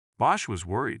Bosch was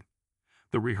worried.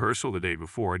 The rehearsal the day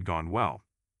before had gone well.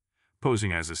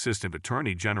 Posing as Assistant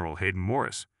Attorney General Hayden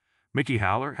Morris, Mickey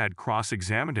Haller had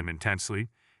cross-examined him intensely,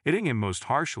 hitting him most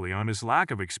harshly on his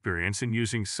lack of experience in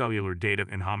using cellular data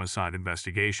in homicide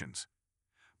investigations.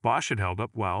 Bosch had held up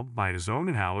well by his own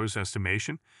and Haller's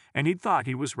estimation, and he'd thought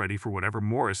he was ready for whatever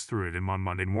Morris threw at him on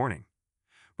Monday morning.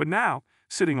 But now,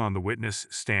 sitting on the witness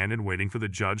stand and waiting for the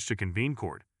judge to convene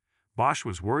court, Bosch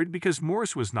was worried because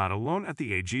Morris was not alone at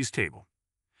the AG's table.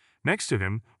 Next to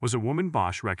him was a woman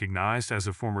Bosch recognized as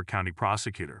a former county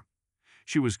prosecutor.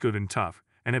 She was good and tough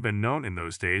and had been known in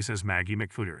those days as Maggie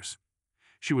McPherson.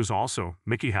 She was also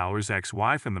Mickey Haller's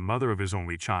ex-wife and the mother of his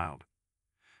only child.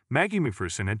 Maggie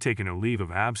McPherson had taken a leave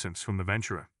of absence from the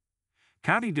Ventura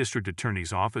County District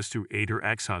Attorney's office to aid her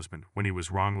ex-husband when he was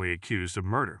wrongly accused of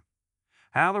murder.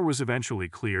 Haller was eventually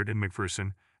cleared and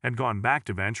McPherson had gone back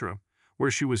to Ventura, where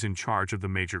she was in charge of the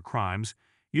Major Crimes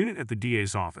Unit at the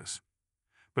DA's office.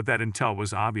 But that intel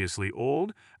was obviously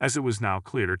old, as it was now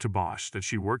clear to Bosch that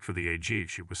she worked for the AG.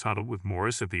 She was huddled with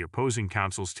Morris at the opposing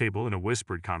counsel's table in a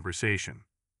whispered conversation.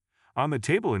 On the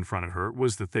table in front of her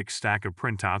was the thick stack of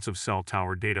printouts of cell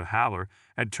tower data Haller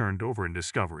had turned over in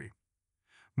discovery.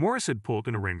 Morris had pulled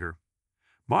in a ringer.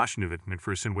 Bosch knew that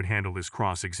McPherson would handle his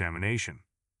cross-examination.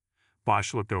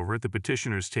 Bosch looked over at the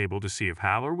petitioner's table to see if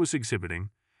Haller was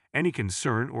exhibiting any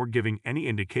concern or giving any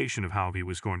indication of how he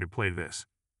was going to play this.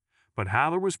 But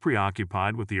Haller was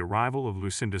preoccupied with the arrival of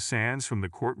Lucinda Sands from the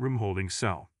courtroom holding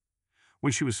cell.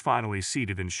 When she was finally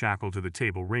seated and shackled to the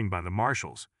table ring by the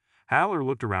marshals, Haller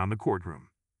looked around the courtroom.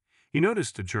 He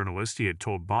noticed the journalist he had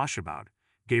told Bosch about,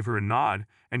 gave her a nod,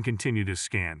 and continued his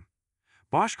scan.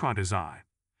 Bosch caught his eye.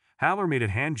 Haller made a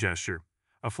hand gesture,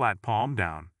 a flat palm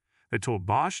down, that told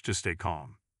Bosch to stay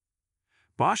calm.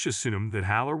 Bosch assumed that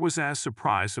Haller was as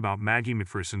surprised about Maggie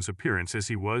McPherson's appearance as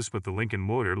he was, but the Lincoln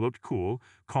lawyer looked cool,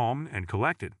 calm, and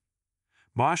collected.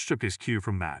 Bosch took his cue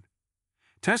from that.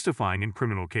 Testifying in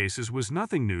criminal cases was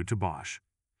nothing new to Bosch.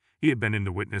 He had been in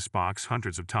the witness box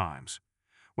hundreds of times.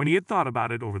 When he had thought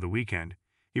about it over the weekend,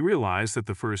 he realized that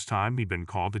the first time he'd been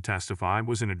called to testify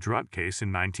was in a drug case in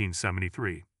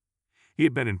 1973. He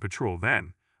had been in patrol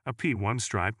then, a P1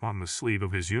 stripe on the sleeve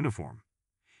of his uniform.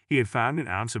 He had found an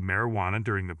ounce of marijuana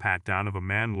during the pat-down of a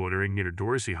man loitering near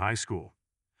Dorsey High School.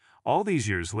 All these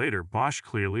years later, Bosch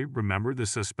clearly remembered the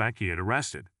suspect he had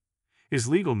arrested. His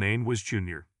legal name was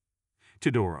Junior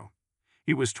Teodoro.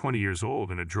 He was 20 years old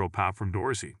and had drove out from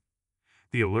Dorsey.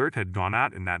 The alert had gone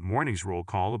out in that morning's roll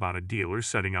call about a dealer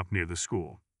setting up near the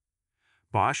school.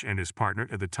 Bosch and his partner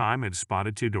at the time had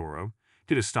spotted Teodoro,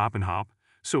 did a stop and hop,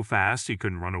 so fast he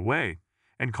couldn't run away,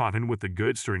 and caught him with the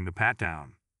goods during the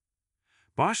pat-down.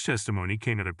 Bosch's testimony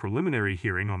came at a preliminary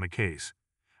hearing on the case.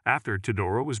 After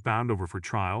Teodoro was bound over for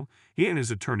trial, he and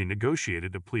his attorney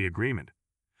negotiated a plea agreement.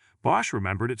 Bosch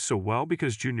remembered it so well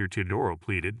because Junior Teodoro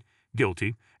pleaded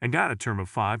guilty and got a term of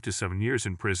 5 to 7 years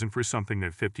in prison for something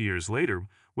that 50 years later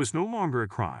was no longer a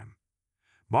crime.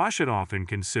 Bosch had often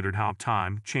considered how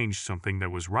time changed something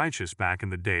that was righteous back in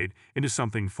the day into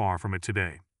something far from it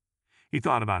today. He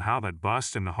thought about how that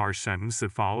bust and the harsh sentence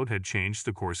that followed had changed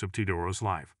the course of Teodoro's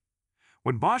life.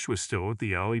 When Bosch was still at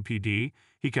the LAPD,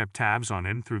 he kept tabs on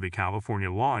him through the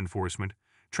California law enforcement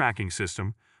tracking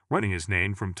system, running his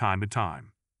name from time to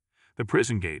time. The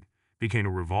prison gate became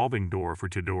a revolving door for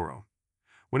Teodoro.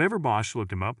 Whenever Bosch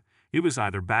looked him up, he was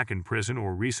either back in prison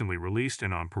or recently released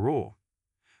and on parole.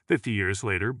 50 years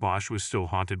later, Bosch was still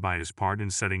haunted by his part in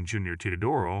setting Junior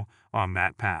Teodoro on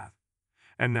that path.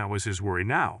 And that was his worry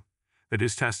now, that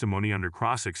his testimony under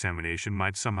cross-examination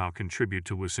might somehow contribute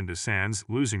to Lucinda Sands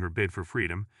losing her bid for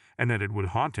freedom, and that it would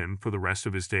haunt him for the rest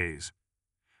of his days.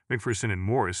 McPherson and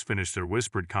Morris finished their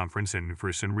whispered conference, and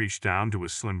McPherson reached down to a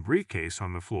slim briefcase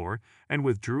on the floor and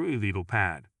withdrew a legal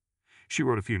pad. She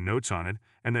wrote a few notes on it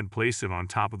and then placed it on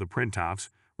top of the printouts,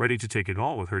 ready to take it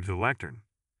all with her to the lectern.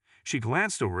 She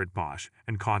glanced over at Bosch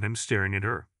and caught him staring at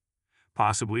her.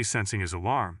 Possibly sensing his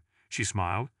alarm, she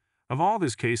smiled. Of all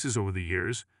his cases over the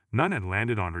years, none had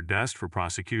landed on her desk for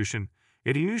prosecution,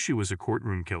 yet he knew she was a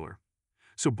courtroom killer.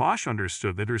 So Bosch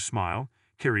understood that her smile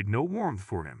carried no warmth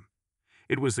for him.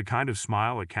 It was the kind of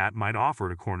smile a cat might offer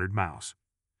a cornered mouse.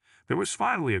 There was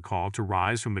finally a call to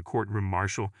rise from the courtroom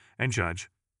marshal and judge.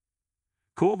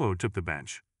 Colvo took the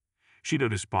bench. She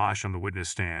noticed Bosch on the witness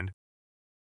stand.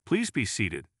 "Please be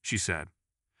seated," she said.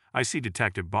 "I see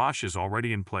Detective Bosch is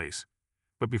already in place.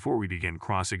 But before we begin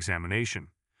cross-examination,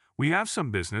 we have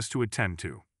some business to attend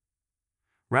to."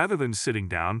 Rather than sitting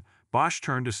down, Bosch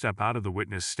turned to step out of the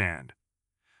witness stand.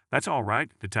 "That's all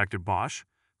right, Detective Bosch,"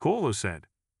 Colvo said.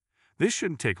 "This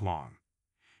shouldn't take long.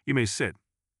 You may sit."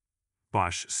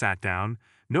 Bosch sat down,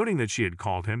 noting that she had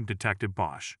called him Detective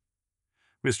Bosch.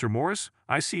 "Mr. Morris,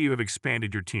 I see you have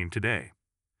expanded your team today,"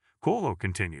 Colo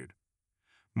continued.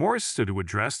 Morris stood to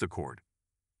address the court.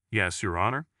 "Yes, Your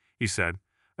Honor," he said.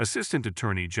 "Assistant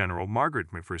Attorney General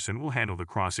Margaret McPherson will handle the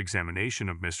cross-examination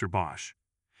of Mr. Bosch.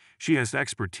 She has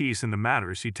expertise in the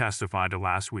matters he testified to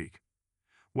last week."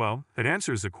 "Well, that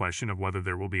answers the question of whether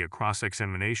there will be a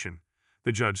cross-examination,"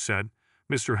 the judge said.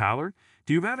 "Mr. Haller,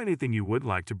 do you have anything you would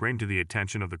like to bring to the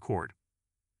attention of the court?"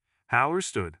 Haller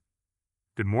stood.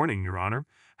 "Good morning, Your Honor,"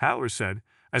 Haller said.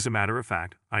 "As a matter of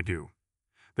fact, I do.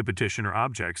 The petitioner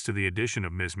objects to the addition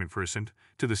of Ms. McPherson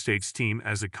to the state's team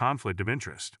as a conflict of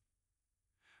interest."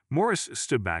 Morris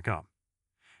stood back up.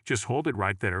 "Just hold it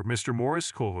right there, Mr.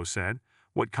 Morris," Colo said.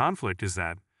 "What conflict is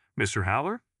that, Mr.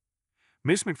 Haller?"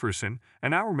 "Miss McPherson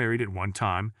and I were married at one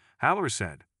time," Haller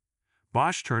said.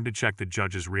 Bosch turned to check the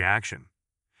judge's reaction.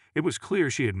 It was clear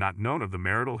she had not known of the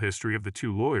marital history of the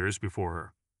two lawyers before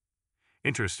her.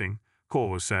 "Interesting,"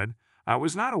 Colo said. "I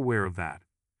was not aware of that.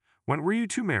 When were you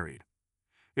two married?"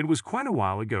 "It was quite a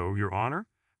while ago, Your Honor,"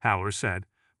 Haller said,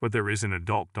 "but there is an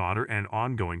adult daughter and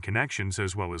ongoing connections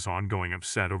as well as ongoing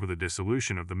upset over the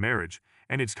dissolution of the marriage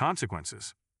and its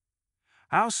consequences."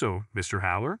 "How so, Mr.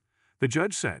 Haller?" the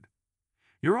judge said.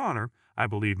 "Your Honor, I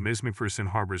believe Ms. McPherson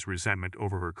harbors resentment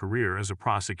over her career as a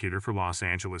prosecutor for Los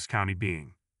Angeles County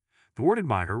being thwarted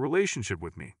by her relationship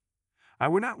with me. I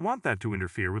would not want that to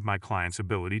interfere with my client's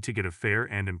ability to get a fair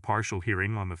and impartial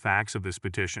hearing on the facts of this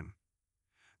petition."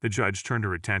 The judge turned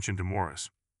her attention to Morris.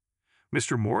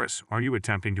 "Mr. Morris, are you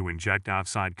attempting to inject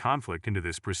outside conflict into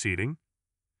this proceeding?"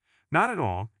 "Not at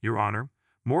all, Your Honor,"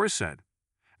 Morris said.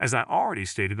 "As I already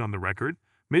stated on the record,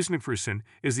 Ms. McPherson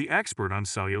is the expert on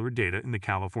cellular data in the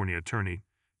California Attorney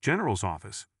General's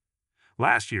office.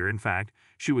 Last year, in fact,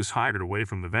 she was hired away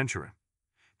from the Ventura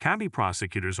County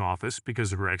Prosecutor's office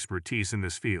because of her expertise in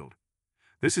this field.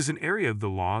 This is an area of the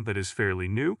law that is fairly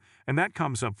new, and that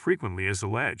comes up frequently as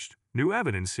alleged new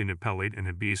evidence in appellate and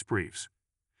habeas briefs.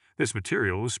 This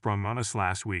material was sprung on us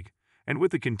last week, and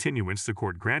with the continuance the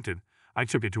court granted, I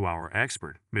took it to our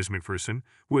expert, Ms. McPherson,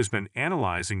 who has been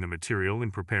analyzing the material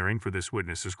and preparing for this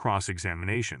witness's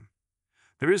cross-examination.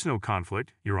 There is no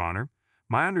conflict, Your Honor.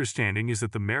 My understanding is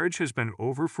that the marriage has been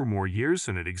over for more years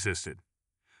than it existed.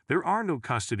 There are no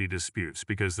custody disputes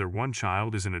because their one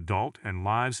child is an adult and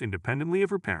lives independently of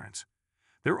her parents.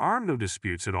 There are no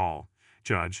disputes at all,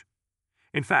 Judge.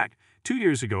 In fact, 2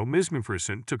 years ago, Ms.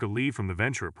 McPherson took a leave from the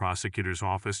Ventura prosecutor's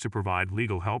office to provide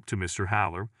legal help to Mr.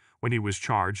 Haller when he was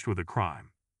charged with a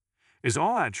crime. Is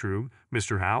all that true,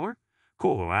 Mr. Haller?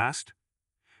 Colo asked.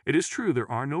 It is true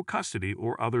there are no custody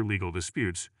or other legal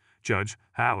disputes, Judge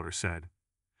Haller said.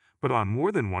 But on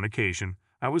more than one occasion,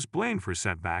 I was blamed for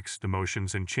setbacks,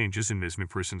 demotions, and changes in Ms.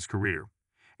 McPherson's career.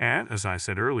 And, as I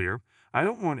said earlier, I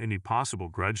don't want any possible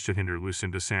grudge to hinder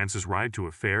Lucinda Sands' right to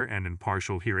a fair and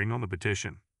impartial hearing on the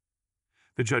petition.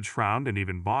 The judge frowned, and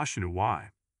even Bosch knew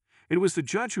why. It was the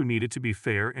judge who needed to be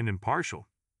fair and impartial.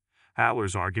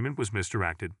 Haller's argument was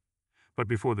misdirected. But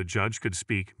before the judge could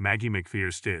speak, Maggie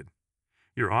McPherson did.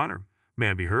 Your Honor,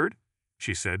 may I be heard?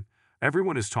 She said.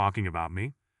 Everyone is talking about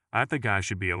me. I think I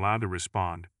should be allowed to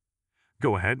respond.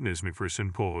 Go ahead, Ms.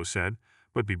 McPherson, Colo said,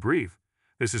 but be brief.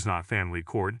 This is not family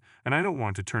court, and I don't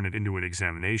want to turn it into an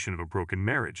examination of a broken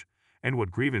marriage and what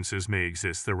grievances may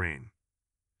exist therein.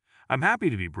 I'm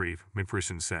happy to be brief,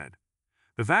 McPherson said.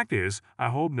 The fact is, I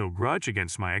hold no grudge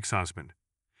against my ex-husband.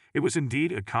 It was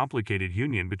indeed a complicated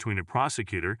union between a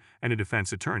prosecutor and a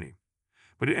defense attorney,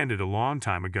 but it ended a long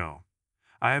time ago.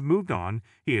 I have moved on,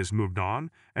 he has moved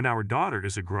on, and our daughter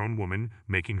is a grown woman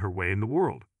making her way in the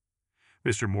world.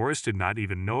 Mr. Morris did not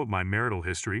even know of my marital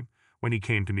history when he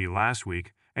came to me last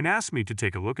week and asked me to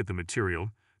take a look at the material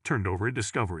turned over in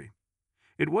discovery.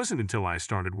 It wasn't until I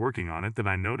started working on it that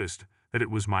I noticed that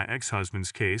it was my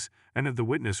ex-husband's case and that the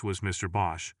witness was Mr.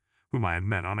 Bosch, whom I had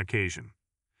met on occasion.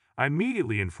 I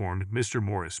immediately informed Mr.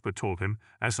 Morris but told him,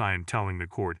 as I am telling the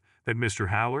court, that Mr.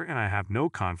 Haller and I have no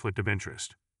conflict of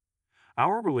interest.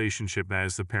 Our relationship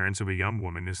as the parents of a young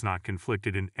woman is not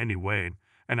conflicted in any way,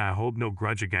 and I hold no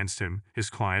grudge against him, his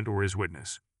client, or his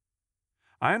witness.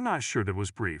 I am not sure that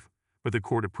was brief, but the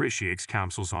court appreciates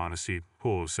counsel's honesty,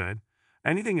 Colo said.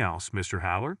 Anything else, Mr.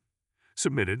 Haller?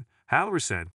 Submitted, Haller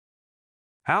said.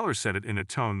 Haller said it in a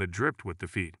tone that dripped with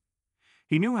defeat.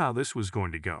 He knew how this was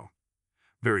going to go.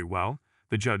 Very well,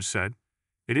 the judge said.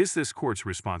 It is this court's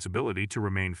responsibility to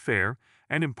remain fair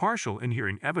and impartial in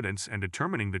hearing evidence and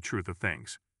determining the truth of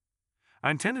things.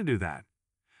 I intend to do that.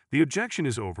 The objection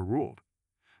is overruled.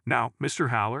 Now, Mr.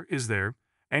 Haller, is there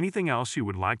anything else you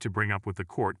would like to bring up with the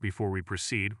court before we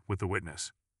proceed with the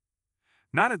witness?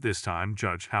 Not at this time,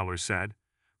 Judge Haller said.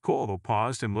 Cole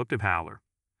paused and looked at Haller.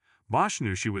 Bosch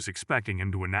knew she was expecting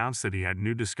him to announce that he had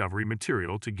new discovery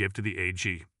material to give to the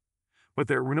AG. But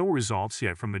there were no results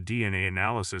yet from the DNA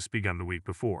analysis begun the week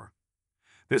before.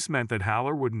 This meant that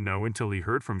Haller wouldn't know until he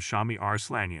heard from Shami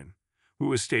Arslanyan, who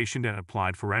was stationed at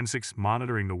Applied Forensics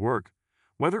monitoring the work,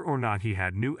 whether or not he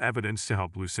had new evidence to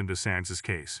help Lucinda Sands'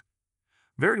 case.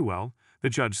 Very well, the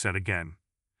judge said again.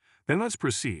 Then let's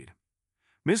proceed.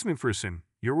 Miss McPherson,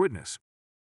 your witness.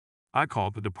 I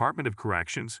called the Department of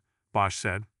Corrections, Bosch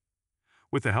said.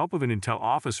 With the help of an intel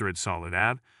officer at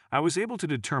Soledad, I was able to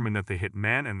determine that the hit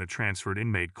man and the transferred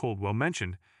inmate Coldwell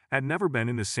mentioned had never been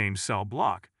in the same cell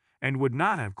block and would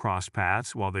not have crossed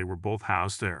paths while they were both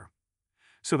housed there.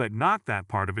 So that knocked that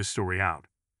part of his story out.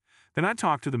 Then I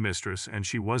talked to the mistress, and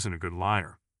she wasn't a good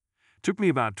liar. Took me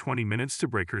about 20 minutes to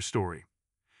break her story.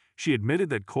 She admitted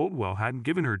that Coldwell hadn't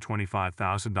given her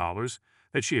 $25,000,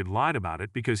 that she had lied about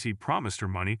it because he promised her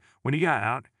money when he got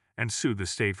out and sued the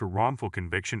state for wrongful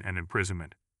conviction and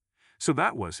imprisonment. So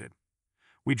that was it.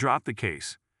 We dropped the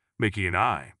case, Mickey and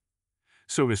I.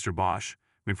 So, Mr. Bosch,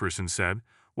 McPherson said,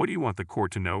 what do you want the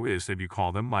court to know is that you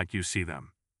call them like you see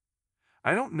them.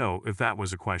 I don't know if that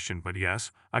was a question, but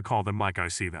yes, I call them like I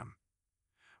see them.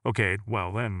 Okay,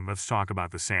 well then, let's talk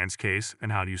about the Sands case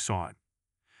and how you saw it.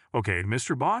 Okay,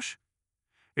 Mr. Bosch?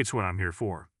 It's what I'm here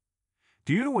for.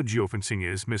 Do you know what geofencing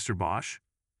is, Mr. Bosch?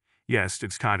 Yes,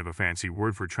 it's kind of a fancy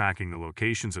word for tracking the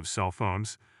locations of cell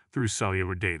phones through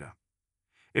cellular data.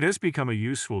 It has become a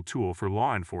useful tool for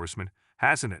law enforcement,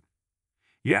 hasn't it?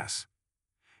 Yes.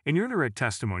 In your direct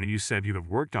testimony, you said you have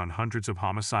worked on hundreds of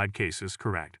homicide cases,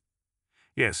 correct?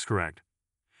 Yes, correct.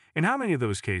 In how many of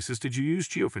those cases did you use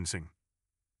geofencing?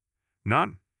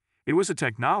 None. It was a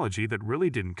technology that really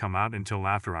didn't come out until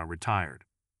after I retired.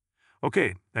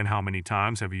 Okay, then how many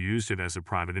times have you used it as a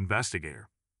private investigator?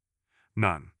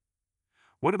 None.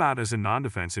 What about as a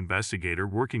non-defense investigator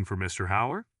working for Mr.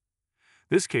 Haller?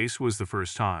 This case was the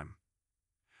first time.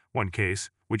 One case,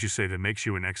 would you say, that makes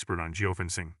you an expert on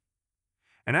geofencing?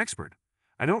 An expert?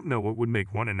 I don't know what would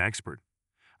make one an expert.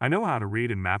 I know how to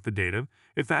read and map the data,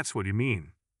 if that's what you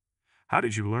mean. How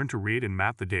did you learn to read and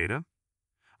map the data?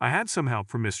 I had some help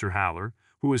from Mr. Haller,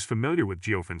 who was familiar with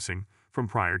geofencing from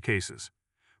prior cases.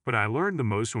 But I learned the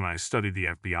most when I studied the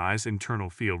FBI's internal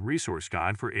field resource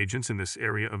guide for agents in this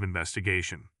area of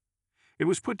investigation. It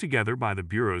was put together by the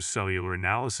Bureau's Cellular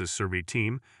Analysis Survey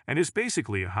team and is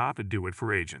basically how to do it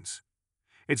for agents.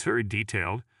 It's very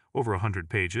detailed, over 100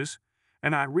 pages,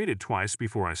 and I read it twice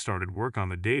before I started work on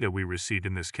the data we received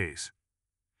in this case.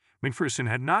 McPherson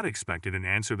had not expected an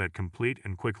answer that complete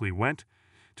and quickly went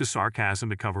to sarcasm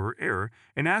to cover her error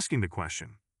in asking the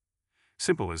question.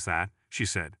 Simple as that, she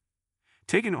said.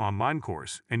 Take an online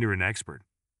course, and you're an expert.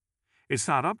 It's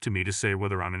not up to me to say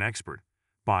whether I'm an expert,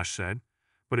 Bosch said,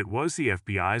 but it was the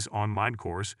FBI's online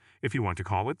course, if you want to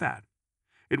call it that.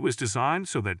 It was designed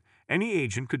so that any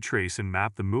agent could trace and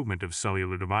map the movement of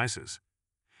cellular devices.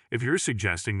 If you're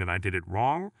suggesting that I did it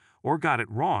wrong or got it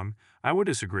wrong, I would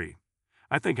disagree.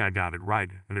 I think I got it right,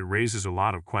 and it raises a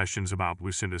lot of questions about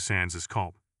Lucinda Sands'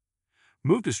 culp.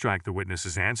 Move to strike the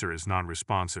witness's answer as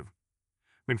non-responsive.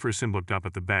 McPherson looked up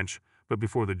at the bench, but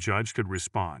before the judge could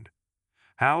respond,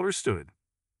 Haller stood.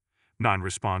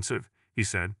 Non-responsive, he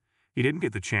said. He didn't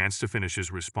get the chance to finish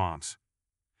his response.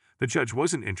 The judge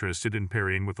wasn't interested in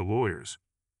parrying with the lawyers.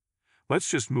 Let's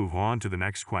just move on to the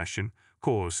next question,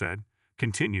 Colo said.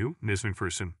 Continue, Ms.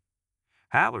 McPherson.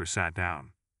 Haller sat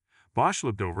down. Bosch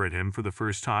looked over at him for the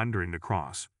first time during the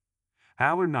cross.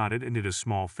 Haller nodded and did a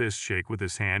small fist shake with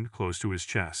his hand close to his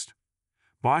chest.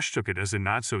 Bosch took it as a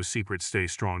not-so-secret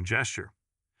stay-strong gesture.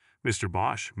 Mr.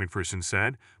 Bosch, McPherson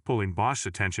said, pulling Bosch's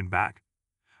attention back.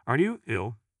 Are you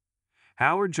ill?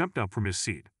 Haller jumped up from his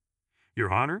seat.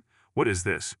 Your Honor, what is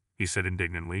this? He said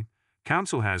indignantly.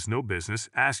 Counsel has no business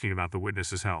asking about the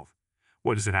witness's health.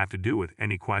 What does it have to do with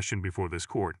any question before this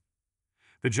court?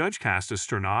 The judge cast a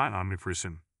stern eye on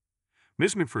McPherson.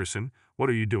 Miss McPherson, what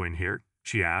are you doing here?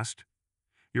 She asked.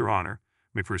 Your Honor,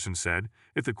 McPherson said,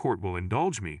 if the court will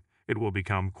indulge me, it will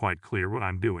become quite clear what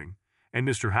I'm doing, and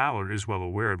Mr. Haller is well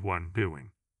aware of what I'm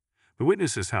doing. The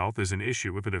witness's health is an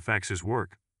issue if it affects his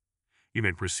work. You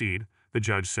may proceed, the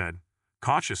judge said,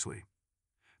 cautiously.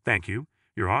 Thank you,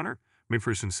 Your Honor,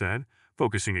 McPherson said,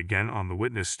 focusing again on the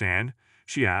witness stand.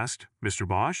 She asked, Mr.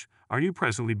 Bosch, are you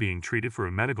presently being treated for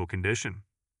a medical condition?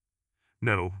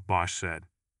 No, Bosch said.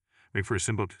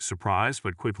 McPherson looked surprised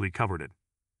but quickly covered it.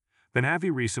 Then have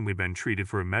you recently been treated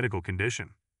for a medical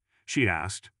condition? She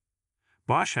asked.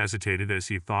 Bosch hesitated as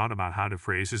he thought about how to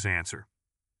phrase his answer.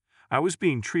 I was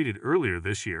being treated earlier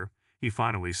this year, he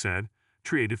finally said.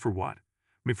 Treated for what?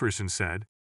 McPherson said.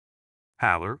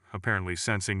 Haller, apparently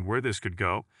sensing where this could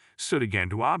go, stood again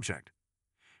to object.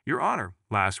 Your Honor,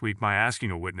 last week my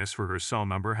asking a witness for her cell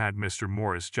number had Mr.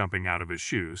 Morris jumping out of his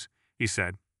shoes, he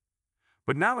said.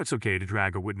 But now it's okay to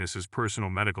drag a witness's personal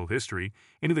medical history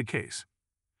into the case.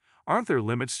 Aren't there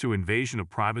limits to invasion of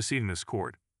privacy in this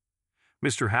court?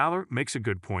 Mr. Haller makes a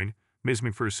good point, Ms.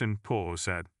 McPherson, Polo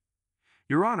said.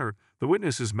 Your Honor, the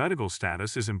witness's medical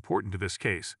status is important to this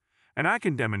case, and I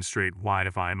can demonstrate why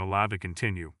if I am allowed to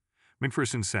continue,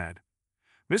 McPherson said.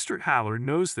 Mr. Haller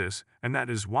knows this, and that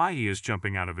is why he is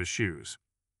jumping out of his shoes.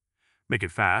 Make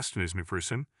it fast, Ms.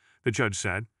 McPherson, the judge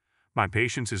said. My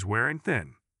patience is wearing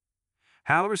thin.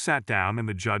 Haller sat down, and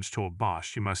the judge told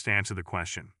Bosch she must answer the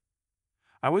question.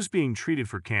 I was being treated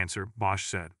for cancer, Bosch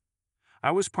said.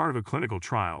 I was part of a clinical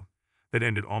trial that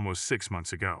ended almost 6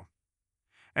 months ago.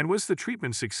 And was the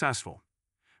treatment successful?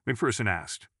 McPherson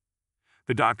asked.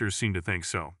 The doctors seemed to think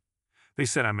so. They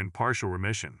said I'm in partial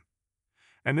remission.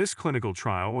 And this clinical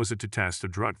trial, was it to test a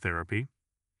drug therapy?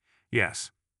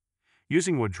 Yes.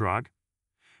 Using what drug?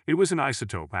 It was an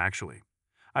isotope, actually.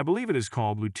 I believe it is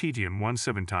called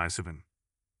lutetium-177.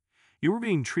 You were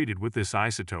being treated with this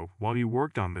isotope while you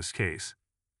worked on this case.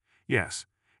 Yes,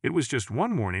 it was just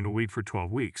one morning a week for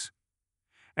 12 weeks.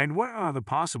 And what are the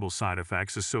possible side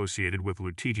effects associated with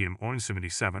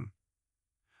lutetium-177?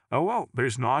 Oh well,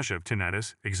 there's nausea,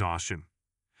 tinnitus, exhaustion.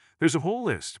 There's a whole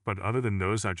list, but other than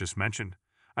those I just mentioned,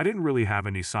 I didn't really have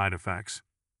any side effects.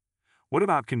 What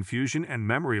about confusion and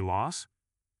memory loss?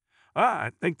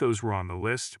 I think those were on the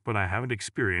list, but I haven't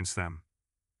experienced them.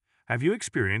 Have you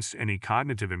experienced any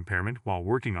cognitive impairment while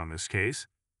working on this case?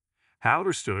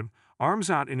 Haller stood, arms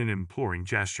out in an imploring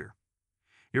gesture.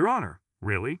 Your Honor,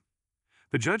 really?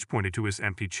 The judge pointed to his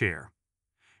empty chair.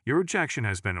 Your objection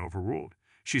has been overruled,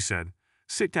 she said.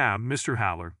 Sit down, Mr.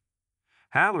 Haller.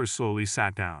 Haller slowly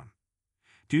sat down.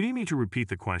 Do you need me to repeat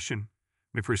the question?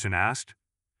 McPherson asked.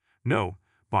 No,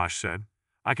 Bosch said.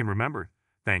 I can remember,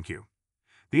 thank you.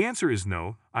 The answer is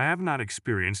no, I have not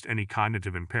experienced any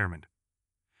cognitive impairment.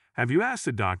 Have you asked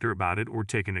the doctor about it or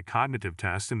taken a cognitive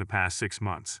test in the past 6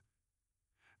 months?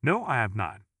 No, I have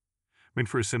not.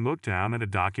 McPherson looked down at a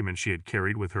document she had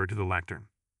carried with her to the lectern.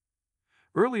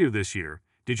 Earlier this year,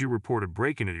 did you report a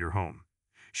break-in at your home?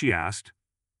 She asked.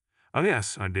 Oh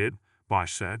yes, I did,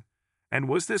 Bosch said. And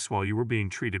was this while you were being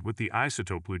treated with the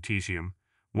isotope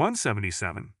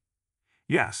lutetium-177?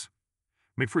 Yes.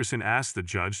 McPherson asked the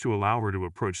judge to allow her to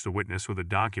approach the witness with a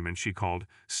document she called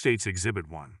State's Exhibit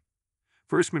 1.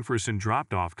 First, McPherson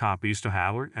dropped off copies to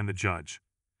Haller and the judge.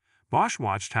 Bosch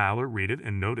watched Haller read it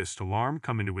and noticed alarm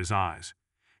come into his eyes.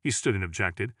 He stood and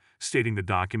objected, stating the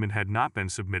document had not been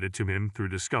submitted to him through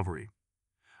discovery.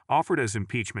 Offered as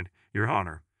impeachment, Your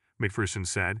Honor, McPherson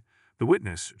said. The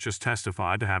witness just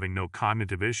testified to having no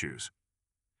cognitive issues.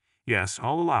 Yes,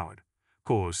 I'll allow it,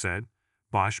 Colo said.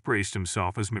 Bosch braced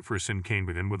himself as McPherson came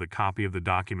within with a copy of the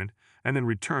document and then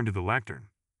returned to the lectern.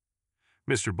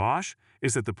 Mr. Bosch,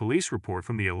 is that the police report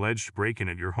from the alleged break-in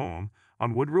at your home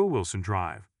on Woodrow Wilson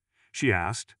Drive? She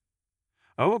asked.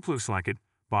 Oh, it looks like it,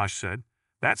 Bosch said.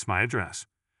 That's my address,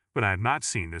 but I have not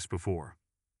seen this before.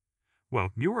 Well,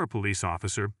 you are a police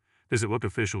officer. Does it look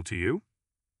official to you?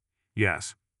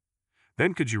 Yes.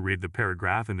 Then could you read the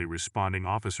paragraph in the responding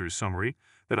officer's summary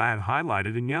that I have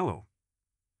highlighted in yellow?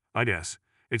 Yes.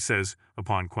 It says,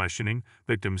 upon questioning,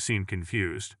 victim seemed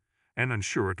confused and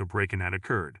unsure if a break-in had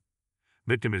occurred.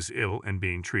 Victim is ill and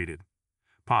being treated.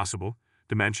 Possible,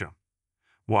 dementia.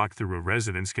 Walk through a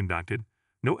residence conducted.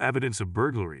 No evidence of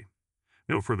burglary.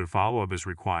 No further follow-up is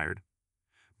required.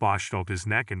 Bosch felt his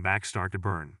neck and back start to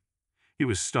burn. He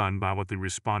was stunned by what the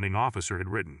responding officer had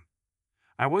written.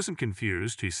 I wasn't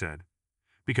confused, he said.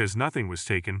 Because nothing was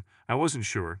taken, I wasn't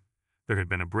sure. There had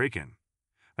been a break-in.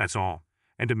 That's all.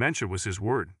 And dementia was his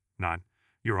word, not,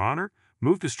 Your Honor,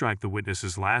 moved to strike the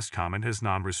witness's last comment as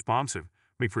non-responsive,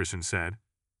 McPherson said.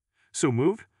 So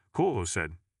moved, Colo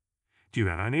said. Do you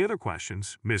have any other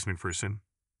questions, Ms. McPherson?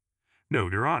 No,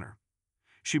 Your Honor.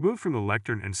 She moved from the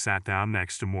lectern and sat down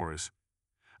next to Morris.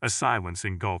 A silence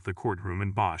engulfed the courtroom,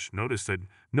 and Bosch noticed that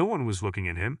no one was looking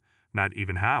at him, not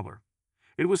even Haller.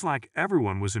 It was like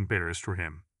everyone was embarrassed for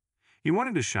him. He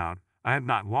wanted to shout, I have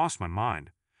not lost my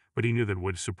mind, but he knew that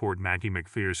would support Maggie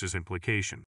McPherson's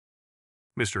implication.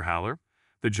 Mr. Haller,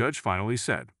 the judge finally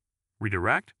said.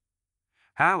 Redirect?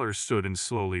 Haller stood and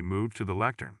slowly moved to the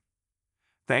lectern.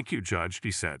 Thank you, Judge,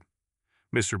 he said.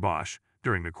 Mr. Bosch,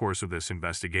 during the course of this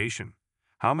investigation,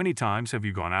 how many times have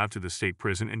you gone out to the state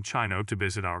prison in Chino to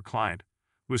visit our client,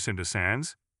 Lucinda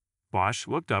Sands? Bosch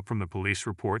looked up from the police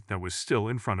report that was still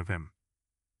in front of him.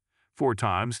 4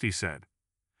 times, he said.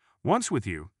 Once with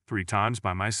you, 3 times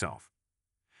by myself.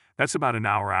 That's about an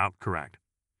hour out, correct?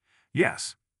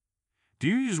 Yes. Do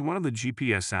you use one of the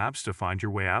GPS apps to find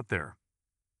your way out there?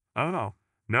 Oh, no.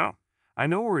 No. I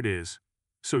know where it is.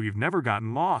 So you've never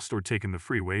gotten lost or taken the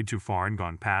freeway too far and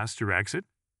gone past your exit?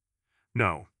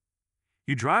 No.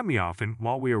 You drive me often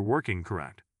while we are working,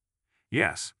 correct?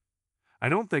 Yes. I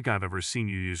don't think I've ever seen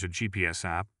you use a GPS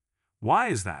app. Why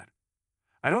is that?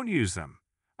 I don't use them.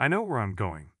 I know where I'm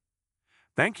going.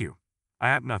 Thank you. I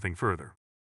have nothing further.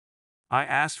 I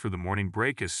asked for the morning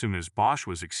break as soon as Bosch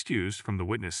was excused from the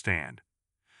witness stand.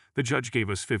 The judge gave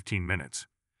us 15 minutes.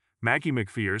 Maggie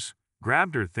McPherce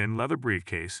grabbed her thin leather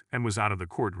briefcase and was out of the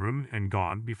courtroom and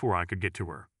gone before I could get to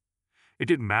her. It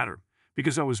didn't matter,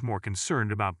 because I was more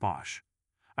concerned about Bosch.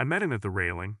 I met him at the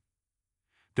railing.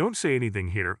 Don't say anything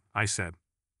here, I said.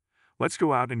 Let's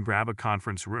go out and grab a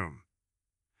conference room.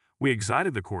 We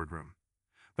exited the courtroom.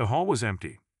 The hall was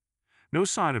empty. No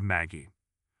sign of Maggie.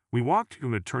 We walked to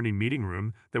an attorney meeting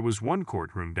room that was one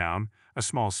courtroom down, a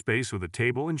small space with a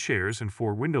table and chairs and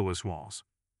 4 windowless walls.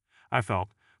 I felt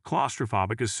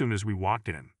claustrophobic as soon as we walked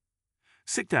in.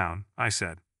 Sit down, I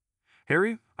said.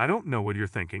 Harry, I don't know what you're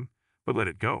thinking, but let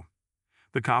it go.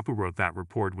 The cop who wrote that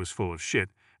report was full of shit,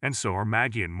 and so are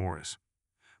Maggie and Morris.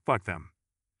 Fuck them.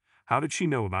 How did she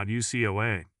know about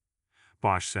UCLA?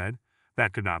 Bosch said.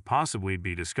 That could not possibly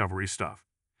be discovery stuff.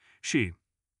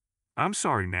 I'm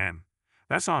sorry, Nan.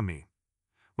 That's on me.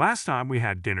 Last time we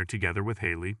had dinner together with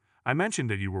Haley, I mentioned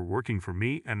that you were working for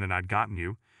me and that I'd gotten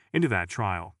you into that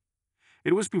trial.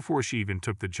 It was before she even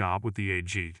took the job with the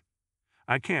AG.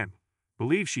 I can't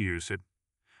believe she used it.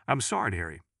 I'm sorry,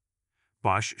 Harry.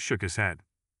 Bosch shook his head.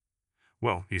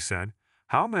 Well, he said,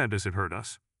 how bad does it hurt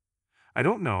us? I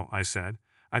don't know, I said.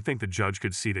 I think the judge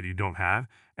could see that you don't have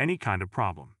any kind of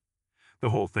problem. The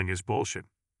whole thing is bullshit.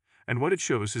 And what it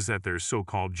shows is that their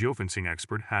so-called geofencing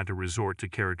expert had to resort to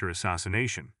character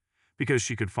assassination because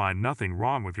she could find nothing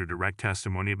wrong with your direct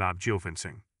testimony about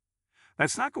geofencing.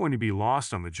 That's not going to be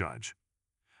lost on the judge.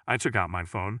 I took out my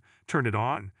phone, turned it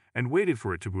on, and waited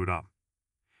for it to boot up.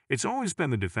 It's always been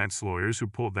the defense lawyers who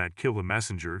pulled that kill the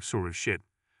messenger sort of shit,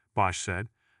 Bosch said,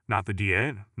 not the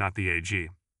DA, not the AG.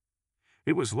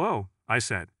 It was low, I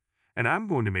said, and I'm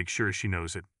going to make sure she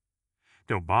knows it.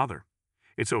 Don't bother.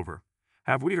 It's over.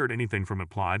 Have we heard anything from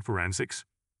Applied Forensics?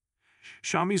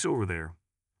 Shami's over there.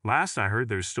 Last I heard,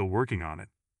 they're still working on it.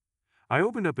 I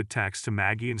opened up a text to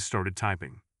Maggie and started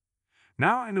typing.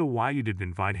 Now I know why you didn't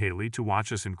invite Haley to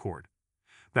watch us in court.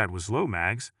 That was low,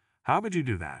 Mags. How would you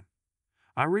do that?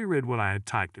 I reread what I had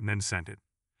typed and then sent it.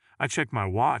 I checked my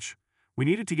watch. We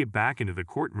needed to get back into the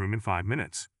courtroom in 5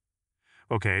 minutes.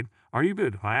 Okay, are you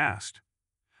good? I asked.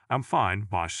 I'm fine,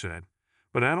 Bosch said,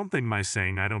 but I don't think my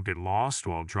saying I don't get lost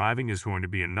while driving is going to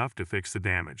be enough to fix the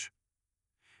damage.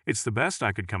 It's the best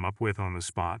I could come up with on the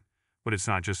spot, but it's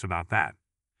not just about that.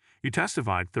 You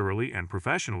testified thoroughly and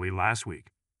professionally last week.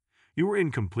 You were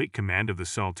in complete command of the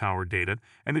cell tower data,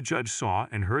 and the judge saw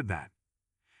and heard that.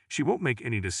 She won't make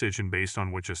any decision based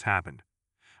on what just happened.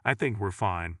 I think we're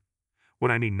fine.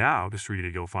 What I need now is for you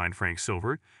to go find Frank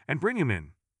Silver and bring him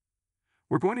in.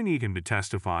 We're going to need him to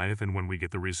testify if and when we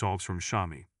get the results from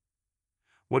Shami.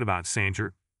 What about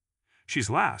Sanger? She's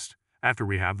last, after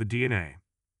we have the DNA.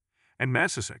 And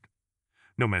Mesisic.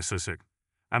 No Mesisic.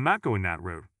 I'm not going that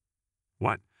route.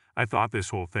 What? I thought this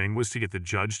whole thing was to get the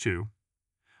judge too.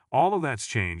 All of that's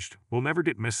changed. We'll never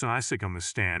get Mesisic on the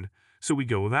stand, so we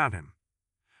go without him.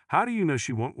 How do you know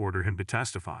she won't order him to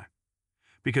testify?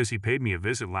 Because he paid me a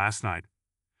visit last night.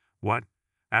 What?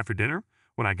 After dinner?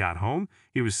 When I got home,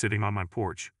 he was sitting on my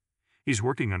porch. He's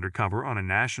working undercover on a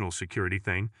national security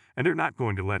thing, and they're not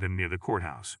going to let him near the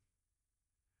courthouse.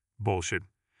 Bullshit.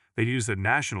 They use the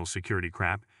national security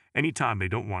crap anytime they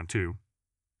don't want to.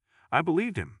 I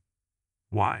believed him.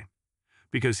 Why?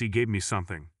 Because he gave me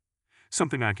something.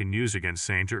 Something I can use against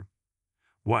Sanger.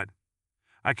 What?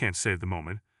 I can't say at the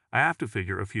moment. I have to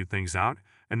figure a few things out,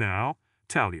 and then I'll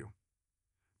tell you.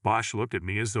 Bosch looked at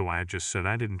me as though I had just said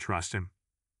I didn't trust him.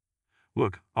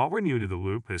 Look, I'll run you into the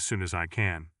loop as soon as I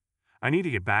can. I need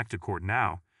to get back to court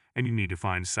now, and you need to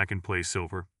find second place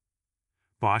Silver.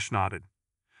 Bosch nodded.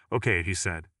 Okay, he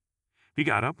said. He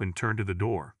got up and turned to the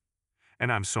door.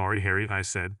 And I'm sorry, Harry, I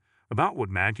said, about what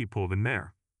Maggie pulled in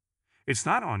there. It's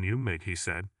not on you, Meg, he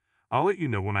said. I'll let you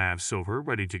know when I have Silver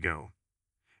ready to go.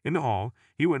 In the hall,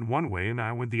 he went one way and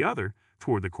I went the other,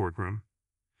 toward the courtroom.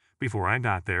 Before I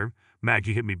got there,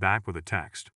 Maggie hit me back with a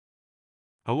text.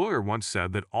 A lawyer once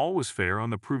said that all was fair on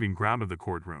the proving ground of the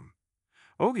courtroom.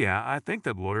 Oh yeah, I think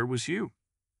that lawyer was you.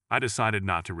 I decided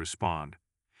not to respond.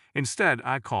 Instead,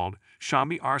 I called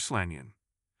Shami Arslanian.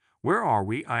 Where are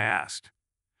we? I asked.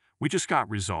 We just got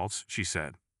results, she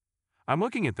said. I'm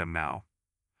looking at them now.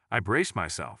 I braced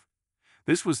myself.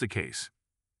 This was the case.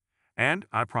 And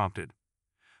I prompted.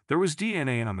 There was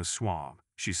DNA on the swab,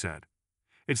 she said.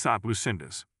 It's not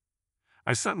Lucinda's.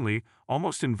 I suddenly,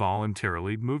 almost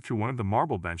involuntarily, moved to one of the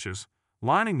marble benches,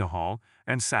 lining the hall,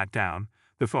 and sat down,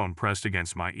 the phone pressed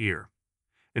against my ear.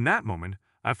 In that moment,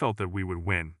 I felt that we would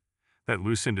win, that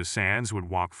Lucinda Sands would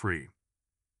walk free.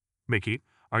 Mickey,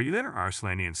 are you there?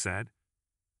 Arslanian said.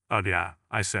 Yeah,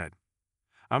 I said.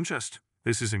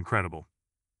 This is incredible.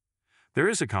 There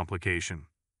is a complication.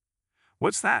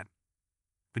 What's that?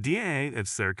 The DNA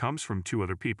that's there comes from 2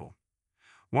 other people.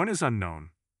 One is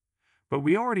unknown, but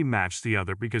we already matched the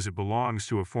other because it belongs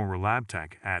to a former lab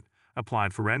tech at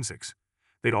Applied Forensics.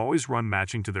 They'd always run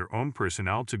matching to their own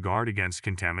personnel to guard against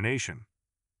contamination.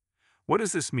 What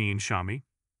does this mean, Shami?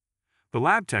 The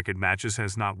lab tech at Matches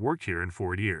has not worked here in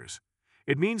 4 years.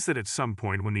 It means that at some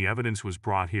point when the evidence was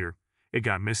brought here, it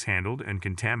got mishandled and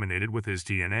contaminated with his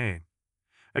DNA.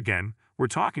 Again, we're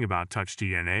talking about touch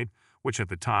DNA, which at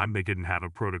the time they didn't have a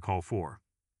protocol for.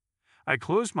 I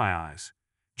closed my eyes.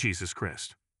 Jesus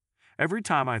Christ. Every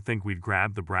time I think we'd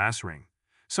grabbed the brass ring,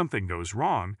 something goes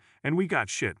wrong and we got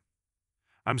shit.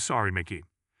 I'm sorry, Mickey,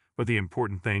 but the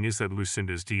important thing is that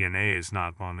Lucinda's DNA is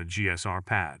not on the GSR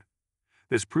pad.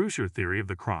 This proves your theory of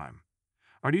the crime.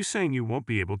 Are you saying you won't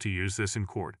be able to use this in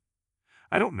court?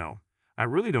 I don't know. I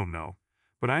really don't know.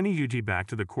 But I need you to be back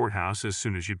to the courthouse as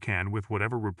soon as you can with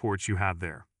whatever reports you have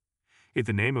there. Get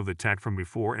the name of the tech from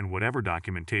before and whatever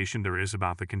documentation there is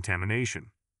about the contamination.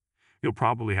 You'll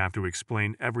probably have to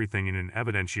explain everything in an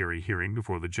evidentiary hearing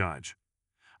before the judge.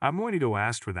 I'm going to go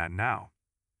ask for that now.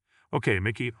 Okay,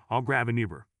 Mickey, I'll grab an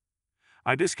Uber.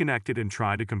 I disconnected and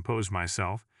tried to compose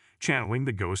myself, channeling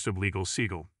the ghost of Legal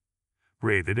Siegel.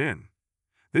 Breathe it in.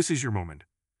 This is your moment.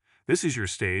 This is your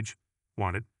stage.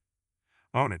 Want it?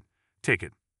 Own it. Take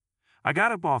it. I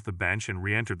got up off the bench and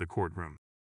re-entered the courtroom.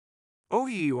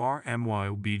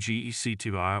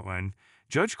 OEURMYOBGEC2ION,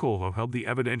 Judge Colho held the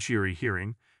evidentiary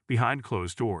hearing behind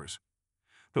closed doors.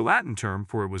 The Latin term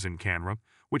for it was in camera,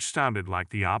 which sounded like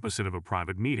the opposite of a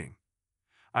private meeting.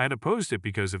 I had opposed it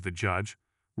because if the judge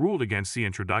ruled against the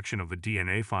introduction of the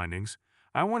DNA findings,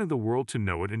 I wanted the world to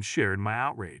know it and share in my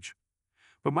outrage.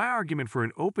 But my argument for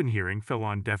an open hearing fell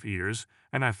on deaf ears,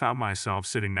 and I found myself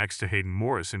sitting next to Hayden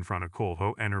Morris in front of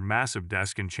Colho and her massive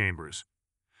desk in chambers.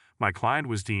 My client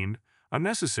was deemed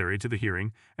unnecessary to the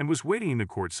hearing and was waiting in the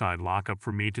courtside lockup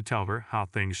for me to tell her how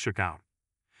things shook out.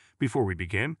 Before we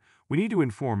begin, we need to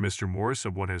inform Mr. Morris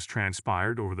of what has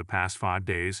transpired over the past 5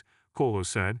 days, Colho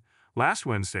said. Last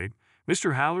Wednesday,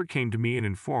 Mr. Haller came to me and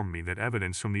informed me that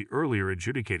evidence from the earlier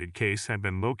adjudicated case had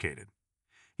been located.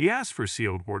 He asked for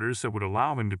sealed orders that would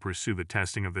allow him to pursue the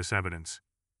testing of this evidence.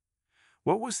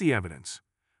 What was the evidence?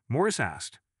 Morris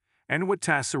asked. And what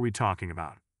tests are we talking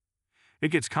about? It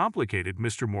gets complicated,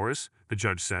 Mr. Morris, the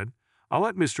judge said. I'll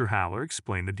let Mr. Haller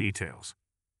explain the details.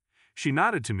 She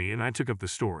nodded to me and I took up the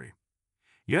story.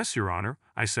 Yes, Your Honor,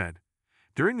 I said.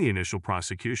 During the initial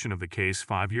prosecution of the case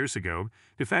 5 years ago,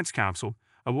 defense counsel,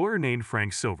 a lawyer named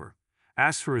Frank Silver,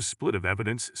 asked for a split of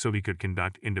evidence so he could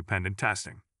conduct independent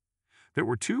testing. There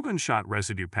were 2 gunshot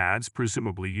residue pads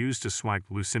presumably used to swipe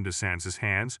Lucinda Sands'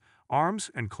 hands,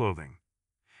 arms, and clothing.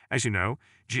 As you know,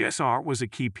 GSR was a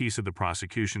key piece of the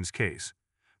prosecution's case.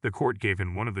 The court gave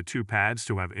him one of the 2 pads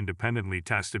to have independently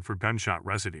tested for gunshot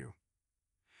residue.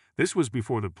 This was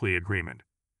before the plea agreement.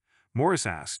 Morris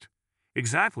asked.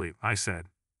 Exactly, I said.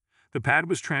 The pad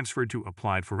was transferred to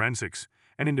Applied Forensics,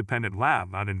 an independent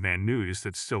lab out in Van Nuys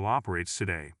that still operates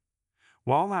today.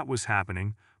 While that was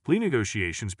happening, plea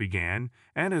negotiations began,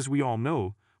 and as we all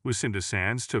know, Lucinda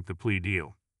Sands took the plea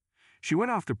deal. She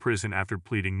went off to prison after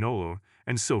pleading nolo,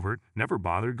 and Silver never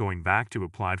bothered going back to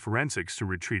Applied Forensics to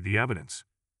retrieve the evidence.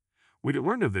 We'd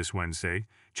learned of this Wednesday,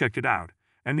 checked it out,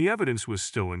 and the evidence was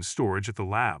still in storage at the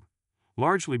lab,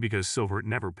 largely because Silver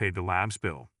never paid the lab's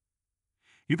bill.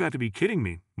 You've got to be kidding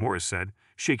me, Morris said,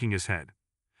 shaking his head.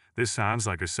 This sounds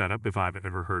like a setup if I've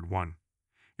ever heard one.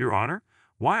 Your Honor,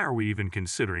 why are we even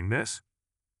considering this?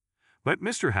 Let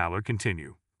Mr. Haller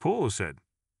continue, Colho said.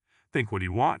 Think what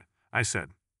you want, I said.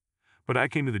 But I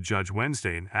came to the judge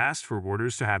Wednesday and asked for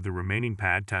orders to have the remaining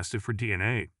pad tested for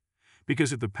DNA,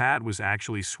 because if the pad was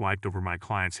actually swiped over my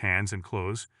client's hands and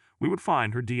clothes, we would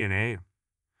find her DNA,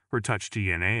 her touch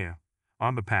DNA,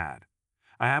 on the pad.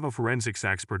 I have a forensics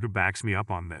expert who backs me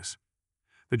up on this.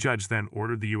 The judge then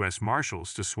ordered the U.S.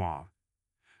 Marshals to swab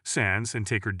Sands and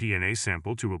take her DNA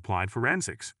sample to Applied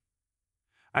Forensics.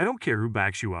 I don't care who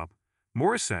backs you up,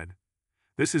 Morris said.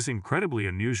 This is incredibly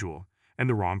unusual and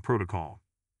the wrong protocol.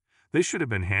 This should have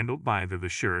been handled by either the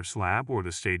sheriff's lab or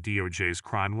the state DOJ's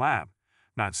crime lab,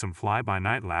 not some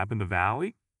fly-by-night lab in the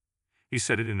valley. He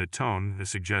said it in a tone that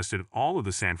suggested all of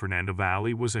the San Fernando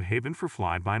Valley was a haven for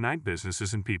fly-by-night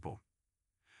businesses and people.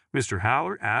 Mr.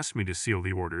 Haller asked me to seal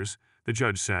the orders, the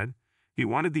judge said. He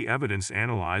wanted the evidence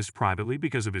analyzed privately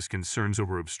because of his concerns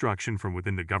over obstruction from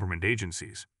within the government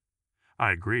agencies.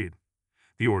 I agreed.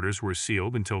 The orders were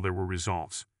sealed until there were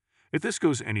results. If this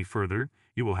goes any further,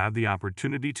 you will have the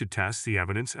opportunity to test the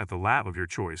evidence at the lab of your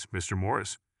choice, Mr.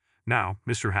 Morris. Now,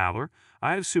 Mr. Haller,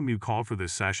 I assume you called for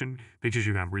this session because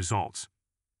you have results.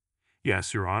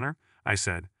 Yes, Your Honor, I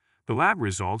said. The lab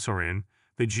results are in.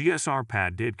 The GSR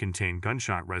pad did contain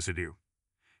gunshot residue.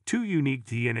 2 unique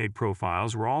DNA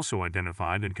profiles were also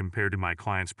identified and compared to my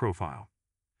client's profile.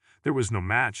 There was no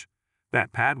match.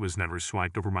 That pad was never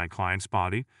swiped over my client's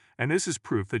body, and this is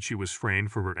proof that she was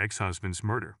framed for her ex-husband's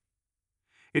murder.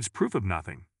 It's proof of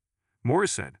nothing.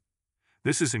 Morris said.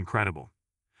 This is incredible.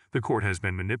 The court has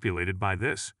been manipulated by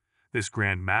this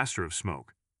grand master of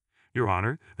smoke. Your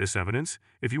Honor, this evidence,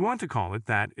 if you want to call it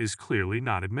that, is clearly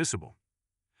not admissible.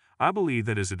 I believe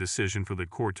that is a decision for the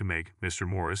court to make, Mr.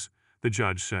 Morris, the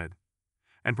judge said.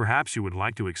 And perhaps you would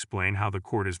like to explain how the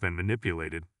court has been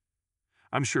manipulated.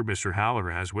 I'm sure Mr. Haller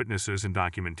has witnesses and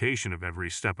documentation of every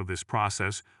step of this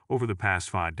process over the past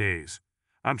 5 days.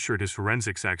 I'm sure his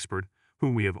forensics expert,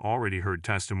 whom we have already heard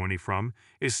testimony from,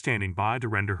 is standing by to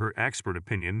render her expert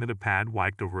opinion that a pad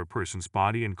wiped over a person's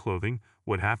body and clothing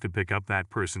would have to pick up that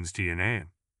person's DNA.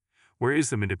 Where is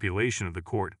the manipulation of the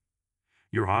court?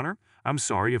 Your Honor, I'm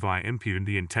sorry if I impugned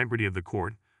the integrity of the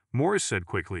court, Morris said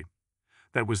quickly.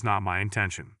 That was not my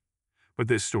intention. But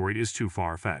this story is too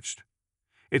far-fetched.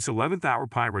 It's 11th-hour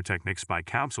pyrotechnics by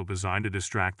counsel designed to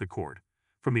distract the court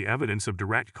from the evidence of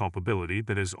direct culpability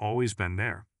that has always been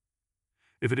there.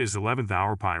 If it is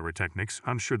 11th-hour pyrotechnics,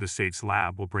 I'm sure the state's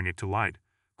lab will bring it to light,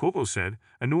 Coco said,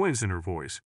 annoyance in her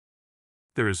voice.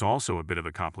 There is also a bit of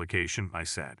a complication, I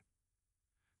said.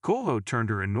 Coco turned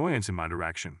her annoyance in my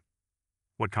direction.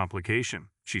 What complication?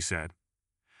 She said.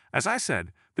 As I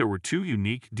said, there were 2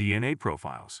 unique DNA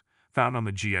profiles found on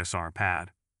the GSR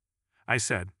pad. I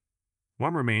said,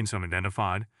 one remains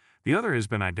unidentified, the other has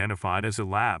been identified as a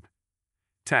lab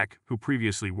tech who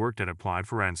previously worked at Applied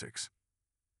Forensics.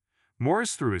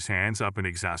 Morris threw his hands up in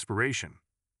exasperation.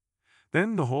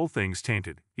 Then the whole thing's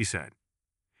tainted, he said.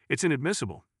 It's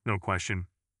inadmissible, no question.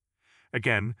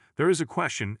 Again, there is a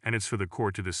question and it's for the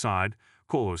court to decide,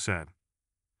 Colo said.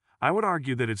 I would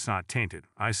argue that it's not tainted,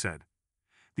 I said.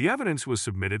 The evidence was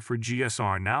submitted for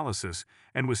GSR analysis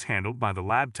and was handled by the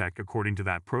lab tech according to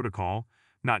that protocol,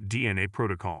 not DNA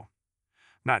protocol.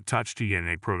 Not touch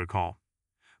DNA protocol.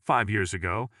 5 years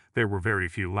ago, there were very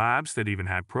few labs that even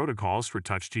had protocols for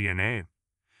touch DNA.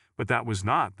 But that was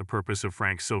not the purpose of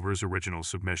Frank Silver's original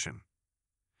submission.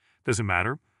 Doesn't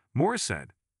matter, Morris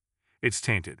said. It's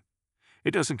tainted.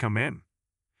 It doesn't come in.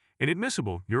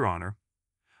 Inadmissible, Your Honor.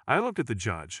 I looked at the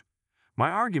judge. My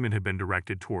argument had been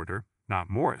directed toward her, not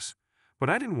Morris, but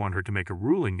I didn't want her to make a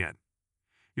ruling yet.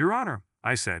 Your Honor,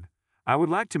 I said, I would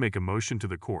like to make a motion to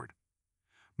the court.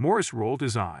 Morris rolled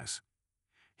his eyes.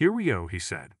 Here we go, he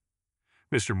said.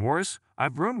 Mr. Morris,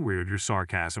 I've grown weird your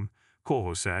sarcasm,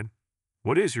 Colo said.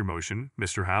 What is your motion,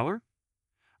 Mr. Haller?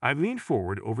 I leaned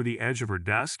forward over the edge of her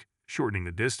desk, shortening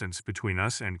the distance between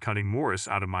us and cutting Morris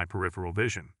out of my peripheral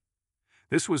vision.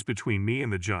 This was between me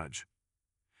and the judge.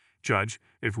 Judge,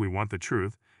 if we want the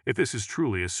truth, if this is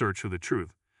truly a search for the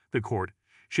truth, the court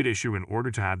should issue an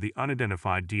order to have the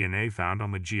unidentified DNA found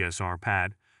on the GSR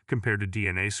pad compared to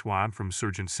DNA swab from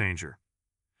Sergeant Sanger.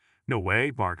 No way,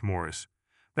 barked Morris.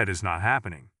 That is not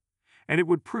happening. And it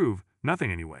would prove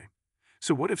nothing anyway.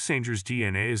 So what if Sanger's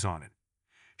DNA is on it?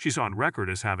 She's on record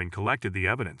as having collected the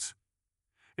evidence.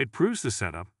 It proves the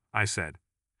setup, I said.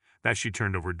 That she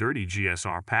turned over dirty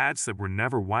GSR pads that were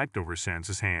never wiped over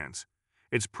Sands' hands.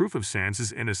 It's proof of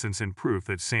Sands' innocence and proof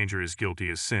that Sanger is guilty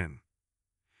as sin.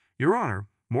 Your Honor,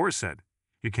 Morris said,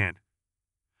 you can't.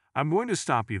 I'm going to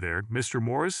stop you there, Mr.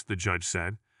 Morris, the judge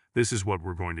said. This is what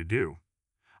we're going to do.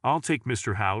 I'll take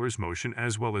Mr. Haller's motion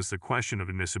as well as the question of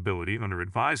admissibility under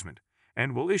advisement,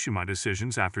 and will issue my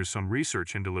decisions after some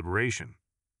research and deliberation.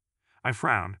 I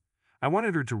frowned. I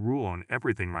wanted her to rule on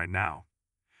everything right now.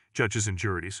 Judges and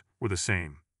juries were the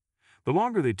same. The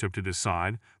longer they took to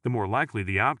decide, the more likely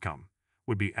the outcome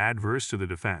would be adverse to the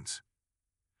defense.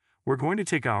 We're going to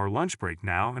take our lunch break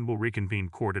now and will reconvene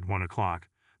court at 1 o'clock,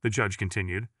 the judge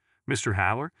continued. Mr.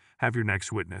 Haller, have your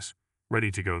next witness ready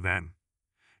to go then.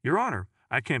 Your Honor,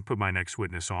 I can't put my next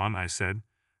witness on, I said.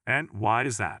 And why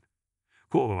is that?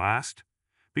 Colo asked.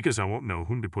 Because I won't know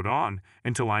whom to put on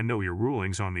until I know your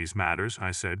rulings on these matters,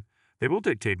 I said. They will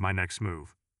dictate my next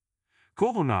move.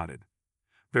 Colo nodded.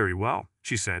 Very well,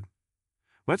 she said.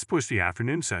 Let's push the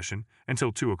afternoon session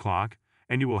until 2 o'clock,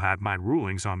 and you will have my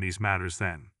rulings on these matters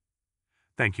then."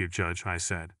 "Thank you, Judge," I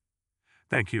said.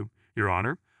 "Thank you, Your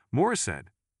Honor," Morris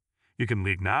said. "You can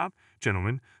leave now,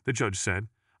 gentlemen," the judge said.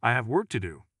 "I have work to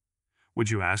do. Would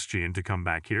you ask Jean to come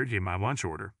back here to get my lunch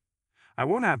order? I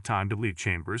won't have time to leave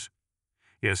chambers."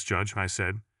 "Yes, Judge," I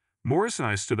said. Morris and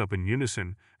I stood up in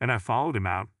unison, and I followed him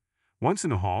out. Once in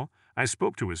the hall, I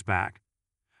spoke to his back.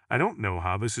 "I don't know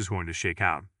how this is going to shake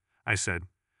out," I said,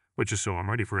 "but just so I'm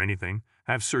ready for anything,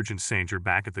 I have Sergeant Sanger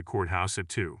back at the courthouse at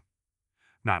 2.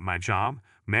 "Not my job,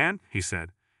 man," he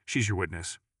said. "She's your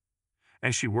witness.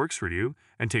 And she works for you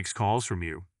and takes calls from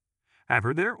you. Have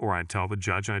her there, or I'd tell the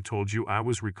judge I told you I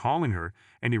was recalling her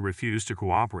and you refused to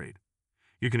cooperate.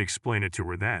 You can explain it to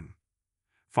her then."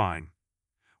 "Fine."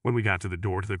 When we got to the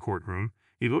door to the courtroom,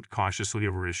 he looked cautiously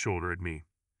over his shoulder at me.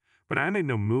 But I made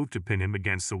no move to pin him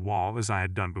against the wall as I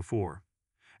had done before,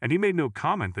 and he made no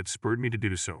comment that spurred me to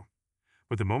do so.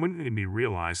 But the moment made me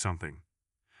realize something.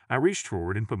 I reached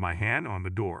forward and put my hand on the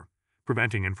door,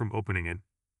 preventing him from opening it.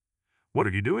 "What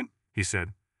are you doing?" he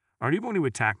said. "Are you going to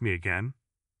attack me again?"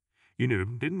 "You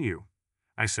knew, didn't you?"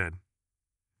 I said.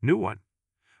 "Knew what?"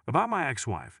 "About my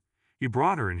ex-wife. You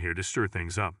brought her in here to stir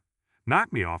things up.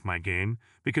 Knock me off my game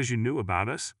because you knew about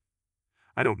us?"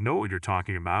 "I don't know what you're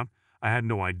talking about. I had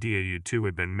no idea you two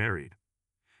had been married."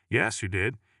 "Yes, you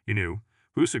did. You knew.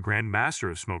 Who's the Grand Master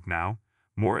of Smoke now?"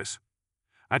 "Morris."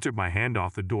 I took my hand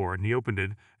off the door and he opened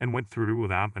it and went through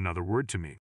without another word to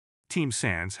me. Team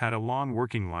Sands had a long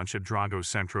working lunch at Drago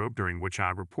Centro during which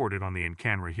I reported on the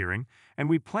in-camera hearing, and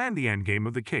we planned the endgame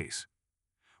of the case,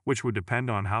 which would depend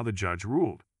on how the judge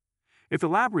ruled. If the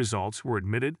lab results were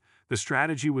admitted, the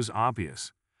strategy was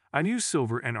obvious. I'd use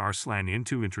Silver and Arslanian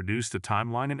to introduce the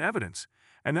timeline and evidence,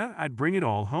 and then I'd bring it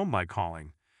all home by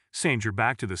calling Sanger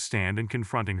back to the stand and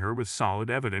confronting her with solid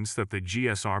evidence that the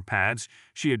GSR pads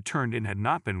she had turned in had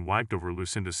not been wiped over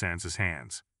Lucinda Sands'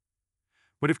 hands.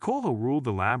 But if Colho ruled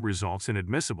the lab results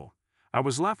inadmissible, I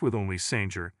was left with only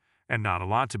Sanger and not a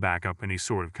lot to back up any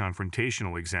sort of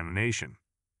confrontational examination.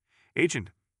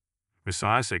 Agent Miss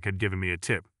Isaac had given me a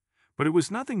tip, but it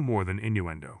was nothing more than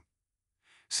innuendo.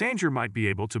 Sanger might be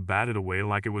able to bat it away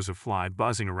like it was a fly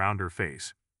buzzing around her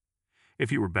face.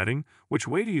 "If you were betting, which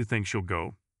way do you think she'll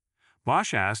go?"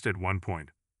 Bosch asked at one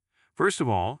point. "First of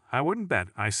all, I wouldn't bet,"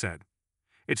 I said.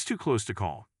 "It's too close to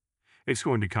call. It's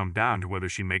going to come down to whether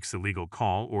she makes the legal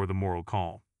call or the moral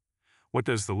call. What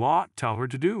does the law tell her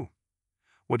to do?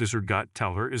 What does her gut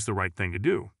tell her is the right thing to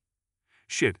do?"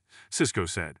 "Shit," Cisco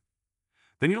said.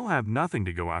 "Then you'll have nothing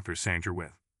to go after Sanger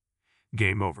with.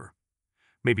 Game over."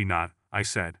 "Maybe not," I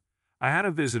said. "I had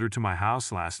a visitor to my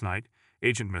house last night,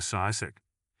 Agent Masisek.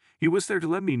 He was there to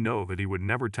let me know that he would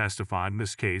never testify in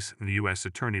this case, and the U.S.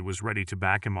 Attorney was ready to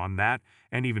back him on that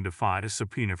and even defied a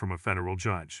subpoena from a federal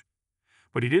judge.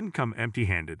 But he didn't come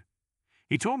empty-handed.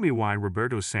 He told me why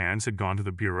Roberto Sands had gone to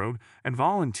the Bureau and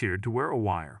volunteered to wear a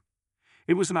wire.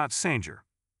 It was not Sanger.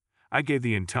 I gave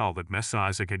the intel that Miss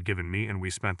Isaac had given me, and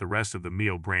we spent the rest of the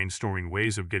meal brainstorming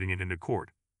ways of getting it into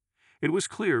court. It was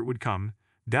clear it would come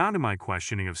down to my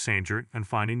questioning of Sanger and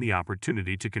finding the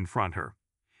opportunity to confront her.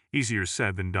 Easier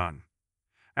said than done.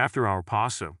 After our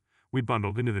paso, we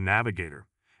bundled into the Navigator,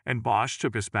 and Bosch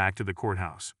took us back to the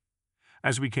courthouse.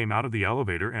 As we came out of the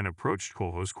elevator and approached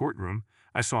Colho's courtroom,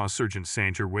 I saw Sergeant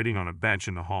Sanger waiting on a bench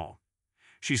in the hall.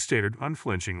 She stared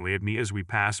unflinchingly at me as we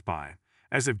passed by,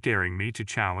 as if daring me to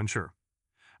challenge her.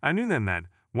 I knew then that,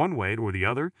 one way or the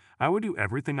other, I would do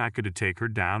everything I could to take her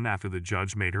down after the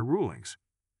judge made her rulings.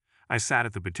 I sat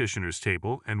at the petitioner's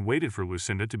table and waited for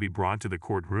Lucinda to be brought to the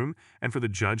courtroom and for the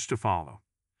judge to follow.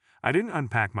 I didn't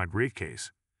unpack my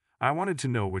briefcase. I wanted to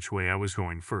know which way I was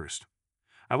going first.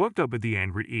 I looked up at the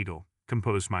angry eagle,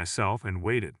 composed myself, and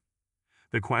waited.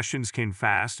 The questions came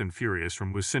fast and furious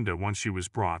from Lucinda once she was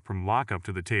brought from lockup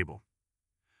to the table.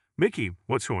 "Mickey,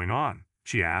 what's going on?"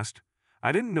 she asked.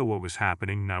 I didn't know what was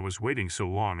happening and I was waiting so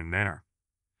long in there.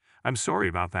 "I'm sorry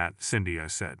about that, Cindy," I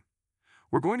said.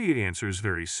 "We're going to get answers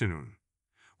very soon."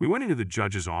 We went into the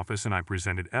judge's office and I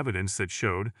presented evidence that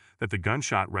showed that the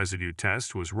gunshot residue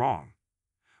test was wrong.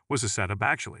 Was a setup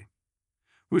actually.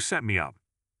 "Who set me up?"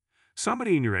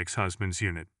 "Somebody in your ex-husband's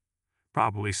unit.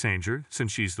 Probably Sanger,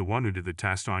 since she's the one who did the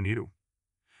test on you."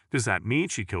 "Does that mean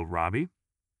she killed Robbie?"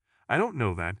 "I don't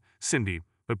know that, Cindy,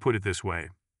 but put it this way.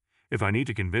 If I need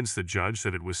to convince the judge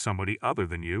that it was somebody other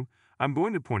than you, I'm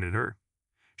going to point at her.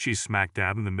 She's smack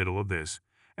dab in the middle of this.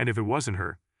 And if it wasn't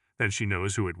her, then she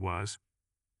knows who it was."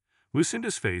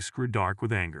 Lucinda's face grew dark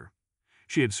with anger.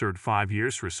 She had served 5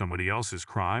 years for somebody else's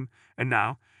crime, and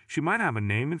now she might have a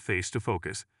name and face to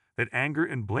focus that anger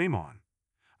and blame on.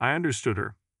 I understood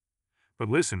her. "But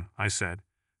listen," I said,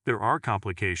 "there are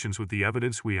complications with the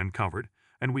evidence we uncovered,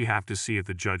 and we have to see if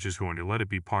the judge is going to let it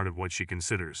be part of what she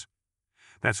considers.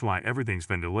 That's why everything's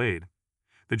been delayed.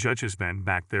 The judge has been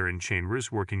back there in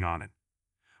chambers working on it."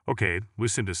 "Okay,"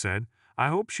 Lucinda said. "I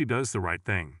hope she does the right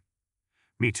thing."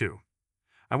 "Me too."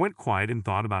 I went quiet and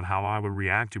thought about how I would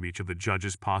react to each of the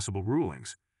judge's possible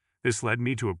rulings. This led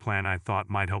me to a plan I thought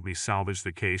might help me salvage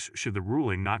the case should the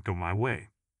ruling not go my way.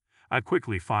 I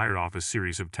quickly fired off a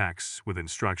series of texts with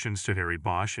instructions to Harry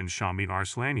Bosch and Shamit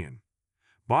Arslanian.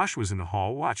 Bosch was in the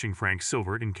hall watching Frank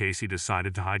Silvert in case he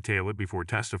decided to hightail it before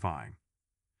testifying.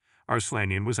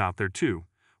 Arslanian was out there too,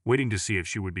 waiting to see if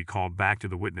she would be called back to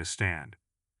the witness stand.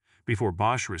 Before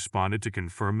Bosch responded to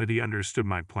confirm that he understood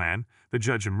my plan, the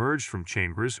judge emerged from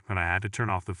chambers and I had to turn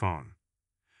off the phone.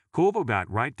 Kulvo got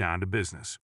right down to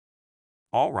business.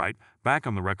 "All right, back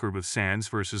on the record with Sands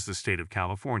versus the state of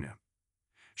California,"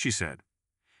 she said.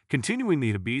 "Continuing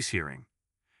the habeas hearing.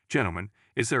 Gentlemen,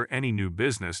 is there any new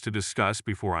business to discuss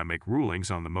before I make rulings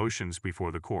on the motions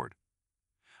before the court?"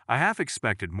 I half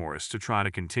expected Morris to try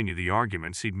to continue the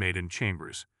arguments he'd made in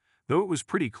chambers, though it was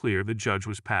pretty clear the judge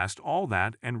was past all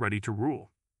that and ready to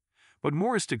rule. But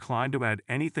Morris declined to add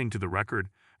anything to the record,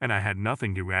 and I had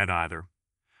nothing to add either.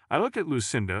 I looked at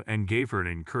Lucinda and gave her an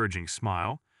encouraging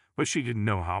smile, but she didn't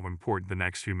know how important the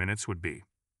next few minutes would be.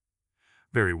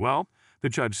 "Very well," the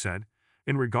judge said.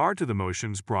 "In regard to the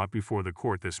motions brought before the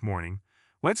court this morning,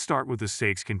 let's start with the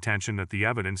state's contention that the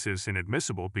evidence is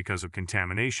inadmissible because of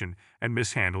contamination and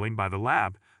mishandling by the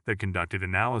lab that conducted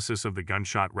analysis of the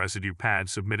gunshot residue pad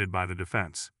submitted by the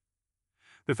defense.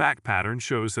 The fact pattern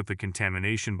shows that the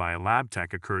contamination by a lab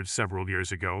tech occurred several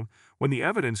years ago when the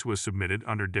evidence was submitted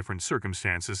under different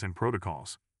circumstances and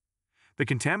protocols. The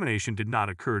contamination did not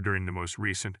occur during the most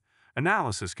recent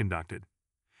analysis conducted.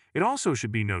 It also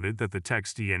should be noted that the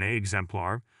tech's DNA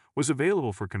exemplar was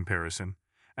available for comparison,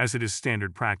 as it is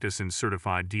standard practice in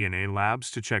certified DNA labs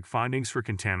to check findings for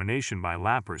contamination by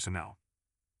lab personnel."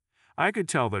 I could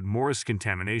tell that Morris'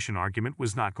 contamination argument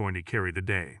was not going to carry the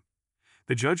day.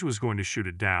 The judge was going to shoot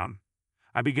it down.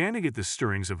 I began to get the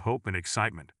stirrings of hope and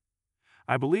excitement.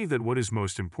 "I believe that what is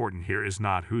most important here is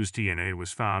not whose DNA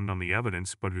was found on the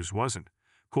evidence but whose wasn't,"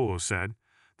 Colo said.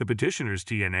 "The petitioner's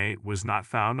DNA was not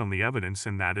found on the evidence,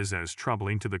 and that is as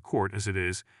troubling to the court as it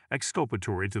is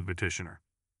exculpatory to the petitioner."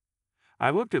 I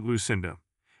looked at Lucinda.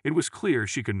 It was clear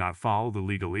she could not follow the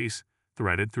legalese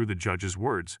threaded through the judge's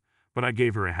words, but I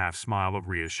gave her a half-smile of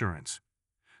reassurance.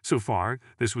 So far,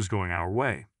 this was going our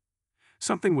way.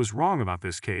 "Something was wrong about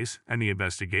this case and the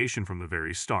investigation from the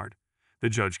very start," the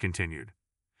judge continued.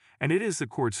 "And it is the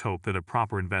court's hope that a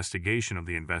proper investigation of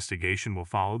the investigation will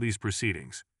follow these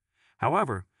proceedings.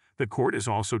 However, the court is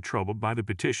also troubled by the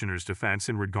petitioner's defense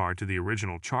in regard to the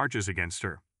original charges against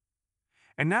her."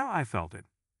 And now I felt it.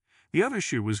 The other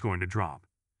shoe was going to drop.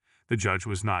 The judge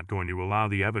was not going to allow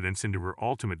the evidence into her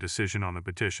ultimate decision on the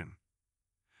petition.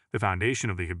 The foundation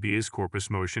of the habeas corpus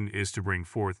motion is to bring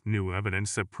forth new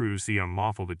evidence that proves the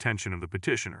unlawful detention of the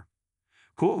petitioner.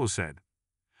 Colo said,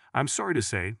 "I'm sorry to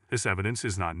say, this evidence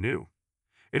is not new.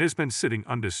 It has been sitting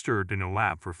undisturbed in a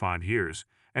lab for 5 years,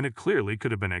 and it clearly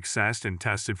could have been accessed and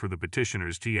tested for the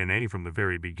petitioner's DNA from the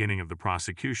very beginning of the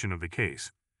prosecution of the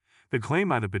case. The claim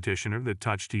by the petitioner that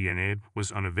touch DNA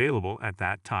was unavailable at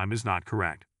that time is not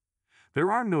correct. There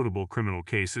are notable criminal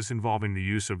cases involving the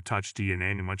use of touch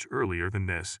DNA much earlier than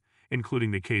this,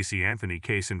 including the Casey Anthony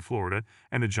case in Florida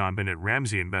and the John Bennett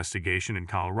Ramsey investigation in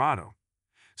Colorado.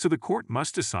 So the court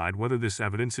must decide whether this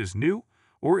evidence is new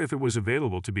or if it was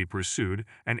available to be pursued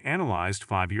and analyzed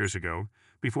 5 years ago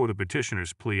before the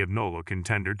petitioner's plea of nolo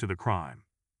contender to the crime."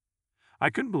 I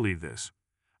couldn't believe this.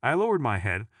 I lowered my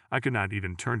head. I could not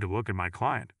even turn to look at my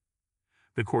client.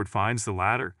 "The court finds the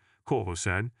latter," Colo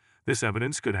said. "This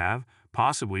evidence could have,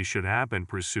 possibly should have been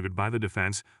pursued by the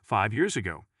defense 5 years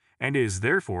ago, and is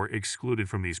therefore excluded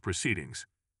from these proceedings.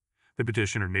 The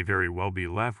petitioner may very well be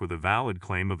left with a valid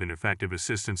claim of ineffective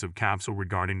assistance of counsel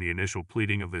regarding the initial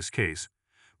pleading of this case,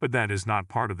 but that is not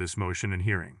part of this motion and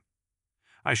hearing."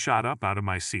 I shot up out of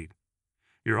my seat.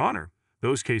 "Your Honor,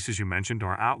 those cases you mentioned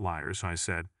are outliers," I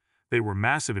said. "They were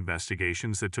massive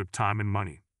investigations that took time and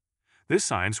money. This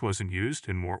science wasn't used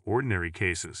in more ordinary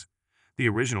cases. The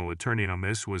original attorney on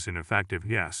this was ineffective,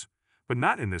 yes, but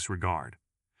not in this regard.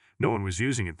 No one was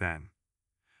using it then."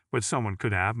 "But someone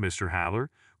could have, Mr. Haller,"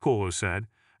 Colo said,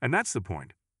 "and that's the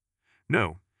point."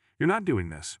 "No, you're not doing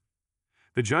this."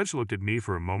 The judge looked at me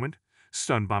for a moment,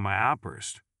 stunned by my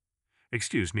outburst.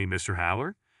 "Excuse me, Mr.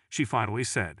 Haller," she finally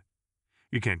said.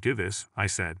 "You can't do this," I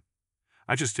said.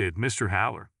 "I just did, Mr.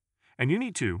 Haller. And you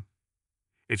need to."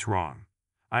 "It's wrong."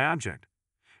 I object.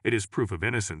 "It is proof of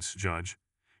innocence, Judge.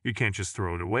 You can't just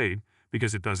throw it away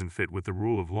because it doesn't fit with the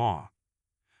rule of law."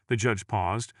 The judge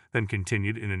paused, then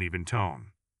continued in an even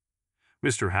tone.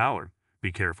 Mr. Haller, be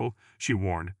careful, she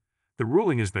warned. The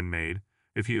ruling has been made.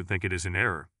 If you think it is an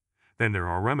error, then there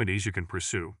are remedies you can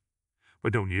pursue.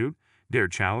 But don't you dare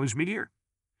challenge me here.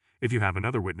 If you have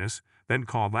another witness, then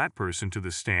call that person to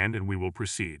the stand and we will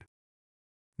proceed.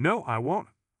 No, I won't,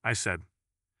 I said.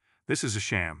 This is a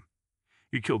sham.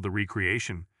 You killed the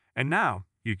recreation, and now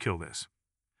you kill this.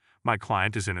 My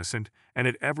client is innocent, and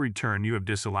at every turn you have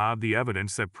disallowed the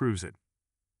evidence that proves it.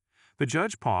 The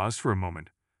judge paused for a moment,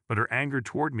 but her anger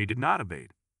toward me did not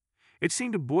abate. It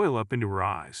seemed to boil up into her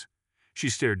eyes.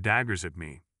 She stared daggers at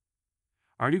me.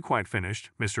 Are you quite finished,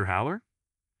 Mr. Haller?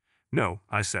 No,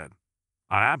 I said.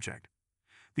 I object.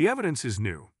 The evidence is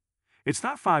new. It's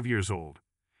not 5 years old.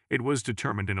 It was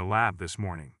determined in a lab this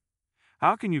morning.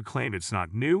 How can you claim it's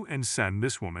not new and send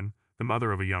this woman, the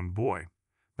mother of a young boy,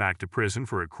 back to prison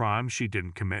for a crime she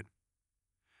didn't commit?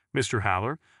 Mr.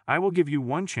 Haller, I will give you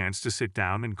one chance to sit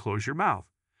down and close your mouth,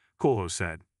 Colo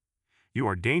said. You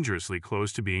are dangerously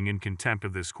close to being in contempt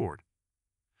of this court.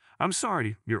 I'm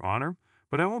sorry, Your Honor,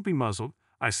 but I won't be muzzled,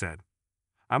 I said.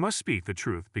 I must speak the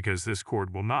truth because this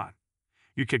court will not.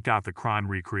 You kicked out the crime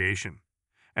recreation.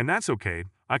 And that's okay,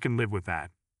 I can live with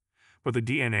that. But the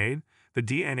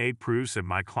DNA proves that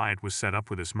my client was set up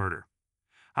for this murder.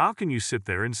 How can you sit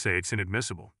there and say it's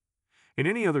inadmissible? In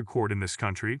any other court in this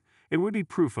country, it would be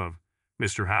proof of,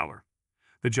 Mr. Haller.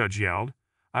 The judge yelled,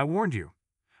 I warned you.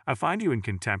 I find you in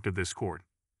contempt of this court.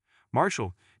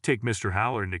 Marshal, take Mr.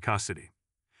 Haller into custody.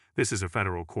 This is a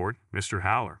federal court, Mr.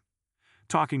 Haller.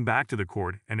 Talking back to the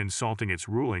court and insulting its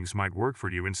rulings might work for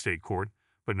you in state court,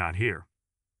 but not here.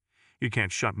 You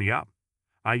can't shut me up,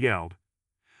 I yelled.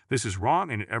 This is wrong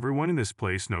and everyone in this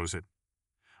place knows it.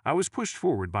 I was pushed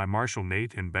forward by Marshal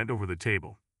Nate and bent over the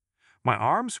table. My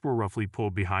arms were roughly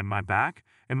pulled behind my back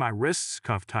and my wrists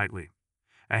cuffed tightly.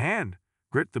 A hand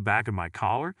gripped the back of my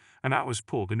collar and I was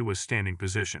pulled into a standing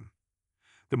position.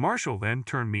 The marshal then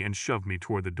turned me and shoved me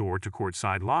toward the door to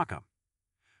courtside lockup.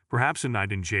 Perhaps a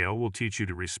night in jail will teach you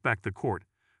to respect the court,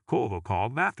 Colo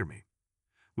called after me.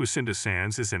 Lucinda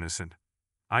Sands is innocent.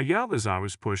 I yelled as I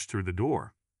was pushed through the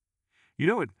door. You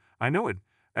know it, I know it,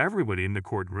 everybody in the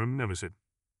courtroom knows it.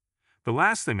 The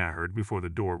last thing I heard before the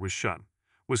door was shut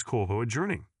was Colo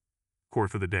adjourning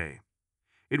court for the day.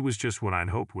 It was just what I'd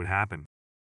hoped would happen.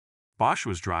 Bosch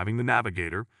was driving the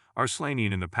Navigator,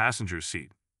 Arslanian in the passenger's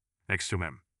seat, next to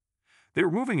him. They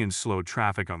were moving in slow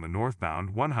traffic on the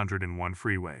northbound 101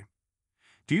 freeway.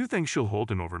 Do you think she'll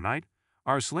hold him overnight?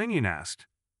 Arslanian asked.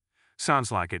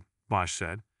 Sounds like it, Bosch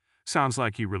said. Sounds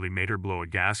like he really made her blow a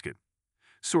gasket.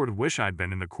 Sort of wish I'd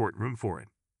been in the courtroom for it.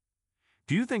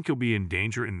 Do you think he'll be in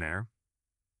danger in there?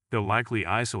 They'll likely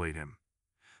isolate him.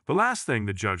 The last thing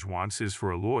the judge wants is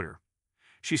for a lawyer.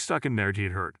 She's stuck in there to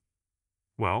get hurt.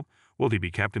 Well, will he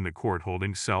be kept in the court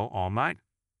holding cell all night?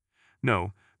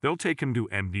 No, they'll take him to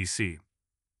MDC.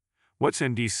 What's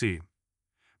MDC?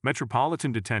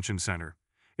 Metropolitan Detention Center.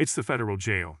 It's the federal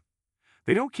jail.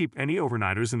 They don't keep any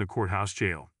overnighters in the courthouse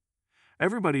jail.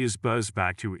 Everybody is buzzed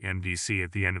back to MDC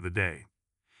at the end of the day.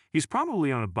 He's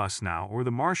probably on a bus now, or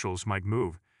the marshals might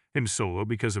move him solo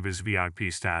because of his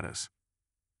VIP status.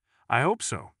 I hope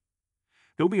so.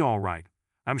 He'll be all right.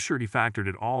 I'm sure he factored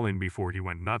it all in before he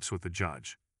went nuts with the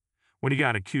judge. When he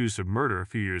got accused of murder a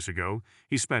few years ago,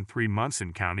 he spent 3 months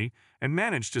in county and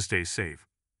managed to stay safe.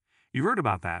 You heard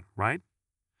about that, right?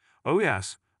 Oh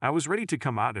yes, I was ready to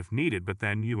come out if needed, but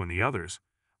then you and the others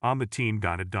on the team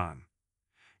got it done.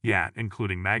 Yeah,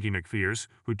 including Maggie McPhears,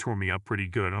 who tore me up pretty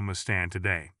good on the stand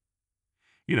today.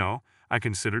 You know, I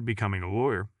considered becoming a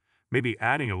lawyer, maybe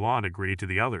adding a law degree to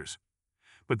the others.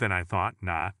 But then I thought,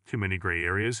 nah, too many gray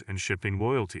areas and shifting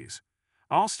loyalties.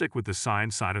 I'll stick with the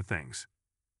science side of things.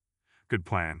 Good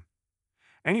plan.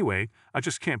 Anyway, I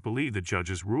just can't believe the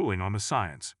judge's ruling on the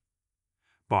science.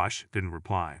 Bosch didn't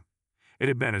reply. It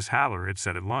had been as Haller had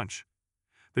said at lunch.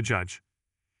 The judge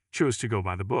chose to go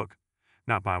by the book,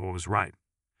 not by what was right.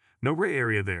 No gray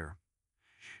area there.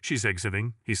 She's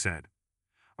exiting, he said.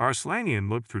 Arslanian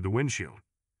looked through the windshield.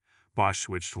 Bosch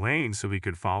switched lanes so he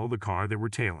could follow the car they were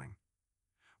tailing.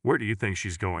 Where do you think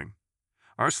she's going?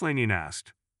 Arslanian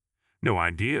asked. No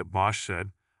idea, Bosch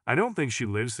said. I don't think she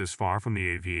lives this far from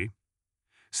the AV.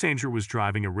 Sanger was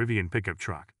driving a Rivian pickup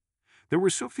truck. There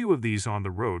were so few of these on the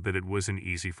road that it was an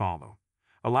easy follow,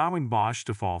 allowing Bosch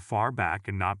to fall far back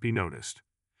and not be noticed.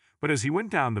 But as he went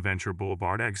down the Venture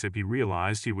Boulevard exit, he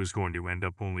realized he was going to end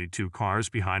up only 2 cars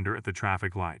behind her at the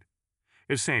traffic light.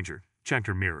 If Sanger checked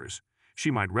her mirrors, she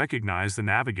might recognize the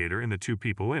Navigator and the 2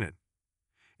 people in it.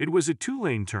 It was a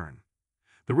 2-lane turn.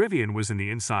 The Rivian was in the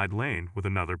inside lane with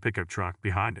another pickup truck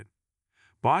behind it.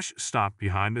 Bosch stopped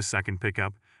behind the second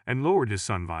pickup and lowered his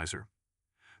sun visor.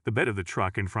 The bed of the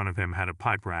truck in front of him had a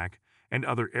pipe rack and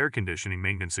other air conditioning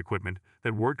maintenance equipment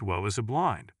that worked well as a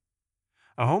blind.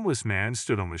 A homeless man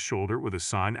stood on the shoulder with a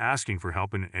sign asking for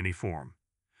help in any form.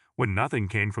 When nothing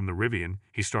came from the Rivian,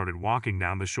 he started walking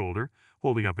down the shoulder,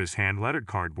 holding up his hand-lettered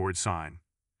cardboard sign.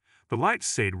 The light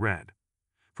stayed red.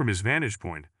 From his vantage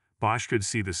point, Bosch could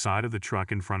see the side of the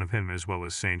truck in front of him as well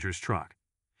as Sanger's truck.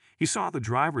 He saw the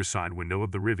driver's side window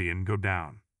of the Rivian go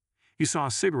down. He saw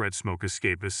cigarette smoke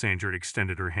escape as Sanger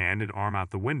extended her hand and arm out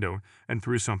the window and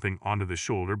threw something onto the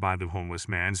shoulder by the homeless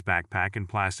man's backpack and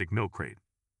plastic milk crate.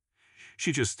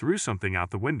 "She just threw something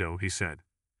out the window," he said.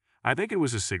 "I think it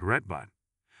was a cigarette butt.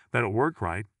 That'll work,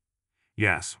 right?"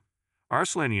 "Yes,"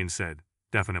 Arslanian said.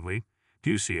 "Definitely.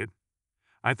 Do you see it?"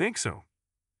 "I think so."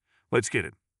 "Let's get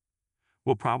it.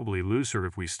 We'll probably lose her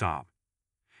if we stop."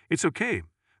 "It's okay.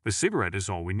 The cigarette is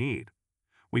all we need.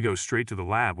 We go straight to the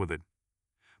lab with it."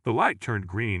 The light turned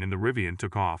green and the Rivian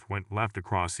took off, went left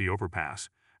across the overpass,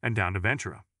 and down to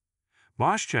Ventura.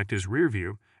 Bosch checked his rear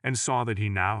view and saw that he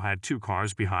now had 2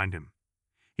 cars behind him.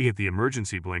 He hit the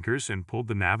emergency blinkers and pulled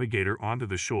the Navigator onto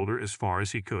the shoulder as far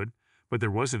as he could, but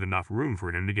there wasn't enough room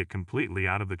for him to get completely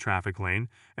out of the traffic lane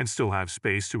and still have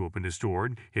space to open his door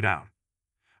and get out.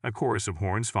 A chorus of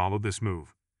horns followed this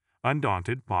move.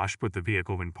 Undaunted, Bosch put the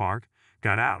vehicle in park,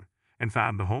 got out, and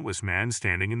found the homeless man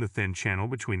standing in the thin channel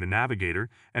between the Navigator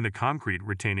and a concrete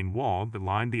retaining wall that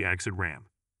lined the exit ramp.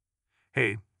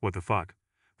 "Hey, what the fuck?"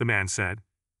 the man said.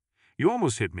 "You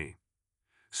almost hit me."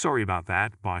 "Sorry about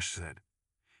that," Bosch said.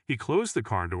 He closed the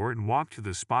car door and walked to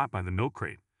the spot by the milk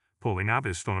crate, pulling out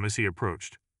his phone as he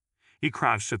approached. He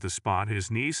crouched at the spot,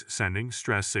 his knees sending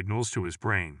stress signals to his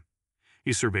brain.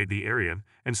 He surveyed the area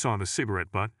and saw the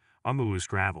cigarette butt on the loose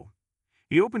gravel.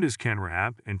 He opened his camera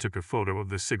app and took a photo of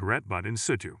the cigarette butt in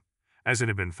situ, as it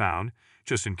had been found,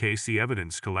 just in case the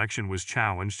evidence collection was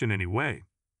challenged in any way.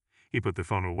 He put the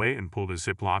phone away and pulled a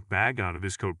Ziploc bag out of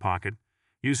his coat pocket.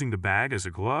 Using the bag as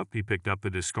a glove, he picked up the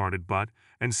discarded butt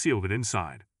and sealed it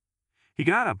inside. He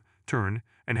got up, turned,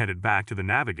 and headed back to the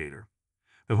Navigator.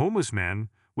 The homeless man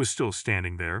was still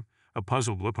standing there, a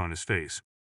puzzled look on his face.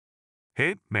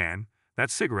 "Hey, man,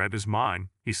 that cigarette is mine,"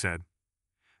 he said.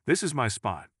 "This is my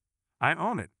spot. I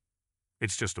own it."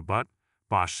 "It's just a butt,"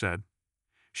 Bosch said.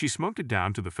 She smoked it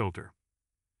down to the filter.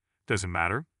 "Doesn't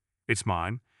matter. It's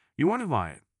mine. You want to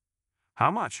buy it?" "How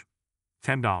much?"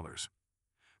 $10.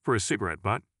 "For a cigarette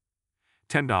butt?"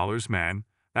 $10, man.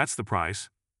 That's the price."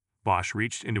 Bosch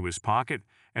reached into his pocket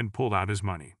and pulled out his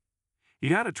money. He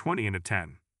had a 20 and a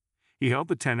 10. He held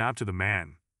the 10 out to the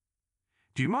man.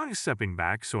 "Do you mind stepping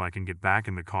back so I can get back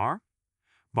in the car?"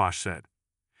 Bosch said.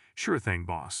 "Sure thing,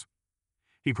 boss."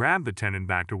 He grabbed the 10 and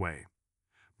backed away.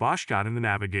 Bosch got in the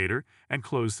Navigator and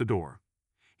closed the door.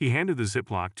 He handed the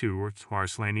Ziploc to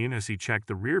Arslanian as he checked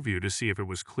the rear view to see if it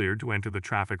was cleared to enter the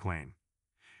traffic lane.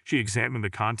 She examined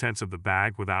the contents of the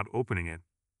bag without opening it.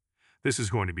 "This is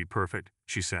going to be perfect,"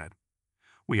 she said.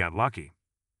 "We got lucky."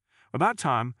 "About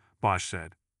time," Bosch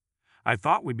said. "I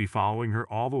thought we'd be following her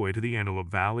all the way to the Antelope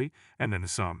Valley and then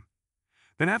some.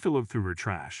 Then have to look through her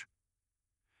trash."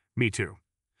 "Me too.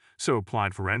 So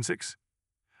applied forensics?"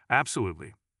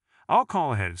 "Absolutely. I'll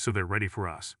call ahead so they're ready for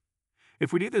us.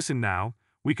 If we did this in now,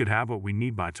 we could have what we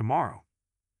need by tomorrow."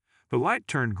 The light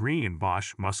turned green and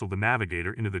Bosch muscled the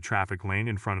Navigator into the traffic lane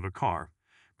in front of a car,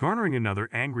 garnering another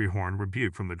angry horn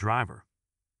rebuke from the driver.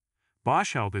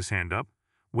 Bosch held his hand up,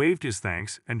 waved his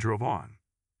thanks, and drove on.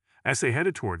 As they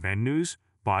headed toward Van Nuys,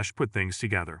 Bosch put things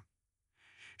together.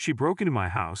 "She broke into my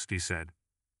house," he said.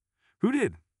 "Who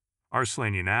did?"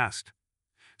 Arslanian asked.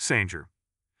 "Sanger."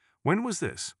 "When was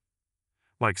this?"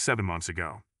 "Like 7 months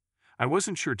ago. I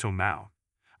wasn't sure till now.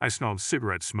 I smelled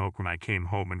cigarette smoke when I came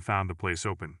home and found the place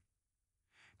open."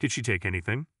 "Did she take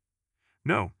anything?"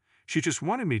 "No, she just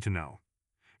wanted me to know.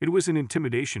 It was an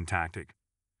intimidation tactic."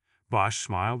 Bosch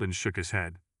smiled and shook his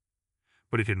head.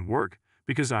 "But it didn't work,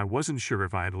 because I wasn't sure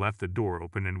if I had left the door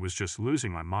open and was just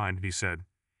losing my mind," he said.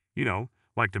 "You know,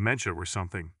 like dementia or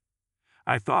something.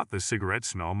 I thought the cigarette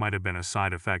smell might have been a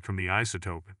side effect from the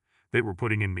isotope they were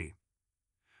putting in me.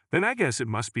 Then I guess it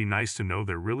must be nice to know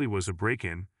there really was a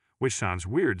break-in, which sounds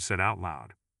weird said out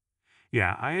loud."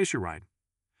 "Yeah, I guess you're right."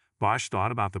 Bosch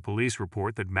thought about the police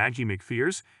report that Maggie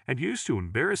McPhears had used to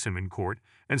embarrass him in court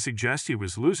and suggest he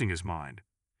was losing his mind.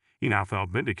 He now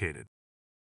felt vindicated.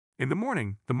 In the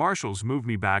morning, the marshals moved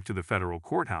me back to the federal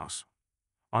courthouse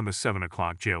on the 7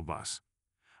 o'clock jail bus.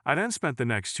 I then spent the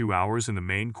next 2 hours in the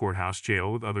main courthouse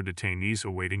jail with other detainees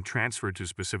awaiting transfer to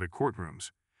specific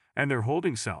courtrooms and their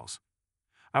holding cells.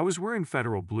 I was wearing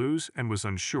federal blues and was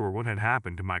unsure what had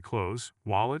happened to my clothes,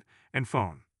 wallet, and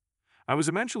phone. I was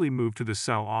eventually moved to the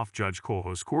cell off Judge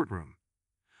Colho's courtroom.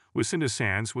 Lucinda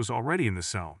Sands was already in the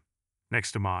cell,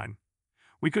 next to mine.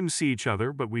 We couldn't see each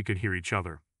other, but we could hear each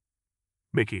other.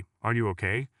 "Mickey, are you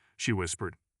okay?" she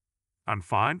whispered. "I'm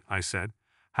fine," I said.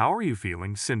 "How are you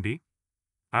feeling, Cindy?"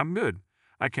 "I'm good.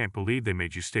 I can't believe they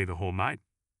made you stay the whole night."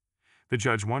 The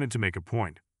judge wanted to make a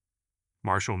point.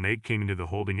 Marshal Nate came into the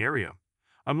holding area,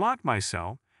 unlocked my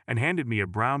cell, and handed me a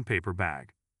brown paper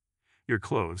bag. "Your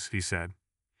clothes," he said.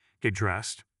 "Get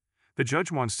dressed. The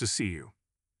judge wants to see you."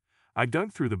 I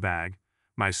dug through the bag.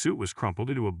 My suit was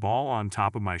crumpled into a ball on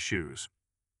top of my shoes.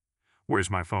 "Where's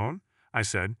my phone?" I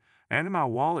said, "and my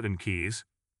wallet and keys."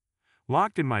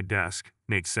 "Locked in my desk,"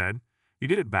 Nate said. "You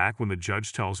get it back when the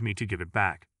judge tells me to give it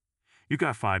back. You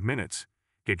got 5 minutes.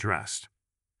 Get dressed."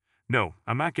 "No,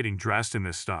 I'm not getting dressed in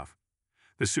this stuff."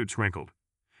 The suit's wrinkled.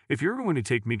 "If you're going to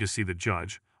take me to see the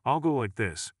judge, I'll go like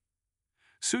this."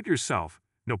 "Suit yourself,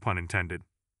 no pun intended."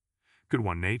 "Good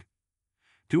one, Nate.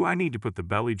 Do I need to put the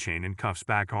belly chain and cuffs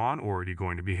back on, or are you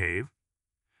going to behave?"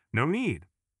 "No need."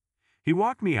 He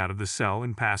walked me out of the cell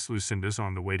and past Lucinda's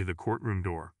on the way to the courtroom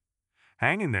door.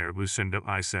 "Hang in there, Lucinda,"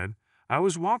 I said. I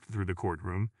was walked through the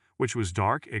courtroom, which was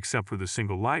dark except for the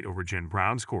single light over Jen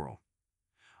Brown's coral.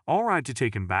 "All right to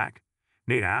take him back?"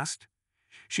 Nate asked.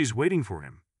 "She's waiting for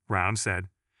him," Brown said.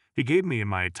 He gave me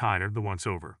my attire the once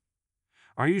over.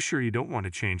 "Are you sure you don't want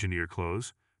to change into your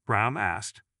clothes?" Brown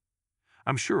asked.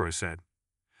 "I'm sure," I said.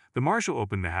 The marshal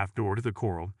opened the half door to the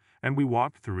coral, and we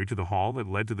walked through to the hall that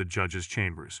led to the judge's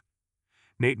chambers.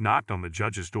 Nate knocked on the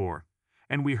judge's door,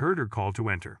 and we heard her call to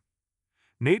enter.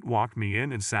 Nate walked me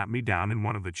in and sat me down in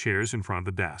one of the chairs in front of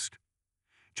the desk.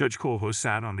 Judge Colho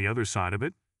sat on the other side of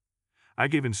it. "I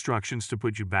gave instructions to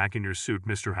put you back in your suit,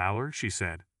 Mr. Haller," she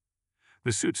said.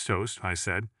 "The suit's toast," I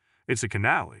said. "It's a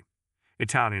Connelly,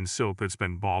 Italian silk that's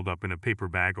been balled up in a paper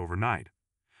bag overnight.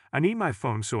 I need my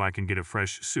phone so I can get a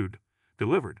fresh suit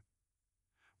delivered."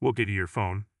 "We'll get you your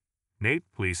phone. Nate,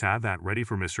 please have that ready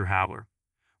for Mr. Haller.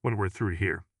 When we're through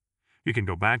here, you can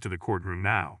go back to the courtroom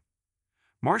now."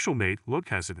 Marshal Nate looked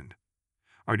hesitant.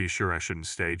 "Are you sure I shouldn't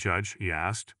stay, Judge?" he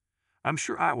asked. "I'm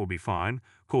sure I will be fine,"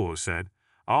 Colho said.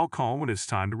 "I'll call when it's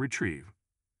time to retrieve."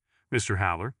 "Mr.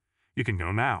 Haller, you can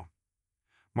go now."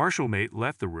 Marshal Nate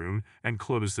left the room and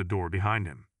closed the door behind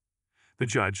him. The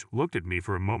judge looked at me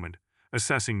for a moment,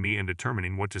 assessing me and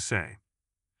determining what to say.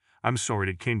 "I'm sorry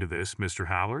it came to this, Mr.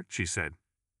 Haller," she said.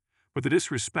 "But the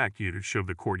disrespect you showed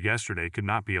the court yesterday could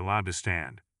not be allowed to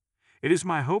stand. It is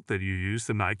my hope that you use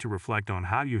the night to reflect on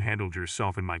how you handled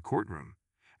yourself in my courtroom,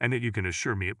 and that you can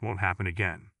assure me it won't happen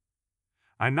again."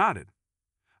 I nodded.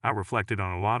 "I reflected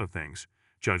on a lot of things,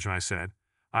 Judge," I said.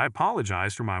 "I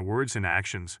apologize for my words and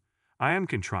actions. I am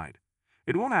contrite.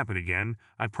 It won't happen again,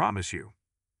 I promise you.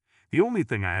 The only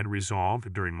thing I had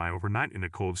resolved during my overnight in the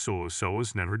cold solo cell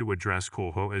was never to address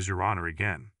Colho as Your Honor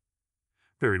again."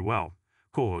 "Very well,"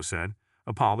 Colho said.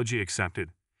 "Apology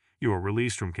accepted. You are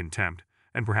released from contempt,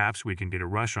 and perhaps we can get a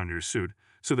rush on your suit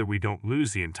so that we don't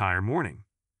lose the entire morning.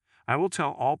 I will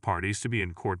tell all parties to be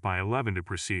in court by 11 to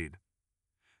proceed."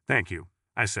 "Thank you,"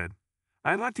 I said.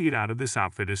 "I'd like to get out of this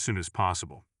outfit as soon as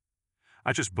possible.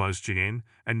 I just buzzed you in,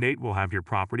 and Nate will have your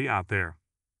property out there.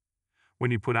 When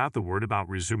you put out the word about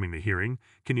resuming the hearing,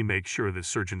 can you make sure that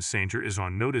Sergeant Sanger is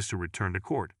on notice to return to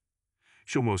court?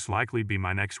 She'll most likely be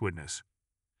my next witness.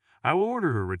 I will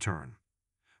order her return."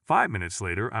 5 minutes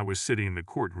later, I was sitting in the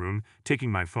courtroom,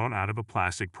 taking my phone out of a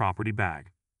plastic property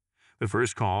bag. The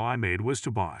first call I made was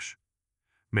to Bosch.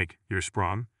 "Mick, you're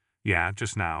sprung?" "Yeah,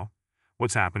 just now."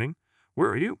 "What's happening?" "Where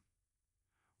are you?"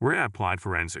 "We're at Applied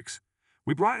Forensics.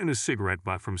 We brought in a cigarette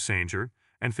butt from Sanger,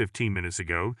 and 15 minutes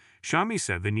ago, Shami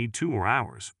said they need 2 more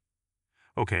hours."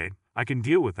 "Okay, I can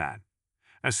deal with that.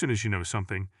 As soon as you know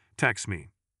something, text me."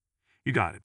 "You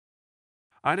got it."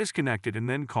 I disconnected and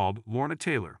then called Lorna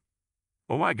Taylor.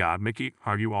 "Oh my God, Mickey,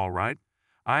 are you all right?"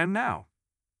 "I am now."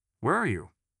 "Where are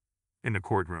you?" "In the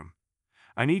courtroom.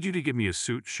 I need you to give me a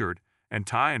suit, shirt, and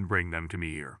tie and bring them to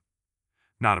me here."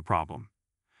 "Not a problem."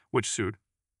 "Which suit?"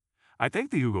 "I think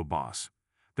the Hugo Boss.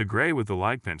 The gray with the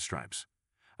light pinstripes.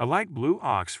 A light blue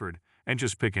Oxford, and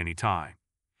just pick any tie.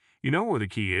 You know where the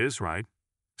key is, right?"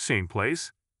 "Same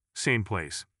place?" "Same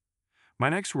place." My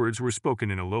next words were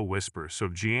spoken in a low whisper so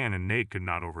Jeanne and Nate could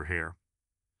not overhear.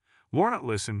 "Lorna,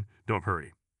 listen, don't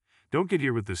hurry. Don't get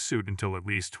here with the suit until at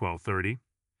least 12:30.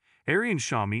 Harry and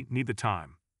Shami need the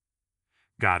time."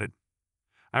 "Got it."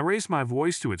 I raised my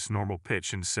voice to its normal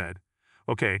pitch and said,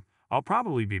 "Okay, I'll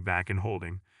probably be back in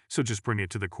holding, so just bring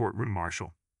it to the courtroom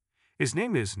marshal. His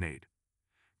name is Nate."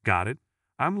 "Got it.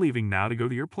 I'm leaving now to go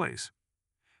to your place."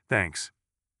 "Thanks."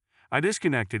 I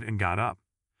disconnected and got up.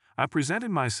 I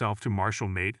presented myself to Marshal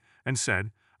Nate and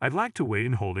said, I'd like to wait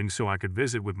in holding so I could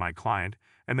visit with my client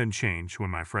and then change when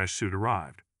my fresh suit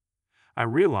arrived. I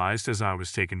realized as I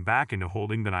was taken back into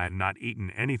holding that I had not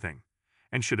eaten anything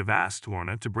and should have asked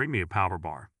Lorna to bring me a power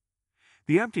bar.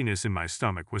 The emptiness in my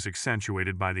stomach was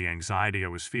accentuated by the anxiety I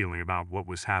was feeling about what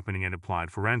was happening in applied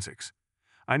forensics.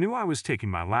 I knew I was taking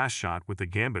my last shot with the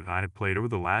gambit I had played over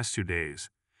the last 2 days.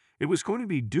 It was going to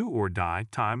be do or die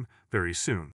time very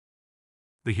soon.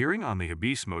 The hearing on the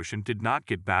habeas motion did not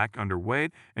get back underway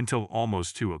until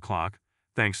almost 2 o'clock,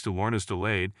 thanks to Lorna's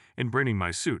delay in bringing my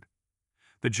suit.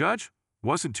 The judge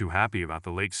wasn't too happy about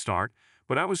the late start,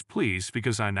 but I was pleased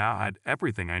because I now had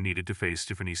everything I needed to face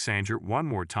Tiffany Sanger one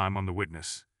more time on the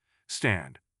witness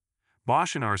stand.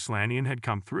 Bosch and Arslanian had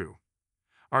come through.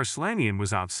 Arslanian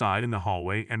was outside in the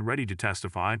hallway and ready to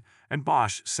testify, and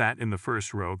Bosch sat in the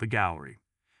first row of the gallery,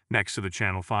 next to the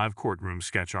Channel 5 courtroom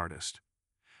sketch artist.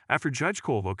 After Judge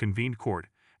Colville convened court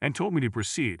and told me to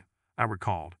proceed, I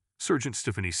recalled Sergeant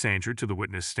Tiffany Sanger to the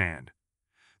witness stand.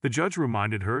 The judge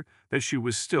reminded her that she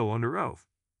was still under oath.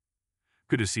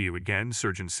 "Good to see you again,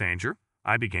 Sergeant Sanger,"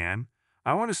 I began.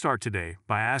 "I want to start today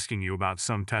by asking you about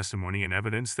some testimony and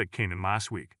evidence that came in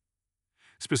last week.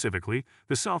 Specifically,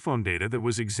 the cell phone data that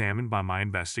was examined by my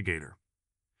investigator."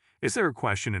 "Is there a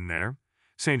question in there?"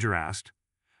 Sanger asked.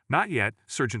 "Not yet,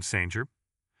 Sergeant Sanger.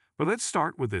 But let's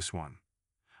start with this one.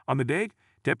 On the day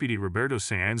Deputy Roberto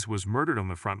Sands was murdered on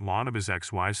the front lawn of his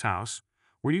ex-wife's house,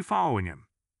 were you following him?"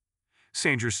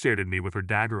 Sanger stared at me with her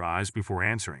dagger eyes before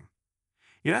answering.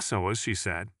 "Yes, I was," she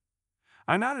said.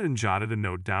 I nodded and jotted a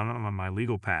note down on my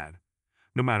legal pad.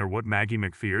 No matter what Maggie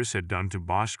McPherce had done to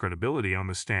Bosch's credibility on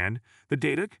the stand, the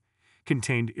data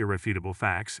contained irrefutable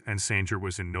facts, and Sanger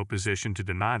was in no position to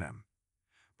deny them.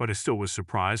 But I still was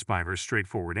surprised by her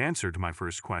straightforward answer to my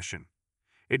first question.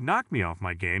 It knocked me off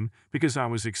my game because I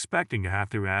was expecting to have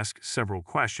to ask several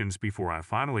questions before I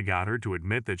finally got her to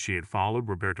admit that she had followed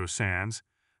Roberto Sands.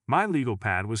 My legal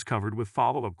pad was covered with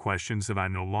follow-up questions that I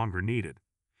no longer needed.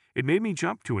 It made me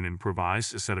jump to an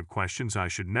improvised set of questions I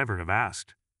should never have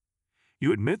asked.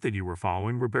 "You admit that you were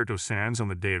following Roberto Sands on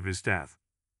the day of his death?"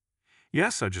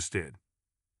 "Yes, I just did."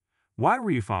 "Why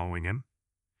were you following him?"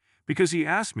 "Because he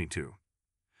asked me to."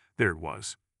 There it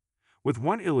was. With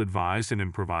one ill-advised and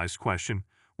improvised question,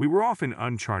 we were off in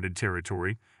uncharted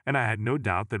territory, and I had no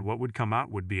doubt that what would come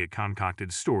out would be a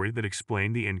concocted story that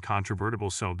explained the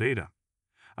incontrovertible cell data.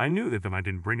 I knew that if I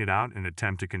didn't bring it out and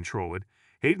attempt to control it,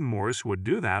 Hayden Morris would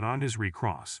do that on his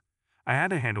recross. I had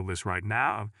to handle this right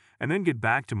now and then get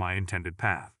back to my intended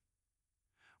path.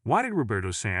 "Why did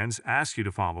Roberto Sands ask you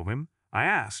to follow him?" I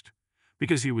asked.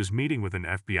 "Because he was meeting with an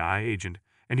FBI agent,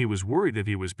 and he was worried that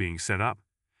he was being set up,"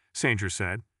 Sanger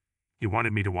said. "He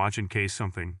wanted me to watch in case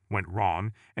something went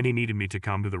wrong, and he needed me to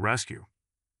come to the rescue."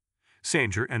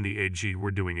 Sanger and the AG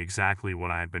were doing exactly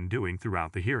what I had been doing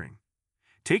throughout the hearing,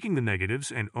 taking the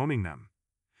negatives and owning them.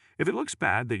 If it looks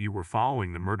bad that you were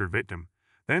following the murder victim,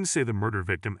 then say the murder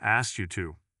victim asked you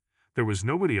to. There was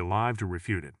nobody alive to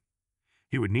refute it.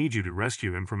 He would need you to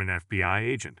rescue him from an FBI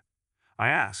agent. I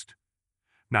asked.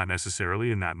 "Not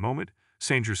necessarily in that moment,"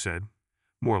 Sanger said.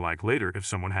 "More like later if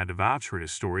someone had to vouch for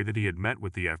his story that he had met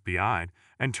with the FBI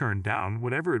and turned down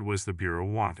whatever it was the Bureau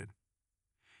wanted."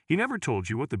 "He never told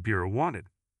you what the Bureau wanted."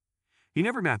 "He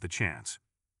never got the chance."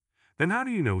 "Then how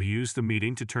do you know he used the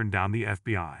meeting to turn down the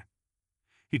FBI?"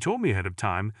 "He told me ahead of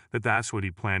time that that's what he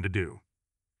planned to do."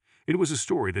 It was a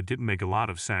story that didn't make a lot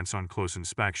of sense on close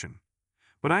inspection.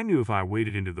 But I knew if I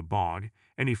waded into the bog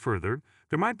any further,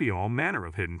 there might be all manner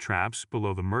of hidden traps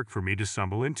below the murk for me to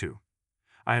stumble into.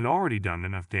 I had already done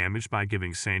enough damage by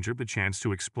giving Sanger the chance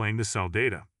to explain the cell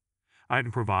data. I had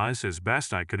improvised as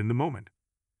best I could in the moment.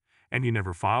 "And you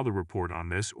never filed a report on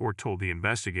this or told the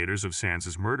investigators of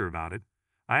Sands' murder about it?"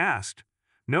 I asked.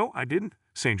 "No, I didn't,"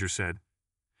 Sanger said.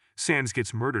 "Sands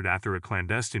gets murdered after a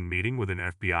clandestine meeting with an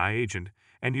FBI agent,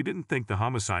 and you didn't think the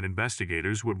homicide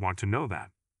investigators would want to know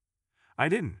that?" "I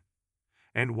didn't."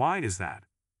 "And why is that?"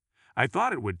 "I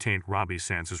thought it would taint Robbie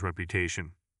Sands'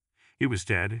 reputation. He was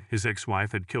dead, his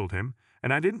ex-wife had killed him,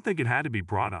 and I didn't think it had to be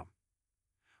brought up."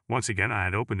 Once again I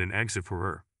had opened an exit for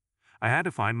her. I had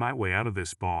to find my way out of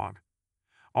this bog.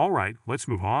 "All right, let's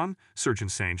move on, Sergeant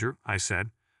Sanger," I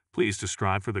said. "Please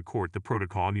describe for the court the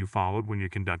protocol you followed when you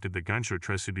conducted the gunshot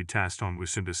traceability test on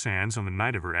Lucinda Sands on the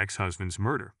night of her ex-husband's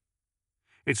murder."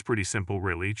 "It's pretty simple,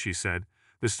 really," she said.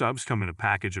 "The stubs come in a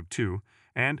package of 2,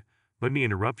 and, let me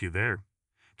interrupt you there.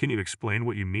 Can you explain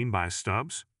what you mean by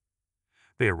stubs?"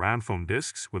 "They are round foam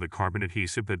discs with a carbon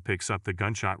adhesive that picks up the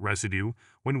gunshot residue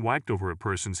when wiped over a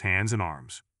person's hands and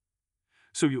arms."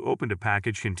 "So you opened a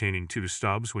package containing 2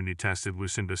 stubs when you tested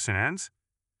Lucinda Sands?"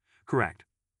 "Correct."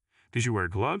 "Did you wear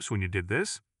gloves when you did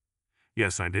this?"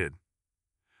 Yes, I did.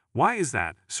 Why is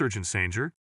that, Surgeon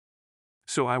Sanger?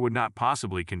 So I would not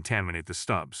possibly contaminate the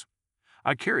stubs.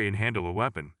 I carry and handle a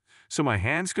weapon, so my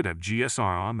hands could have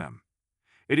GSR on them.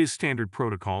 It is standard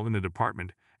protocol in the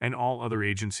department and all other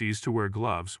agencies to wear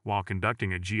gloves while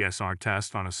conducting a GSR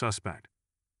test on a suspect.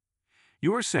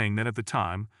 You are saying that at the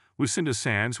time, Lucinda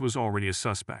Sands was already a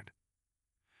suspect.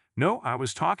 No, I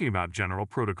was talking about general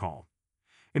protocol.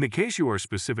 In the case you are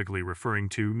specifically referring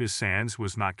to, Miss Sands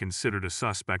was not considered a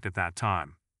suspect at that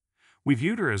time. We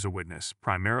viewed her as a witness,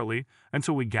 primarily,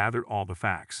 until we gathered all the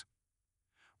facts.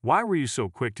 Why were you so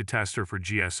quick to test her for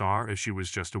GSR if she was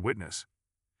just a witness?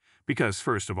 Because,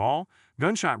 first of all,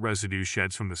 gunshot residue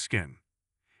sheds from the skin.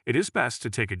 It is best to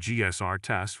take a GSR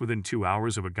test within 2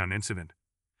 hours of a gun incident.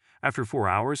 After 4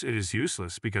 hours, it is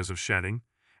useless because of shedding.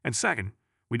 And second,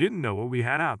 we didn't know what we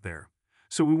had out there,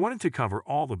 so we wanted to cover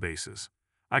all the bases.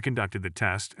 I conducted the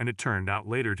test, and it turned out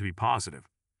later to be positive.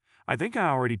 I think I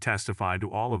already testified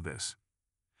to all of this.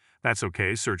 That's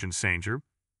okay, Surgeon Sanger.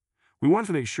 We want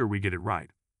to make sure we get it right.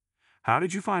 How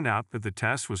did you find out that the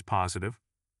test was positive?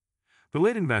 The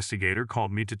late investigator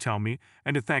called me to tell me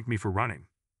and to thank me for running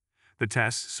the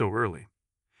test so early.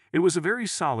 It was a very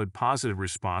solid positive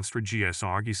response for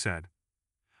GSR, he said.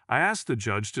 I asked the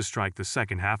judge to strike the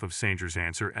second half of Sanger's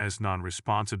answer as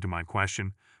non-responsive to my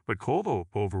question, but Colville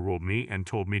overruled me and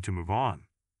told me to move on.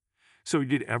 So you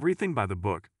did everything by the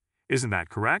book. Isn't that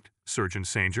correct, Surgeon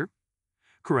Sanger?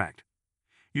 Correct.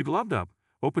 You gloved up,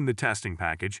 opened the testing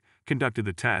package, conducted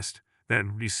the test,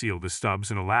 then resealed the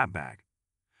stubs in a lab bag.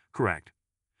 Correct.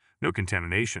 No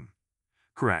contamination.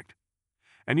 Correct.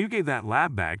 And you gave that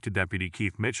lab bag to Deputy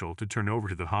Keith Mitchell to turn over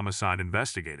to the homicide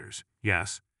investigators.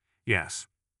 Yes. Yes.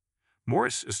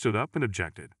 Morris stood up and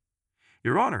objected.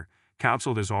 Your Honor,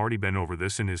 counsel has already been over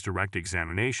this in his direct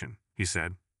examination, he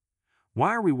said.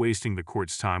 Why are we wasting the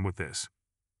court's time with this?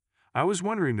 I was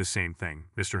wondering the same thing,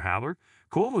 Mr. Haller,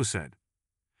 Colville said.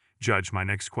 Judge, my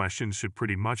next question should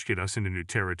pretty much get us into new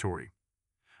territory.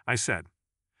 I said.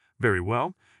 Very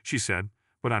well, she said,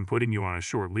 but I'm putting you on a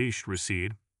short leash,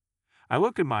 Recede. I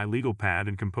looked at my legal pad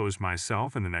and composed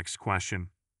myself in the next question.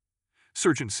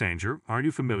 Surgeon Sanger, are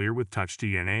you familiar with touch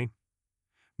DNA?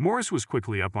 Morris was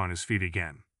quickly up on his feet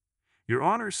again. Your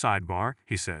Honor, sidebar,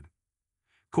 he said.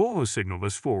 Colville signaled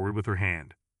us forward with her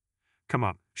hand. Come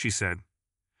up, she said.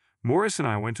 Morris and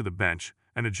I went to the bench,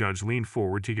 and the judge leaned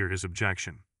forward to hear his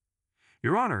objection.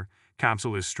 Your Honor,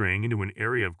 counsel is straying into an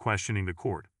area of questioning the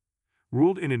court.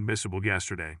 Ruled inadmissible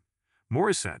yesterday.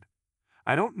 Morris said.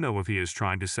 I don't know if he is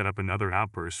trying to set up another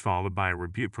outburst followed by a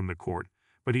rebuke from the court,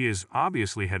 but he is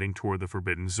obviously heading toward the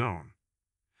forbidden zone.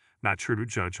 Not true,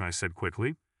 Judge, I said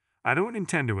quickly. I don't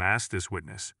intend to ask this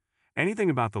witness anything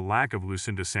about the lack of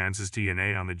Lucinda Sands'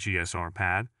 DNA on the GSR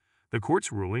pad. The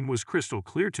court's ruling was crystal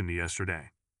clear to me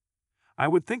yesterday. I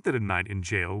would think that a night in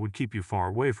jail would keep you far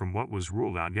away from what was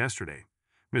ruled out yesterday,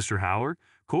 Mr. Haller,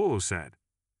 Colville said.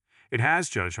 It has,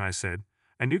 Judge, I said,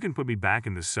 and you can put me back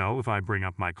in the cell if I bring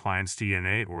up my client's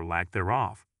DNA or lack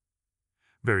thereof.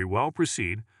 Very well,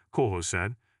 proceed, Colville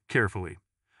said, carefully.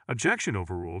 Objection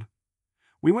overruled.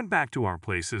 We went back to our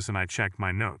places and I checked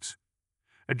my notes.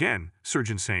 Again,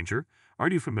 Surgeon Sanger, are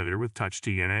you familiar with touch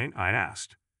DNA? I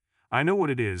asked. I know what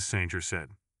it is, Sanger said,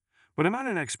 but I'm not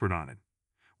an expert on it.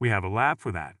 We have a lab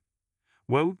for that.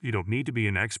 Well, you don't need to be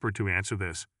an expert to answer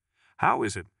this. How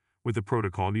is it, with the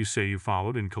protocol you say you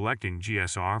followed in collecting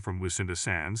GSR from Lucinda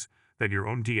Sands, that your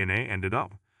own DNA ended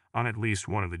up on at least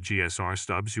one of the GSR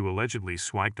stubs you allegedly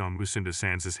swiped on Lucinda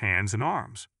Sands' hands and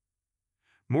arms?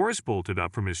 Morris bolted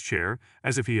up from his chair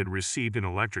as if he had received an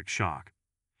electric shock.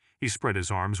 He spread his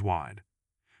arms wide.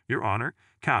 Your Honor,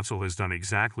 counsel has done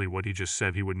exactly what he just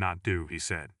said he would not do, he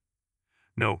said.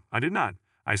 No, I did not,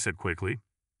 I said quickly.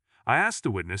 I asked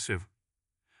the witness if...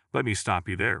 Let me stop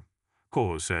you there,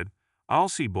 Colville said. I'll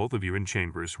see both of you in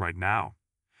chambers right now.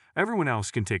 Everyone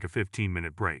else can take a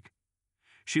 15-minute break.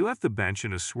 She left the bench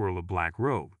in a swirl of black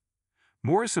robe.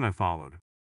 Morris and I followed.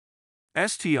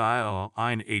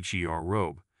 STILINHER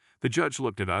robe. The judge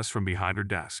looked at us from behind her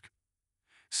desk.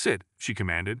 Sit, she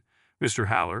commanded. Mr.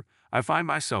 Haller, I find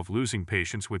myself losing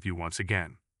patience with you once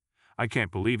again. I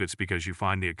can't believe it's because you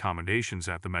find the accommodations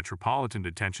at the Metropolitan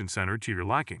Detention Center to your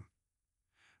liking.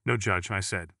 No, Judge, I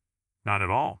said. Not at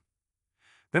all.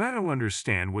 Then I don't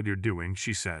understand what you're doing,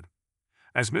 she said.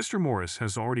 As Mr. Morris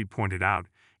has already pointed out,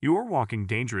 you are walking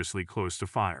dangerously close to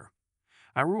fire.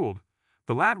 I ruled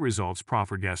the lab results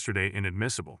proffered yesterday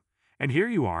inadmissible, and here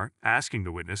you are asking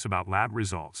the witness about lab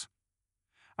results.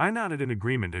 I nodded in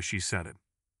agreement as she said it.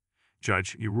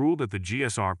 Judge, you ruled that the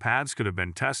GSR pads could have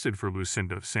been tested for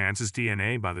Lucinda Sands'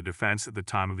 DNA by the defense at the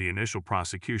time of the initial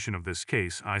prosecution of this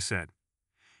case, I said.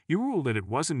 You ruled that it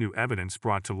wasn't new evidence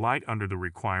brought to light under the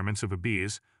requirements of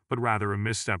habeas, but rather a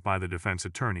misstep by the defense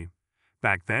attorney,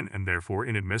 back then and therefore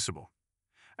inadmissible.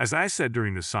 As I said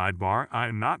during the sidebar, I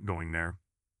am not going there.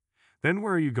 Then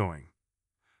where are you going?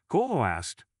 Cole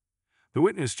asked. The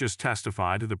witness just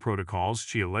testified to the protocols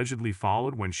she allegedly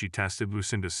followed when she tested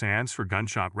Lucinda Sands for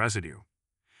gunshot residue.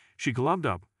 She gloved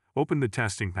up, opened the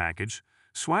testing package,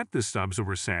 swiped the stubs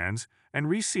over Sands, and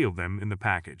resealed them in the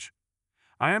package.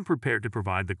 I am prepared to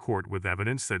provide the court with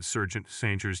evidence that Sergeant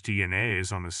Sanger's DNA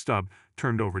is on the stub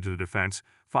turned over to the defense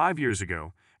 5 years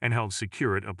ago and held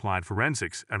secure at Applied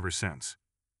Forensics ever since.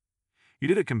 You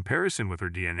did a comparison with her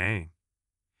DNA?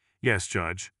 Yes,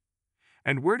 Judge.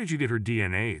 And where did you get her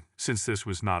DNA, since this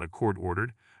was not a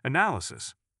court-ordered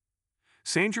analysis?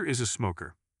 Sanger is a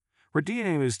smoker. Her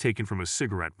DNA was taken from a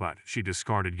cigarette butt she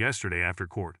discarded yesterday after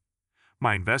court.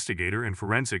 My investigator and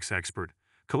forensics expert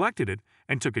collected it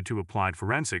and took it to Applied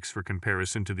Forensics for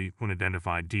comparison to the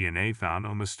unidentified DNA found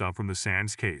on the stub from the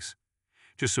Sands case.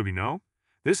 Just so you know,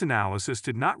 this analysis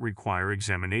did not require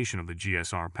examination of the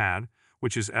GSR pad,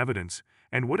 which is evidence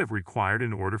and would have required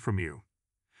an order from you.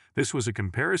 This was a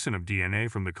comparison of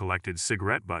DNA from the collected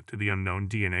cigarette butt to the unknown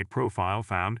DNA profile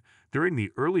found during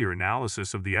the earlier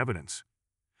analysis of the evidence.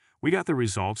 We got the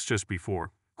results just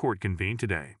before court convened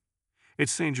today.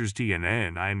 It's Sanger's DNA,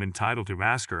 and I am entitled to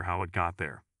ask her how it got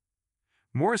there.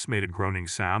 Morris made a groaning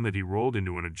sound that he rolled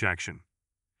into an objection.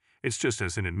 It's just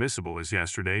as inadmissible as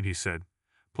yesterday, he said.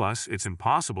 Plus, it's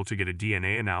impossible to get a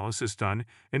DNA analysis done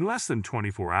in less than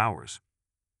 24 hours.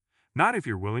 Not if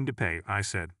you're willing to pay, I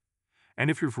said. And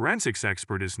if your forensics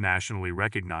expert is nationally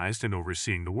recognized and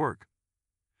overseeing the work.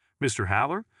 Mr.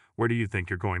 Haller, where do you think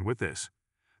you're going with this?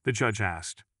 The judge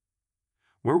asked.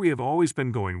 Where we have always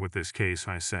been going with this case,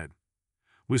 I said.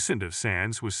 Lucinda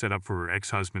Sands was set up for her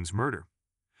ex-husband's murder.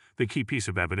 The key piece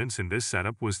of evidence in this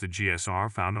setup was the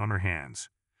GSR found on her hands.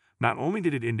 Not only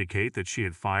did it indicate that she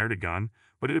had fired a gun,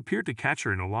 but it appeared to catch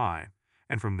her in a lie,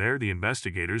 and from there the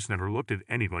investigators never looked at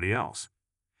anybody else.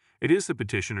 It is the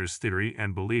petitioner's theory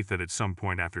and belief that at some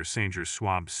point after Sanger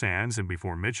swabbed Sands and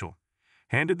before Mitchell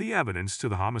handed the evidence to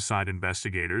the homicide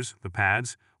investigators, the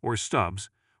pads, or stubs,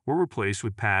 were replaced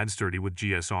with pads dirty with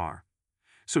GSR.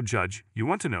 So, Judge, you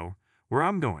want to know where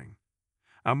I'm going?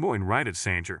 I'm going right at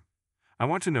Sanger. I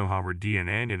want to know how her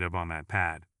DNA ended up on that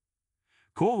pad.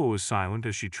 Cole was silent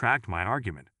as she tracked my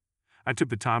argument. I took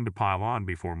the time to pile on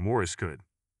before Morris could.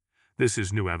 This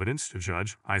is new evidence,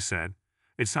 Judge, I said.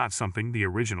 It's not something the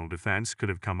original defense could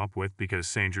have come up with because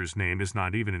Sanger's name is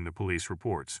not even in the police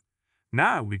reports.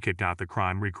 Now we kicked out the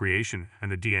crime recreation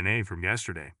and the DNA from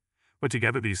yesterday, but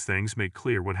together these things make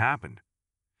clear what happened.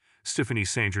 Stephanie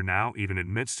Sanger now even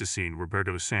admits to seeing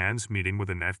Roberto Sands meeting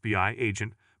with an FBI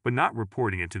agent but not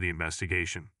reporting it to the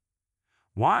investigation.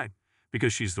 Why?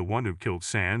 Because she's the one who killed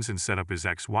Sands and set up his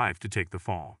ex-wife to take the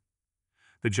fall.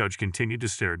 The judge continued to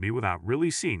stare at me without really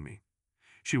seeing me.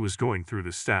 She was going through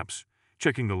the steps,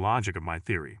 checking the logic of my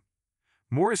theory.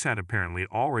 Morris had apparently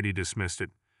already dismissed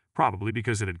it, probably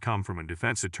because it had come from a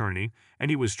defense attorney and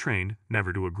he was trained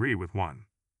never to agree with one.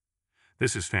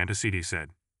 This is fantasy, he said.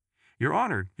 Your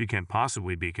Honor, you can't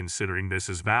possibly be considering this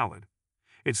as valid.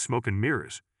 It's smoke and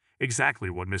mirrors, exactly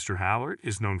what Mr. Haller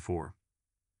is known for.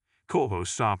 Colho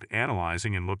stopped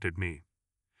analyzing and looked at me.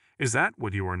 Is that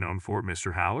what you are known for,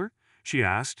 Mr. Haller? She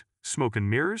asked. Smoke and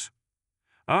mirrors?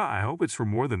 I hope it's for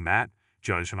more than that,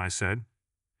 Judge, and I said.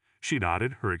 She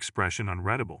nodded, her expression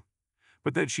unreadable.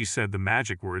 But then she said the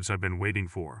magic words I've been waiting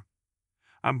for.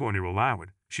 I'm going to allow it,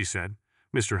 she said.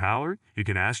 Mr. Haller, you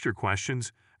can ask your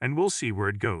questions, and we'll see where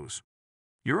it goes.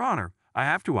 Your Honor, I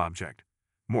have to object,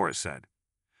 Morris said.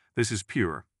 This is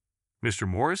pure. Mr.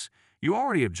 Morris, you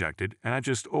already objected, and I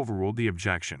just overruled the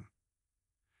objection.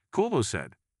 Colvo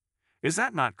said, Is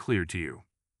that not clear to you?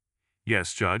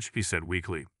 Yes, Judge, he said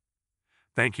weakly.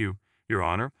 Thank you, Your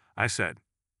Honor, I said.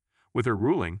 With her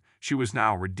ruling, she was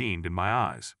now redeemed in my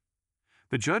eyes.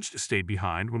 The judge stayed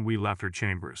behind when we left her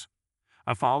chambers.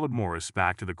 I followed Morris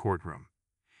back to the courtroom.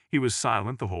 He was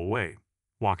silent the whole way,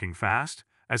 walking fast,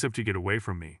 as if to get away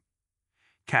from me.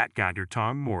 Cat got your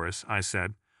tongue, Morris, I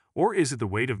said, or is it the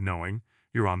weight of knowing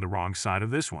you're on the wrong side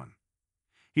of this one?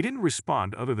 He didn't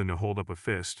respond other than to hold up a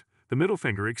fist, the middle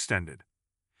finger extended.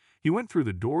 He went through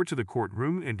the door to the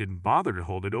courtroom and didn't bother to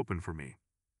hold it open for me.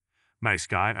 Nice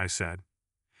guy, I said.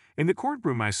 In the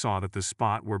courtroom I saw that the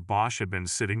spot where Bosch had been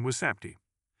sitting was empty.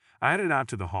 I headed out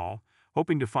to the hall,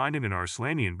 hoping to find an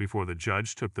Arslanian before the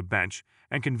judge took the bench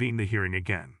and convened the hearing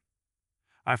again.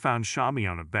 I found Shami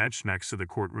on a bench next to the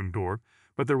courtroom door,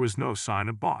 but there was no sign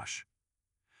of Bosch.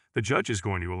 The judge is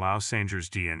going to allow Sanger's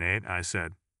DNA, I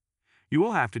said. You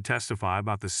will have to testify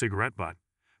about the cigarette butt,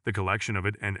 the collection of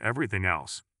it and everything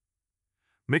else.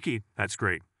 Mickey, that's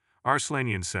great,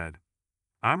 Arslanian said.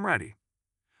 I'm ready.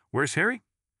 Where's Harry?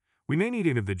 We may need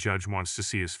him if the judge wants to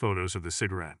see his photos of the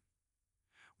cigarette.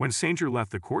 When Sanger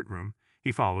left the courtroom,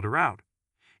 he followed her out.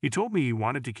 He told me he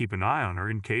wanted to keep an eye on her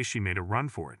in case she made a run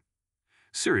for it.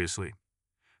 Seriously.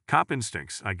 Cop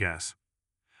instincts, I guess.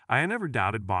 I had never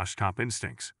doubted Bosch's cop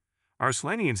instincts.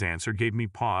 Arslanian's answer gave me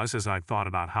pause as I thought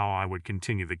about how I would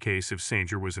continue the case if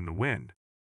Sanger was in the wind.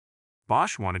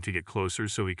 Bosch wanted to get closer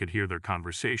so he could hear their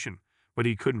conversation, but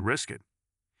he couldn't risk it.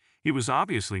 He was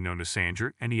obviously known to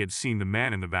Sanger, and he had seen the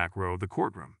man in the back row of the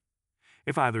courtroom.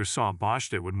 If either saw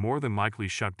Bosch, it would more than likely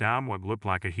shut down what looked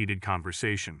like a heated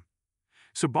conversation.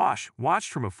 So Bosch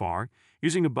watched from afar,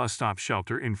 using a bus stop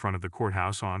shelter in front of the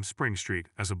courthouse on Spring Street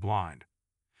as a blind.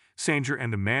 Sanger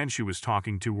and the man she was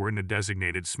talking to were in a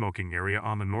designated smoking area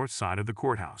on the north side of the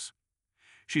courthouse.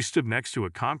 She stood next to a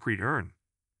concrete urn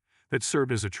that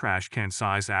served as a trash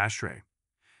can-sized ashtray.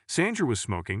 Sanger was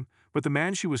smoking, but the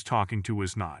man she was talking to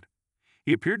was not.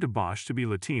 He appeared to Bosch to be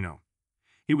Latino.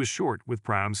 He was short, with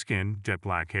brown skin, jet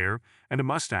black hair, and a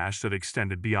mustache that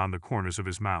extended beyond the corners of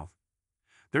his mouth.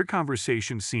 Their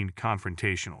conversation seemed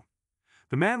confrontational.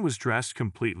 The man was dressed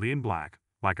completely in black,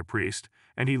 like a priest,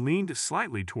 and he leaned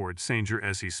slightly toward Sanger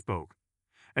as he spoke.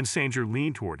 And Sanger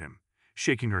leaned toward him,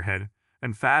 shaking her head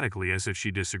emphatically as if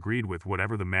she disagreed with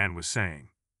whatever the man was saying.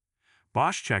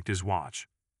 Bosch checked his watch.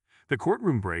 The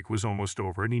courtroom break was almost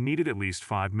over and he needed at least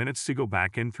 5 minutes to go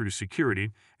back in through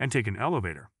security and take an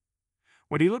elevator.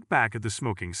 When he looked back at the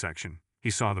smoking section, he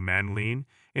saw the man lean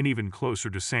in even closer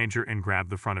to Sanger and grab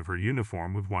the front of her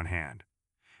uniform with one hand.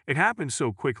 It happened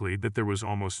so quickly that there was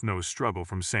almost no struggle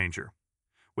from Sanger.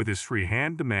 With his free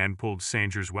hand, the man pulled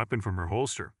Sanger's weapon from her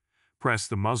holster, pressed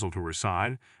the muzzle to her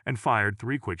side, and fired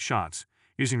 3 quick shots,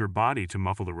 using her body to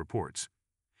muffle the reports.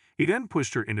 He then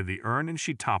pushed her into the urn and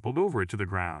she toppled over it to the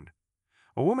ground.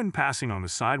 A woman passing on the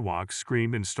sidewalk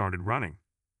screamed and started running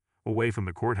away from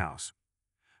the courthouse.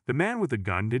 The man with the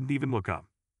gun didn't even look up.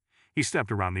 He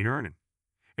stepped around the urn,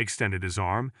 extended his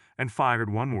arm, and fired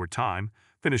one more time,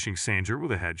 finishing Sanger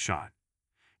with a headshot.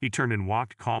 He turned and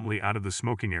walked calmly out of the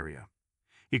smoking area.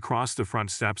 He crossed the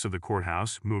front steps of the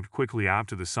courthouse, moved quickly out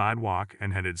to the sidewalk,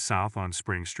 and headed south on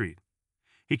Spring Street.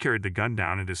 He carried the gun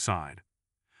down at his side.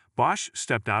 Bosch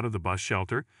stepped out of the bus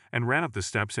shelter and ran up the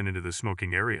steps and into the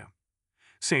smoking area.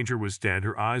 Sanger was dead,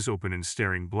 her eyes open and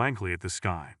staring blankly at the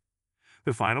sky.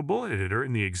 The final bullet hit her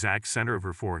in the exact center of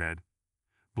her forehead.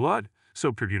 Blood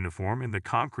soaked her uniform in the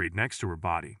concrete next to her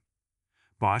body.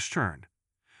 Bosch turned.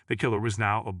 The killer was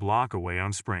now a block away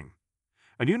on Spring.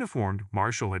 A uniformed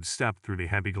marshal had stepped through the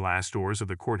heavy glass doors of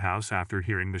the courthouse after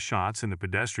hearing the shots and the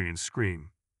pedestrian's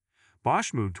scream.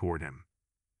 Bosch moved toward him.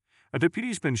 "A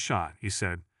deputy's been shot," he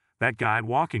said. "That guy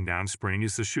walking down Spring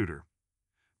is the shooter."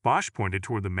 Bosch pointed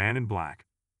toward the man in black.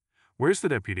 "Where's the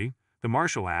deputy?" the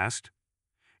marshal asked.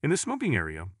 "In the smoking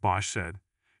area," Bosch said.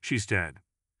 "She's dead."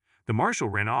 The marshal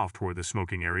ran off toward the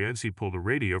smoking area as he pulled a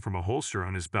radio from a holster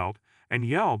on his belt and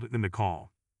yelled in the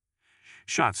call.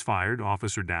 "Shots fired,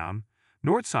 officer down.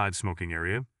 North side smoking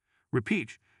area.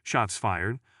 Repeat, shots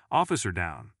fired, officer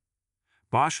down."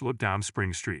 Bosch looked down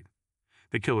Spring Street.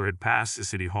 The killer had passed the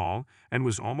city hall and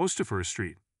was almost to First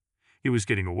Street. He was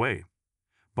getting away.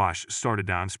 Bosch started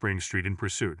down Spring Street in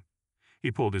pursuit.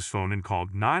 He pulled his phone and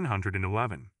called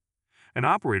 911. An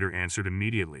operator answered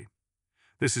immediately.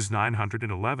 "This is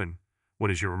 911. What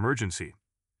is your emergency?"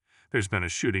 "There's been a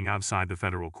shooting outside the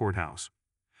federal courthouse.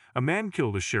 A man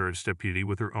killed a sheriff's deputy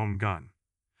with her own gun.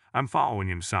 I'm following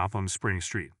him south on Spring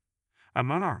Street. I'm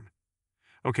unarmed."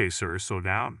 "Okay, sir, slow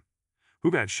down.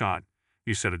 Who got shot?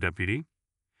 You said a deputy?"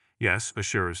 "Yes, a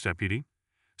sheriff's deputy.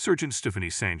 Sergeant Stephanie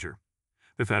Sanger.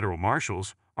 The federal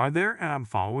marshals are there and I'm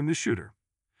following the shooter.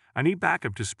 I need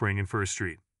backup to Spring and First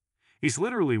Street. He's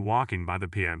literally walking by the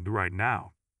PM right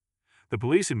now." The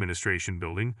police administration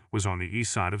building was on the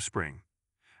east side of Spring.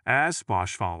 As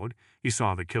Bosch followed, he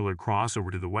saw the killer cross over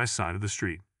to the west side of the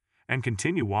street and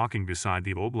continue walking beside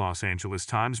the old Los Angeles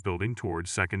Times building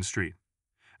towards 2nd Street.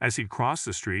 As he crossed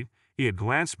the street, he had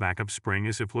glanced back up Spring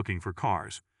as if looking for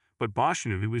cars, but Bosch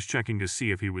knew he was checking to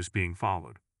see if he was being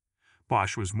followed.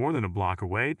 Bosch was more than a block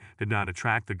away, did not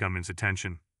attract the gunman's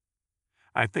attention.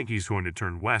 "I think he's going to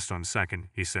turn west on 2nd,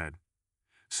 he said.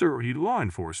 "Sir, are you law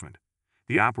enforcement?"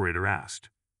 the operator asked.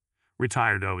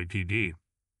 "Retired LAPD.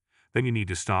 "Then you need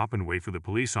to stop and wait for the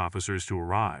police officers to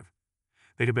arrive.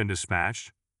 They have been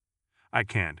dispatched." "I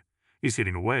can't. He's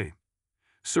getting away."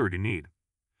 "Sir, you need."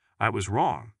 "I was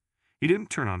wrong. He didn't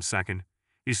turn on 2nd.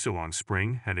 He's still on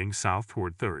Spring, heading south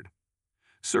toward 3rd.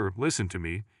 "Sir, listen to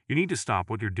me. You need to stop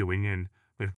what you're doing and..."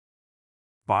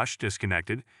 Bosch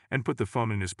disconnected and put the phone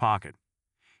in his pocket.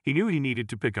 He knew he needed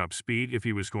to pick up speed if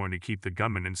he was going to keep the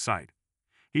gunman in sight.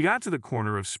 He got to the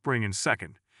corner of Spring and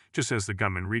 2nd, just as the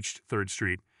gunman reached 3rd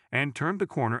Street and turned the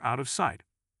corner out of sight.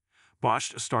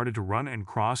 Bosch started to run and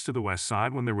cross to the west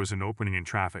side when there was an opening in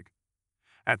traffic.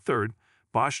 At 3rd,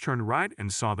 Bosch turned right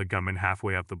and saw the gunman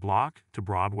halfway up the block to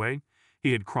Broadway.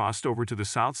 He had crossed over to the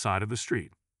south side of the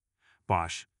street.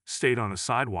 Bosch stayed on the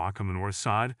sidewalk on the north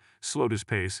side, slowed his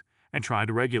pace, and tried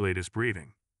to regulate his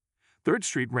breathing. 3rd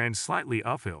Street ran slightly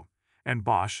uphill, and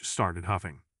Bosch started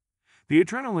huffing. The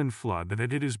adrenaline flood that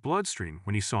had hit his bloodstream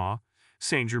when he saw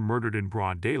Sanger murdered in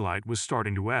broad daylight was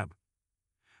starting to ebb.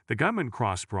 The gunman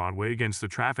crossed Broadway against the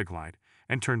traffic light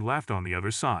and turned left on the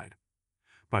other side.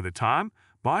 By the time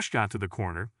Bosch got to the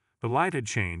corner, the light had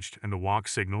changed and the walk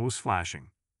signal was flashing.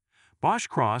 Bosch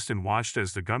crossed and watched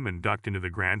as the gunman ducked into the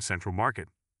Grand Central Market.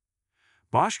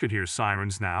 Bosch could hear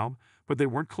sirens now, but they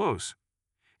weren't close.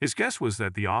 His guess was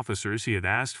that the officers he had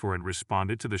asked for had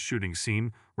responded to the shooting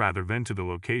scene rather than to the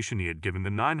location he had given the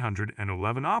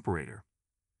 911 operator.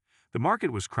 The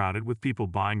market was crowded with people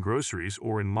buying groceries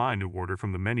or in line to order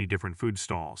from the many different food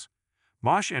stalls.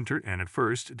 Bosch entered and at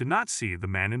first did not see the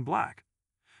man in black.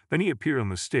 Then he appeared on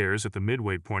the stairs at the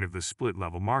midway point of the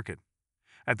split-level market.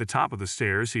 At the top of the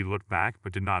stairs he looked back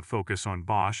but did not focus on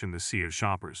Bosch and the sea of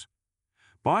shoppers.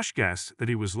 Bosch guessed that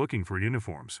he was looking for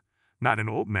uniforms, not an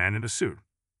old man in a suit.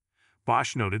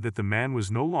 Bosch noted that the man was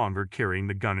no longer carrying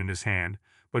the gun in his hand,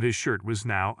 but his shirt was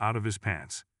now out of his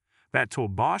pants. That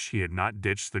told Bosch he had not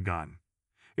ditched the gun.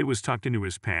 It was tucked into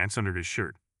his pants under his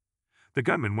shirt. The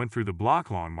gunman went through the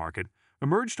block-long market,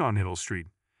 emerged on Hill Street,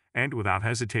 and without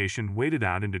hesitation waded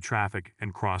out into traffic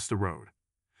and crossed the road.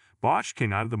 Bosch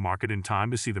came out of the market in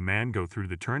time to see the man go through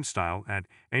the turnstile at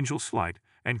Angel's Flight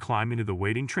and climb into the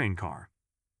waiting train car.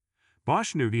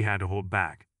 Bosch knew he had to hold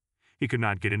back. He could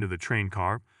not get into the train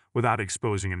car without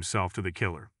exposing himself to the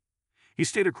killer. He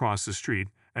stayed across the street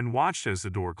and watched as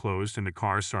the door closed and the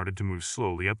car started to move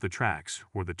slowly up the tracks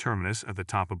or the terminus at the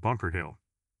top of Bunker Hill.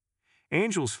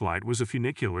 Angel's Flight was a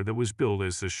funicular that was billed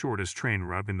as the shortest train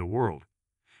route in the world.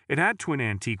 It had twin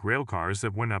antique railcars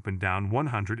that went up and down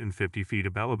 150 feet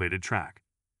of elevated track.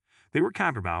 They were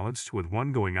counterbalanced, with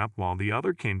one going up while the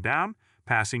other came down,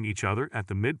 passing each other at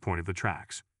the midpoint of the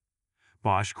tracks.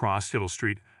 Bosch crossed Hill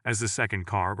Street as the second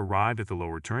car arrived at the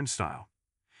lower turnstile.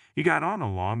 He got on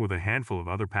along with a handful of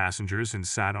other passengers and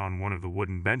sat on one of the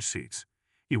wooden bench seats.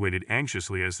 He waited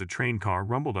anxiously as the train car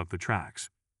rumbled up the tracks.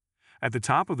 At the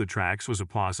top of the tracks was a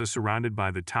plaza surrounded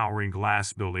by the towering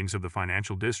glass buildings of the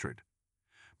financial district.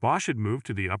 Bosch had moved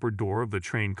to the upper door of the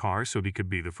train car so he could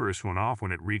be the first one off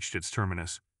when it reached its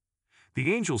terminus.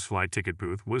 The Angel's Flight ticket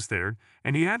booth was there,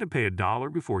 and he had to pay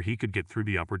 $1 before he could get through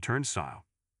the upper turnstile.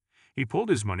 He pulled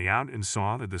his money out and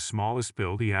saw that the smallest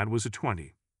bill he had was a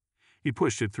 20. He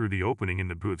pushed it through the opening in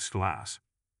the booth's glass.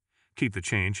 "Keep the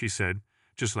change," he said.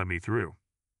 "Just let me through."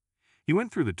 He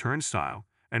went through the turnstile,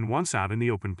 and once out in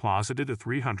the open plaza did a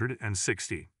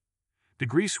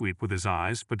 360-degree sweep with his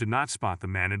eyes, but did not spot the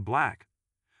man in black.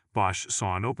 Bosch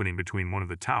saw an opening between one of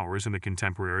the towers and the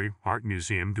Contemporary Art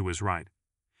Museum to his right.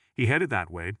 He headed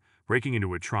that way, breaking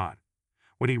into a trot.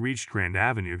 When he reached Grand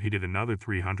Avenue, he did another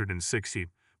 360,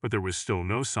 but there was still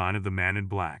no sign of the man in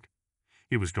black.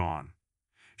 He was gone.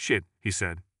 "Shit," he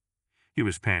said. He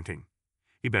was panting.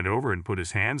 He bent over and put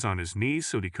his hands on his knees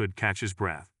so he could catch his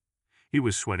breath. He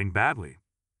was sweating badly.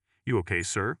 "You okay,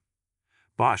 sir?"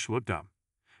 Bosch looked up.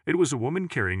 It was a woman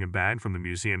carrying a bag from the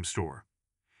museum store.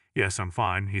 "Yes, I'm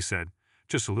fine," he said.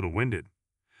 "Just a little winded.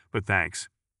 But thanks.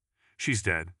 She's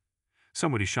dead.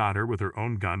 Somebody shot her with her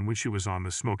own gun when she was on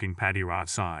the smoking patio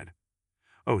outside.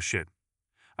 Oh shit.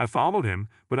 I followed him,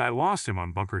 but I lost him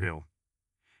on Bunker Hill."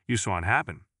 "You saw it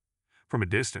happen?" "From a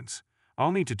distance.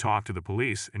 I'll need to talk to the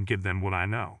police and give them what I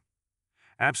know."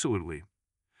 "Absolutely.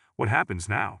 What happens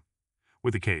now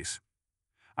with the case?"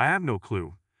 "I have no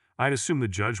clue. I'd assume the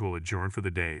judge will adjourn for the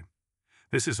day.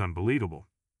 This is unbelievable."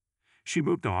 She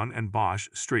moved on and Bosch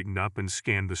straightened up and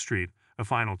scanned the street a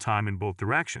final time in both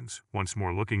directions, once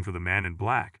more looking for the man in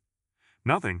black.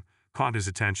 Nothing caught his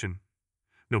attention.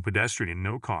 No pedestrian,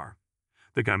 no car.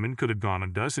 The gunman could have gone a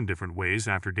dozen different ways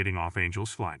after getting off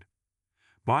Angel's Flight.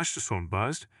 Bosch's phone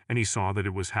buzzed, and he saw that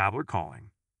it was Havler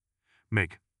calling.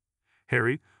 "Mick.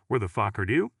 Harry, where the fuck are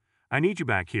you? I need you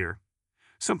back here.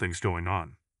 Something's going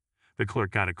on." The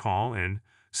clerk got a call and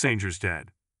Sanger's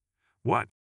dead. "What?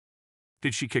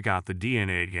 Did she kick out the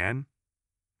DNA again?"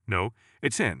 "No,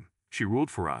 it's in. She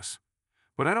ruled for us.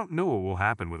 But I don't know what will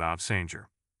happen without Sanger."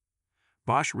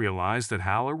 Bosch realized that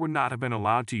Haller would not have been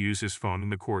allowed to use his phone in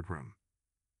the courtroom.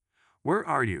 "Where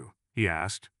are you?" he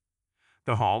asked.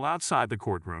 The hall outside the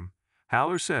courtroom.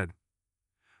 Haller said.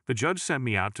 The judge sent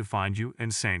me out to find you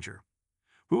and Sanger.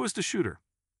 Who was the shooter?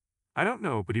 I don't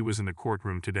know, but he was in the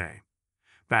courtroom today.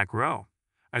 Back row.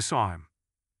 I saw him.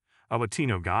 A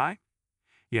Latino guy?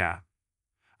 Yeah.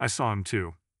 I saw him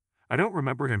too. I don't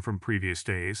remember him from previous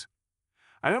days.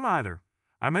 I don't either.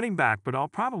 I'm heading back, but I'll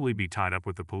probably be tied up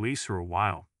with the police for a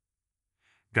while.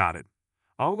 Got it.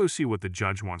 I'll go see what the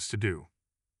judge wants to do.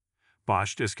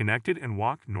 Bosch disconnected and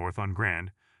walked north on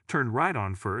Grand, turned right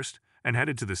on First, and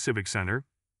headed to the Civic Center.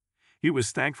 He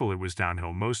was thankful it was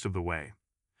downhill most of the way.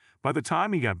 By the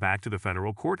time he got back to the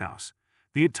federal courthouse,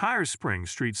 the entire Spring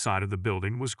Street side of the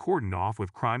building was cordoned off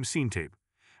with crime scene tape,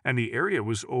 and the area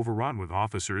was overrun with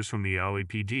officers from the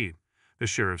LAPD, the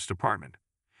Sheriff's Department,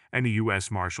 and the U.S.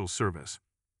 Marshals Service.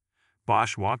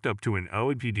 Bosch walked up to an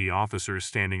LAPD officer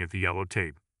standing at the yellow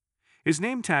tape. His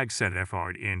name tag said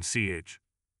FRNCH.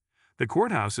 The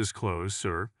courthouse is closed,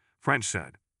 sir, French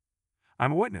said.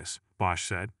 I'm a witness, Bosch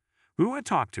said. Who do I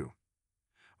talk to?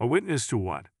 A witness to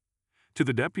what? To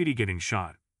the deputy getting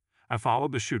shot. I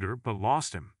followed the shooter but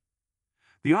lost him.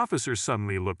 The officer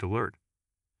suddenly looked alert.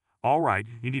 All right,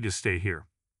 you need to stay here.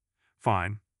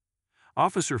 Fine.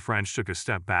 Officer French took a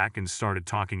step back and started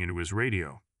talking into his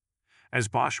radio. As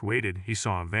Bosch waited, he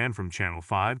saw a van from Channel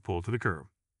 5 pull to the curb.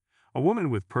 A woman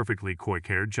with perfectly coiffed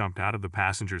hair jumped out of the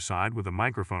passenger side with a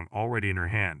microphone already in her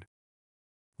hand.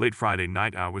 Late Friday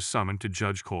night, I was summoned to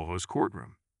Judge Colho's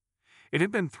courtroom. It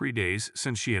had been 3 days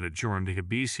since she had adjourned the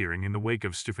habeas hearing in the wake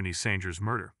of Stephanie Sanger's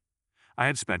murder. I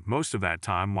had spent most of that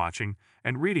time watching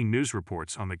and reading news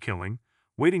reports on the killing,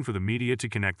 waiting for the media to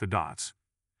connect the dots.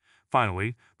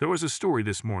 Finally, there was a story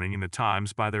this morning in the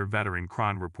Times by their veteran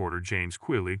crime reporter James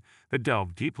Quilly that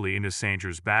delved deeply into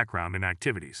Sanger's background and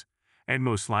activities, and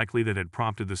most likely that had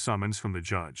prompted the summons from the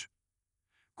judge.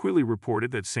 Quilly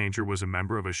reported that Sanger was a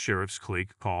member of a sheriff's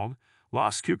clique called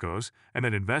Los Cucos, and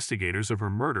that investigators of her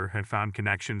murder had found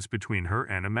connections between her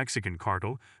and a Mexican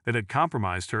cartel that had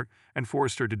compromised her and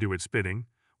forced her to do its bidding,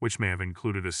 which may have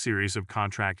included a series of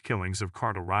contract killings of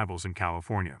cartel rivals in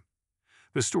California.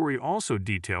 The story also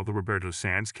detailed the Roberto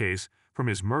Sanz case, from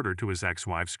his murder to his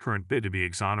ex-wife's current bid to be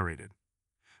exonerated.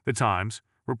 The Times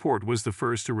report was the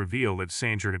first to reveal that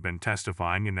Sanger had been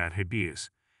testifying in that habeas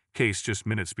case just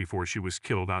minutes before she was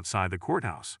killed outside the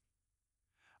courthouse.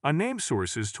 Unnamed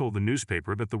sources told the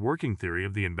newspaper that the working theory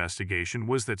of the investigation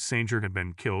was that Sanger had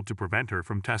been killed to prevent her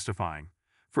from testifying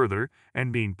further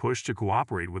and being pushed to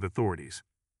cooperate with authorities.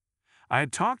 I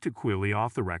had talked to Quilly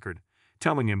off the record,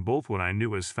 telling him both what I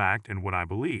knew as fact and what I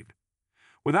believed.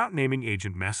 Without naming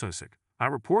Agent Mesisek, I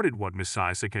reported what Miss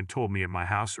Isaac had told me at my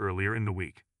house earlier in the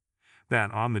week.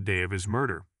 That on the day of his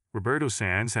murder, Roberto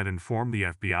Sanz had informed the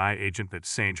FBI agent that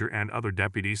Sanger and other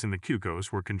deputies in the Cucos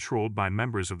were controlled by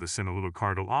members of the Sinaloa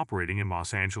cartel operating in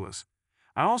Los Angeles.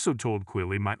 I also told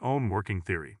Quilly my own working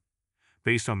theory,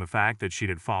 based on the fact that she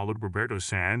had followed Roberto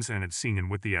Sanz and had seen him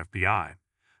with the FBI,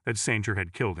 that Sanger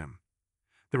had killed him.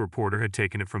 The reporter had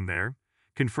taken it from there,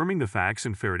 confirming the facts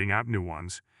and ferreting out new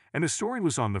ones, and the story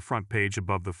was on the front page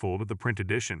above the fold of the print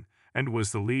edition and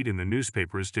was the lead in the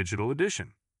newspaper's digital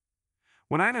edition.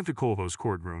 When I entered Colho's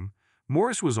courtroom,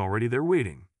 Morris was already there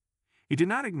waiting. He did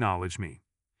not acknowledge me.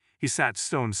 He sat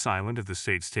stone silent at the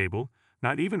state's table,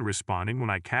 not even responding when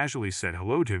I casually said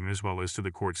hello to him as well as to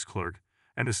the court's clerk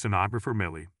and the stenographer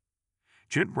Millie.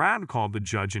 Jen Brown called the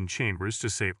judge in chambers to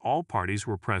say all parties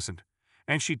were present,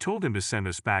 and she told him to send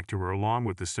us back to her along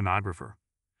with the stenographer.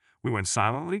 We went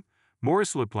silently.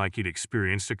 Morris looked like he'd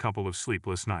experienced a couple of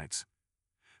sleepless nights.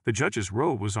 The judge's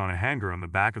robe was on a hanger on the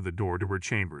back of the door to her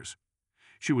chambers.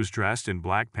 She was dressed in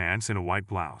black pants and a white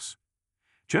blouse.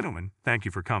 "Gentlemen, thank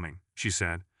you for coming," she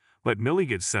said. "Let Millie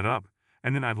get set up,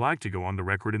 and then I'd like to go on the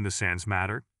record in the Sands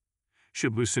matter."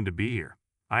 "Should Lucinda be here?"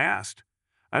 I asked.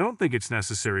 "I don't think it's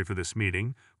necessary for this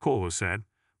meeting," Colho said,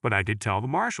 "but I did tell the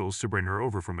marshals to bring her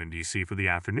over from NDC for the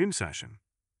afternoon session."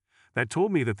 That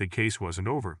told me that the case wasn't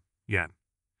over yet.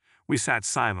 We sat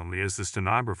silently as the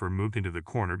stenographer moved into the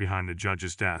corner behind the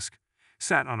judge's desk,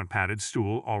 sat on a padded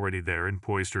stool already there and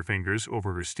poised her fingers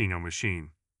over her steno machine.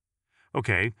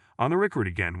 "Okay, on the record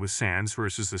again with Sands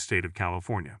versus the state of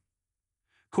California."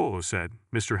 Colho said,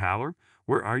 "Mr. Haller,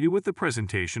 where are you with the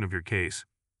presentation of your case?"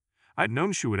 I'd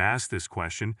known she would ask this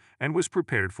question and was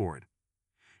prepared for it.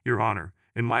 "Your Honor,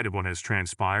 in light of what has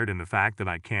transpired and the fact that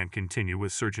I can't continue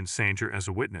with Sergeant Sanger as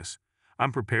a witness,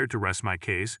 I'm prepared to rest my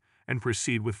case and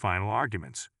proceed with final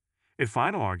arguments, if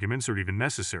final arguments are even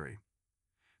necessary."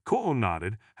 Colho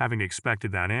nodded, having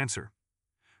expected that answer.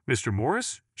 "Mr.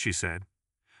 Morris," she said.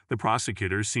 The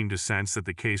prosecutor seemed to sense that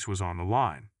the case was on the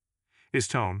line. His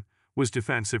tone was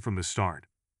defensive from the start.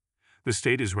 "The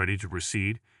state is ready to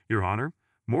proceed, Your Honor,"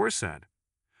 Morris said.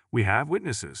 We have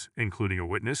witnesses, including a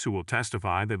witness who will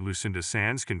testify that Lucinda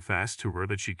Sands confessed to her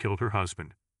that she killed her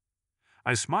husband.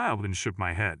 I smiled and shook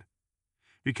my head.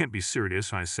 You can't be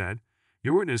serious, I said.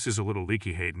 Your witness is a little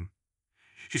leaky, Hayden.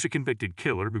 She's a convicted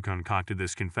killer who concocted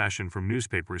this confession from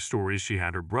newspaper stories she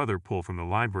had her brother pull from the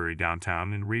library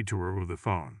downtown and read to her over the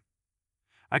phone.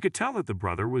 I could tell that the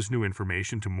brother was new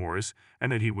information to Morris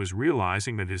and that he was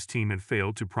realizing that his team had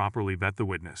failed to properly vet the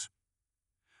witness.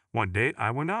 One day,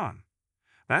 I went on.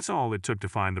 That's all it took to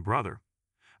find the brother.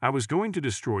 I was going to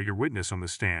destroy your witness on the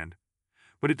stand.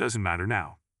 But it doesn't matter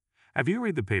now. Have you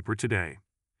read the paper today?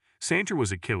 Sanger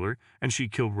was a killer, and she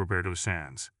killed Roberto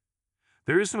Sands.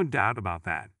 There is no doubt about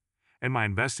that, and my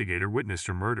investigator witnessed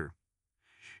her murder.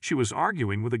 She was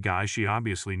arguing with a guy she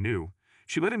obviously knew.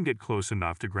 She let him get close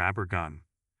enough to grab her gun.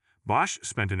 Bosch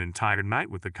spent an entire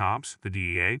night with the cops, the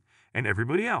DEA, and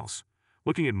everybody else,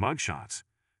 looking at mugshots.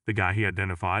 The guy he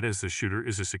identified as the shooter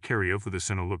is a Sicario for the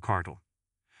Sinaloa cartel.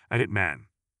 A hitman.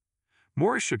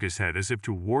 Morris shook his head as if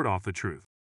to ward off the truth.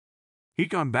 He'd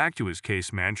gone back to his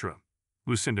case mantra.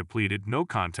 Lucinda pleaded no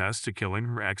contest to killing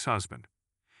her ex-husband.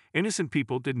 Innocent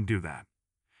people didn't do that.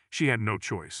 She had no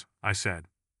choice, I said.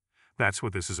 That's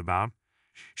what this is about.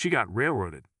 She got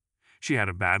railroaded. She had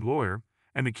a bad lawyer,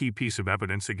 and the key piece of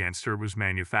evidence against her was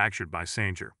manufactured by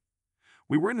Sanger.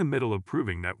 We were in the middle of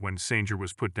proving that when Sanger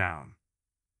was put down.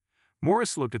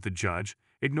 Morris looked at the judge,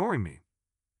 ignoring me.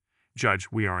 Judge,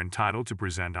 we are entitled to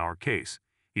present our case,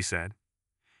 he said.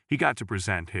 He got to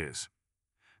present his.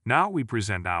 Now we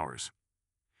present ours.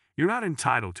 You're not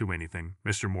entitled to anything,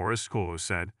 Mr. Morris, Colo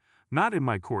said. Not in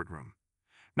my courtroom.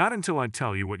 Not until I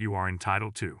tell you what you are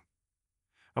entitled to.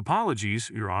 Apologies,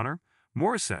 Your Honor,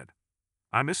 Morris said.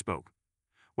 I misspoke.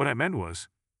 What I meant was…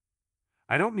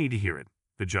 I don't need to hear it,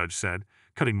 the judge said,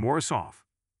 cutting Morris off.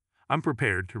 I'm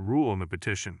prepared to rule on the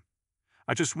petition.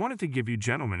 I just wanted to give you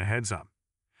gentlemen a heads up.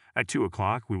 At 2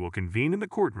 o'clock we will convene in the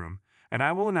courtroom, and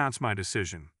I will announce my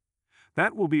decision.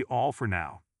 That will be all for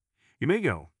now. You may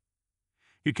go.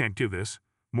 You can't do this,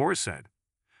 Morris said.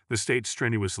 The state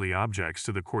strenuously objects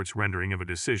to the court's rendering of a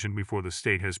decision before the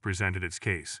state has presented its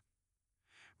case.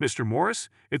 Mr. Morris,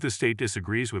 if the state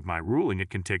disagrees with my ruling, it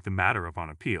can take the matter up on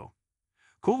appeal.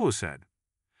 Colo said.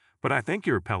 But I think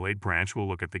your appellate branch will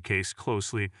look at the case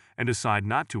closely and decide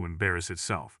not to embarrass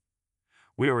itself.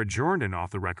 We are adjourned and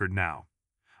off the record now.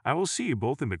 I will see you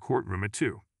both in the courtroom at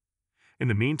 2. In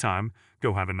the meantime,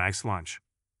 go have a nice lunch.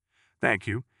 Thank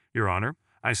you, Your Honor,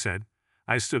 I said.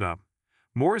 I stood up.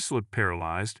 Morris looked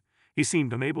paralyzed. He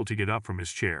seemed unable to get up from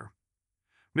his chair.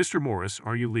 Mr. Morris,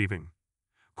 are you leaving?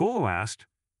 Colo asked.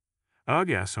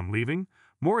 Yes, I'm leaving,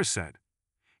 Morris said.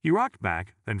 He rocked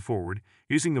back, then forward,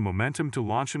 using the momentum to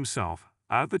launch himself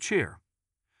out of the chair.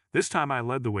 This time I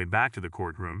led the way back to the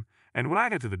courtroom, and when I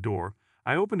got to the door,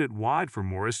 I opened it wide for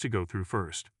Morris to go through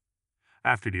first.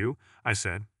 After you, I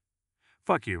said.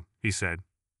 Fuck you, he said.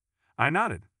 I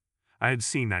nodded. I had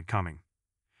seen that coming.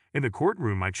 In the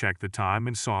courtroom, I checked the time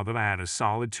and saw that I had a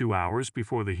solid 2 hours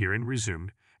before the hearing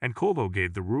resumed, and Colo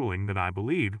gave the ruling that I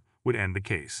believed would end the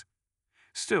case.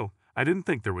 Still, I didn't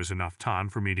think there was enough time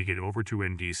for me to get over to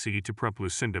NDC to prep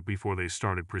Lucinda before they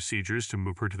started procedures to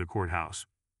move her to the courthouse.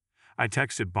 I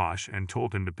texted Bosch and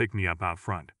told him to pick me up out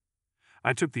front.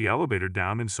 I took the elevator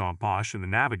down and saw Bosch and the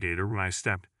navigator when I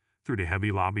stepped through the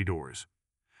heavy lobby doors.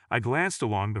 I glanced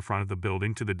along the front of the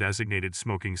building to the designated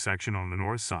smoking section on the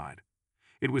north side.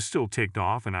 It was still taped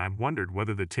off, and I wondered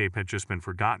whether the tape had just been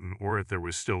forgotten or if there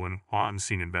was still an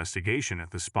on-scene investigation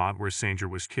at the spot where Sanger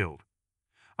was killed.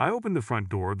 I opened the front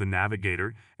door of the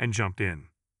navigator and jumped in.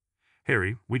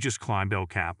 Harry, we just climbed El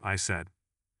Cap, I said.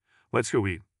 Let's go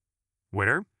eat.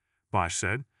 Where? Bosch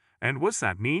said. And what's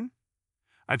that mean?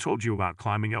 I told you about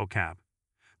climbing El Cap.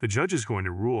 The judge is going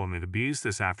to rule on the bees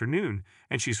this afternoon,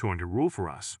 and she's going to rule for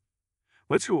us.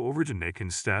 Let's go over to Nick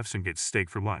and Steph's and get steak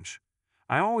for lunch.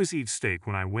 I always eat steak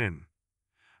when I win.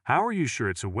 How are you sure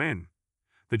it's a win?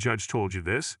 The judge told you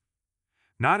this?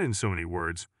 Not in so many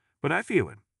words, but I feel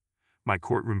it. My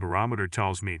courtroom barometer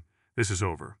tells me this is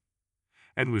over.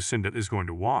 And Lucinda is going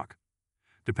to walk.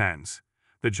 Depends.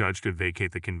 The judge could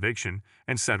vacate the conviction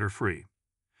and set her free.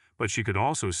 But she could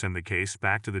also send the case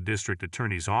back to the district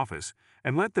attorney's office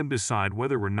and let them decide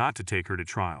whether or not to take her to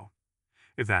trial.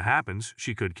 If that happens,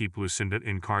 she could keep Lucinda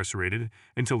incarcerated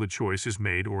until the choice is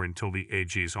made or until the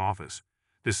AG's office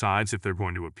decides if they're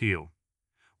going to appeal.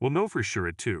 We'll know for sure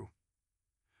at 2.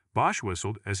 Bosch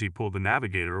whistled as he pulled the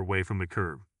navigator away from the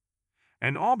curb.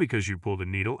 And all because you pulled a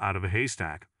needle out of a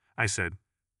haystack, I said.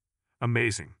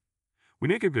 Amazing. We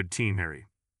make a good team, Harry.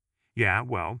 Yeah,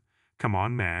 well, come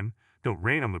on, man. Don't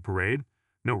rain on the parade.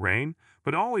 No rain,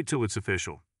 but I'll wait till it's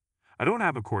official. I don't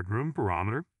have a courtroom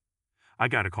barometer. I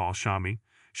gotta call Shami.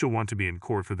 She'll want to be in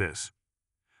court for this.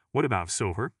 What about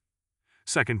Silver?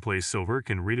 Second place Silver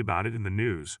can read about it in the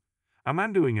news. I'm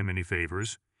not doing him any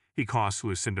favors. He cost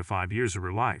Lucinda 5 years of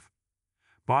her life.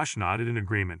 Bosch nodded in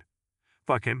agreement.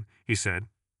 Fuck him, he said.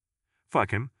 Fuck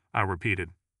him, I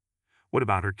repeated. What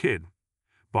about her kid?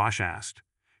 Bosch asked.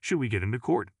 Should we get into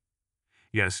court?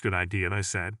 Yes, good idea, I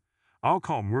said. I'll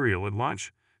call Muriel at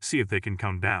lunch, see if they can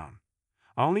come down.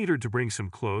 I'll need her to bring some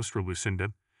clothes for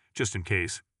Lucinda, just in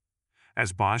case.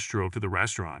 As Bosch drove to the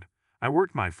restaurant, I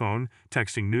worked my phone,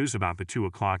 texting news about the 2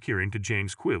 o'clock hearing to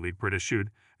James Quilly,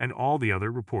 Pritchard, and all the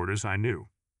other reporters I knew.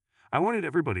 I wanted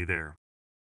everybody there.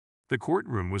 The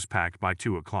courtroom was packed by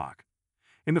 2 o'clock.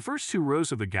 In the first 2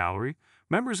 rows of the gallery,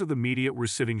 members of the media were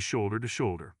sitting shoulder to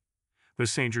shoulder. The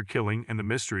Sanger killing and the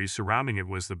mysteries surrounding it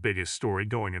was the biggest story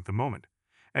going at the moment,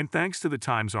 and thanks to the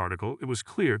Times article, it was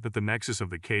clear that the nexus of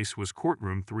the case was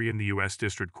Courtroom 3 in the U.S.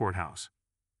 District Courthouse.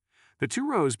 The 2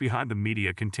 rows behind the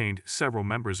media contained several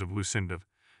members of Lucinda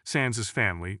Sands'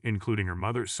 family, including her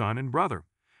mother, son, and brother,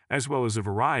 as well as a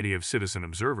variety of citizen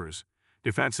observers,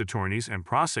 defense attorneys, and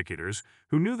prosecutors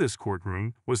who knew this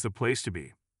courtroom was the place to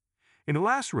be. In the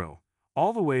last row,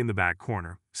 all the way in the back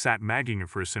corner, sat Maggie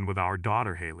Jefferson with our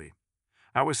daughter Haley.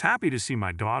 I was happy to see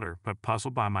my daughter, but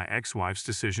puzzled by my ex-wife's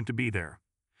decision to be there,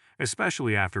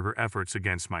 especially after her efforts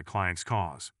against my client's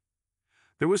cause.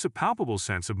 There was a palpable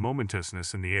sense of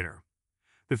momentousness in the air.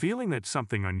 The feeling that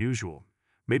something unusual,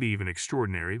 maybe even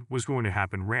extraordinary, was going to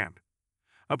happen ramped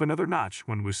up another notch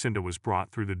when Lucinda was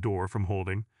brought through the door from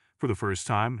holding, for the first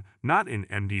time, not in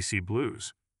MDC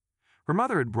blues. Her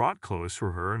mother had brought clothes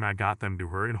for her and I got them to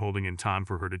her in holding in time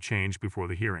for her to change before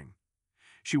the hearing.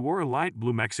 She wore a light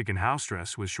blue Mexican house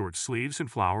dress with short sleeves and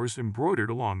flowers embroidered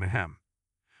along the hem.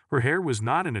 Her hair was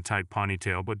not in a tight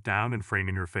ponytail but down and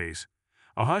framing her face.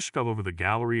 A hush fell over the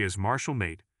gallery as Marshal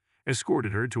Mate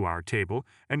escorted her to our table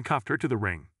and cuffed her to the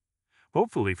ring,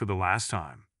 hopefully for the last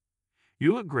time.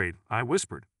 You look great, I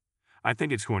whispered. I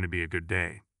think it's going to be a good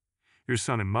day. Your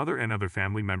son and mother and other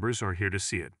family members are here to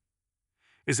see it.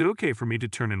 Is it okay for me to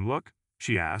turn and look?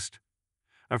 She asked.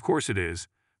 Of course it is.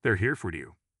 They're here for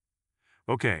you.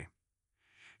 Okay.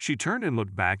 She turned and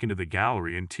looked back into the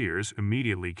gallery and tears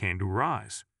immediately came to her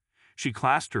eyes. She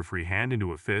clasped her free hand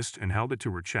into a fist and held it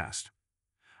to her chest.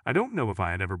 I don't know if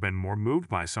I had ever been more moved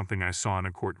by something I saw in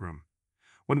a courtroom.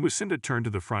 When Lucinda turned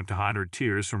to the front to hide her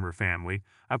tears from her family,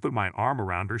 I put my arm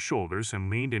around her shoulders and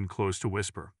leaned in close to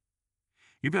whisper.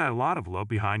 You've got a lot of love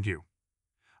behind you.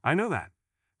 I know that.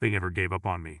 They never gave up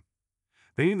on me.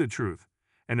 They knew the truth,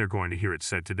 and they're going to hear it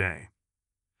said today.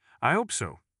 I hope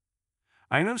so.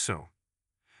 I know so.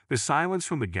 The silence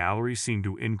from the gallery seemed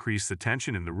to increase the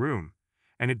tension in the room,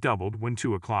 and it doubled when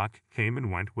 2 o'clock came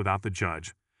and went without the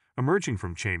judge emerging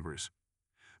from chambers.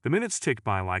 The minutes ticked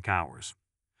by like hours.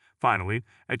 Finally,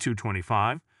 at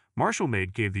 2:25, Marshal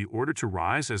Mate gave the order to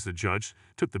rise as the judge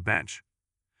took the bench.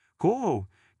 Cole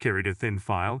carried a thin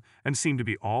file and seemed to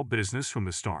be all business from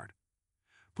the start.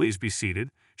 Please be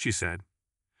seated, she said.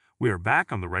 We are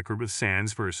back on the record with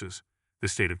Sands versus the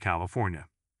state of California.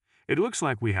 It looks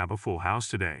like we have a full house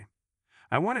today.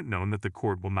 I want it known that the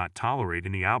court will not tolerate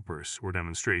any outbursts or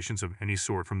demonstrations of any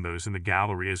sort from those in the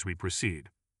gallery as we proceed.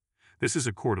 This is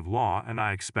a court of law, and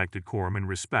I expect decorum and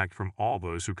respect from all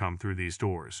those who come through these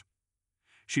doors.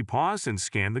 She paused and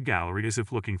scanned the gallery as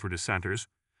if looking for dissenters.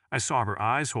 I saw her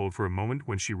eyes hold for a moment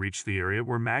when she reached the area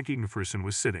where Maggie Jefferson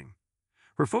was sitting.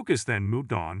 Her focus then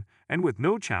moved on, and with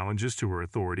no challenges to her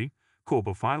authority,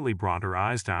 Colba finally brought her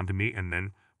eyes down to me and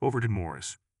then over to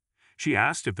Morris. She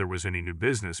asked if there was any new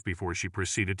business before she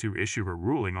proceeded to issue her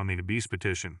ruling on the abuse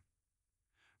petition.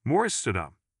 Morris stood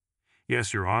up.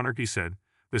 Yes, Your Honor, he said.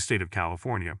 The state of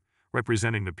California,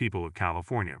 representing the people of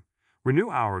California, renew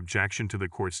our objection to the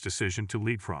court's decision to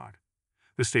leapfrog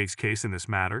the state's case in this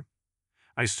matter.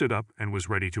 I stood up and was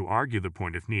ready to argue the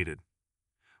point if needed.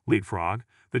 Leapfrog,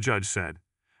 the judge said.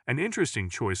 An interesting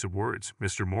choice of words,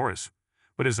 Mr. Morris,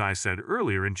 but as I said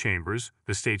earlier in chambers,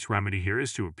 the state's remedy here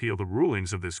is to appeal the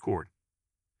rulings of this court.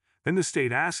 Then the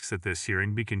state asks that this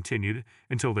hearing be continued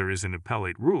until there is an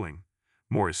appellate ruling,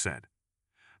 Morris said.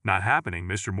 Not happening,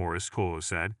 Mr. Morris, Colo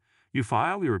said. You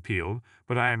file your appeal,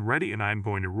 but I am ready and I am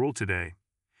going to rule today.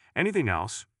 Anything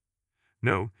else?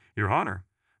 No, Your Honor,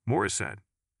 Morris said.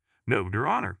 No, Your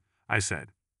Honor, I said.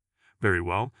 Very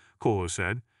well, Colo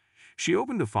said. She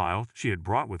opened the file she had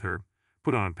brought with her,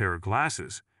 put on a pair of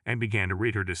glasses, and began to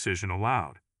read her decision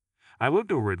aloud. I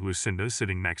looked over at Lucinda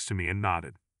sitting next to me and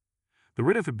nodded. The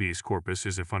writ of habeas corpus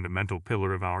is a fundamental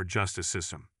pillar of our justice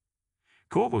system.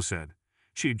 Colo said.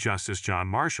 Chief Justice John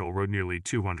Marshall wrote nearly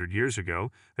 200 years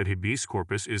ago that habeas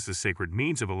corpus is the sacred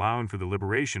means of allowing for the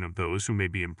liberation of those who may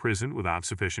be imprisoned without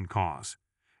sufficient cause.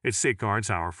 It safeguards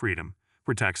our freedom,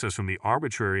 protects us from the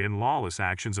arbitrary and lawless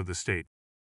actions of the state.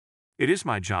 It is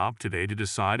my job today to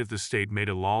decide if the state made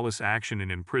a lawless action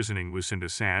in imprisoning Lucinda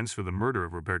Sands for the murder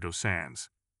of Roberto Sands.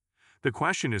 The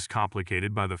question is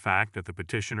complicated by the fact that the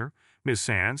petitioner, Ms.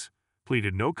 Sands,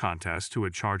 pleaded no contest to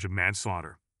a charge of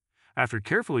manslaughter. After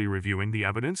carefully reviewing the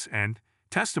evidence and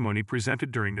testimony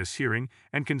presented during this hearing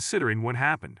and considering what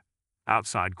happened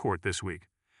outside court this week,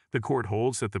 the court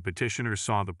holds that the petitioner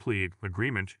saw the plea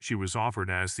agreement she was offered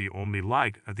as the only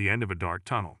light at the end of a dark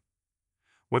tunnel.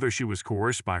 Whether she was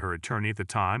coerced by her attorney at the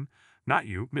time, not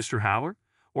you, Mr. Haller,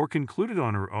 or concluded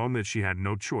on her own that she had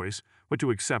no choice but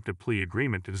to accept a plea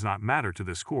agreement does not matter to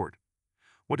this court.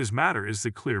 What does matter is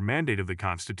the clear mandate of the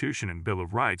Constitution and Bill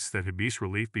of Rights that habeas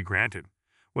relief be granted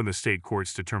when the state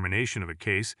court's determination of a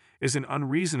case is an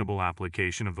unreasonable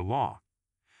application of the law.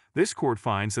 This court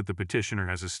finds that the petitioner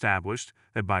has established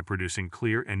that by producing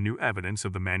clear and new evidence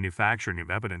of the manufacturing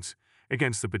of evidence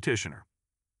against the petitioner.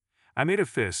 I made a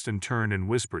fist and turned and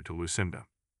whispered to Lucinda,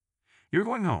 "You're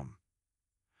going home."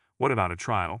 "What about a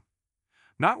trial?"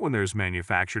 "Not when there's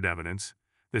manufactured evidence.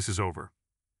 This is over."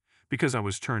 Because I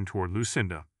was turned toward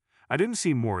Lucinda, I didn't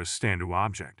see Morris stand to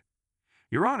object.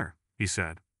 "Your Honor," he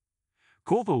said.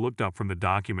 Colville looked up from the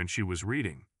document she was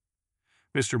reading.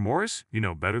 "Mr. Morris, you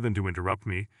know better than to interrupt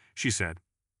me," she said.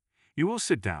 "You will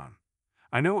sit down.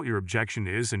 I know what your objection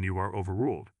is and you are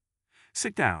overruled.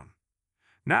 Sit down.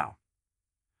 Now."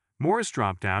 Morris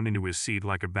dropped down into his seat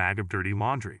like a bag of dirty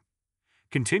laundry.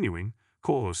 Continuing,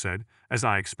 Colville said, "As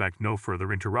I expect no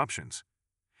further interruptions."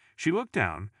 She looked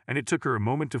down, and it took her a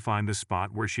moment to find the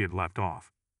spot where she had left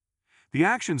off. The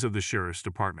actions of the Sheriff's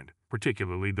Department,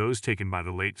 particularly those taken by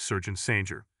the late Sergeant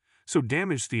Sanger, so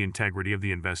damaged the integrity of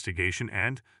the investigation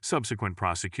and subsequent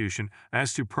prosecution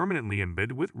as to permanently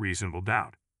embed with reasonable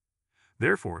doubt.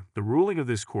 Therefore, the ruling of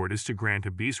this court is to grant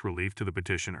habeas relief to the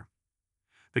petitioner.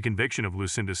 The conviction of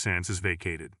Lucinda Sands is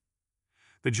vacated.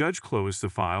 The judge closed the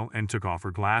file and took off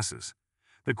her glasses.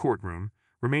 The courtroom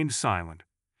remained silent.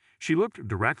 She looked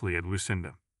directly at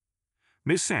Lucinda.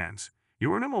 "Miss Sands,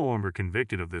 you are no longer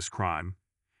convicted of this crime.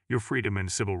 Your freedom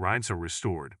and civil rights are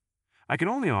restored. I can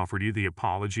only offer you the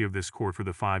apology of this court for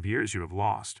the 5 years you have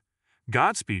lost.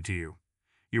 Godspeed to you.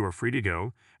 You are free to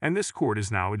go, and this court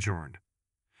is now adjourned."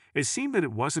 It seemed that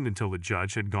it wasn't until the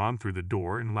judge had gone through the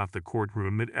door and left the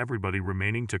courtroom that everybody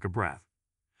remaining took a breath.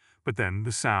 But then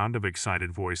the sound of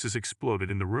excited voices exploded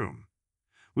in the room.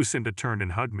 Lucinda turned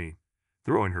and hugged me,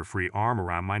 throwing her free arm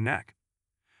around my neck.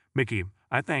 "Mickey,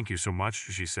 I thank you so much,"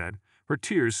 she said, her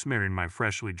tears smearing my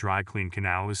freshly dry-cleaned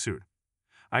Connelly suit.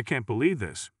 "I can't believe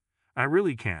this. I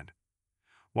really can't."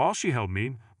 While she held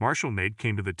me, Marshal Nate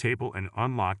came to the table and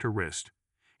unlocked her wrist.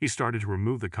 He started to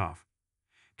remove the cuff.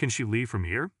 "Can she leave from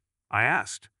here?" I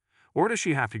asked. "Or does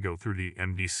she have to go through the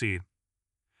MDC?"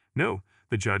 "No,"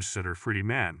 the judge said, her free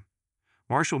man.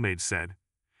 Marshal Nate said,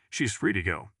 "She's free to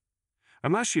go.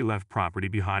 Unless she left property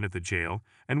behind at the jail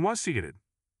and wants to get it."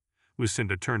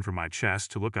 Lucinda turned from my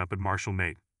chest to look up at Marshal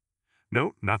Nate.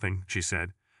 "No, nothing," she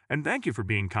said, "and thank you for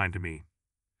being kind to me."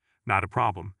 "Not a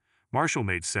problem," Marshal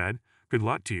Nate said. "Good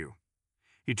luck to you."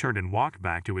 He turned and walked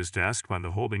back to his desk by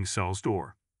the holding cell's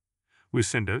door.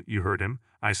 "Lucinda, you heard him,"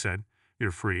 I said.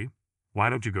 "You're free. Why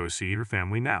don't you go see your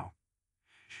family now?"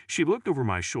 She looked over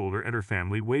my shoulder at her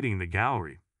family waiting in the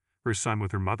gallery, her son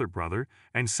with her mother, brother,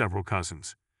 and several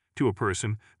cousins. To a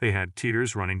person, they had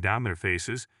tears running down their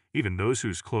faces, even those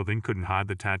whose clothing couldn't hide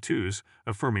the tattoos,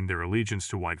 affirming their allegiance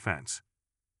to White Fence.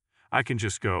 "I can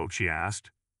just go?" she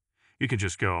asked. "You can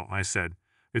just go," I said,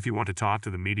 "if you want to talk to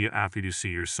the media after you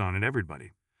see your son and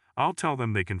everybody. I'll tell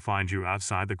them they can find you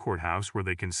outside the courthouse where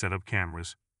they can set up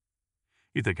cameras."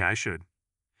 "You think I should?"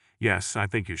 "Yes, I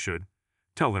think you should.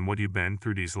 Tell them what you've been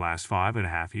through these last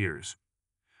 5.5 years."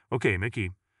 "Okay,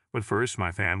 Mickey, but first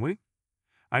my family?"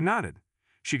 I nodded.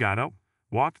 She got up,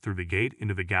 walked through the gate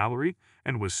into the gallery,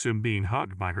 and was soon being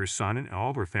hugged by her son and all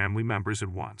of her family members at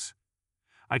once.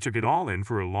 I took it all in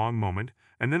for a long moment,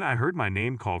 and then I heard my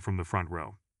name called from the front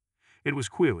row. It was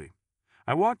Queely.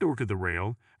 I walked over to the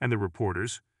rail, and the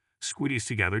reporters squeezed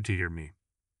together to hear me.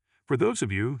 "For those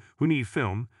of you who need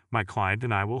film, my client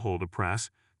and I will hold a press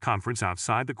conference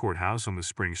outside the courthouse on the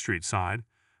Spring Street side.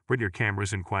 Bring your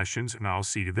cameras and questions, and I'll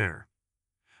see you there."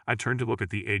 I turned to look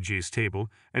at the AG's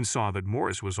table and saw that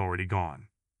Morris was already gone.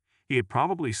 He had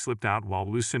probably slipped out while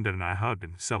Lucinda and I hugged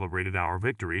and celebrated our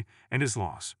victory and his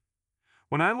loss.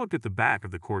 When I looked at the back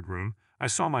of the courtroom, I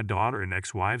saw my daughter and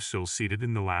ex-wife still seated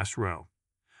in the last row.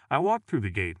 I walked through the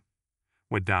gate,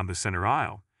 went down the center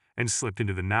aisle, and slipped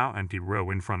into the now empty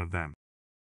row in front of them.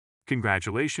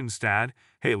 "Congratulations, Dad,"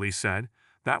 Haley said.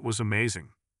 "That was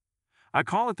amazing." "I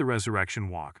call it the resurrection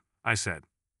walk," I said.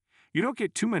 "You don't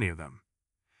get too many of them."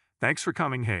 "Thanks for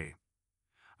coming, Hay."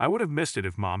 "I would have missed it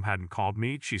if Mom hadn't called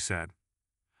me," she said.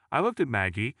 I looked at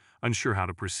Maggie, unsure how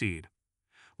to proceed.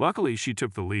 Luckily, she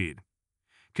took the lead.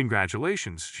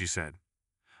 "Congratulations," she said.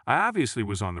 "I obviously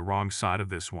was on the wrong side of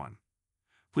this one.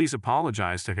 Please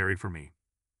apologize to Harry for me."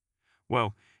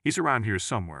 "Well, he's around here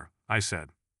somewhere," I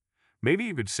said. "Maybe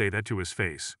you could say that to his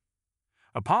face."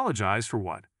 "Apologize for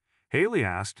what?" Haley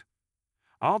asked.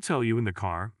 "I'll tell you in the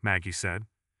car," Maggie said.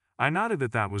 I nodded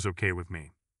that was okay with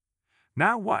me.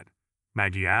 "Now what?"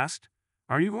 Maggie asked.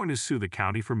 "Are you going to sue the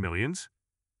county for millions?"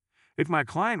 "If my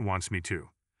client wants me to.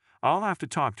 I'll have to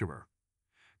talk to her."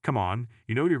 "Come on,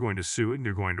 you know you're going to sue and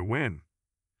you're going to win."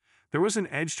 There was an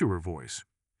edge to her voice.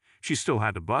 She still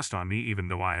had to bust on me even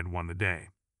though I had won the day.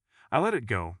 I let it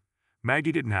go.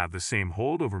 Maggie didn't have the same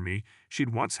hold over me she'd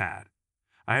once had.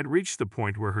 I had reached the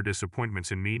point where her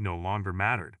disappointments in me no longer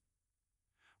mattered.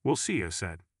 "We'll see," I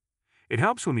said. "It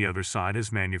helps when the other side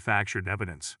has manufactured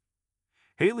evidence."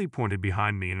 Haley pointed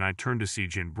behind me and I turned to see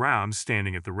Jim Brown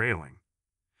standing at the railing.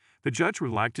 "The judge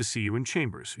would like to see you in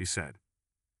chambers," he said.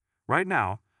 "Right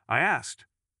now?" I asked.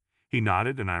 He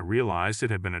nodded and I realized it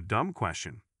had been a dumb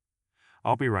question.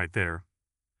 "I'll be right there."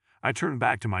 I turned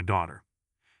back to my daughter.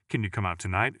 "Can you come out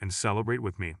tonight and celebrate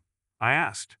with me?" I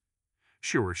asked.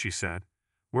 "Sure," she said.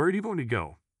 "Where are you going to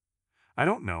go?" "I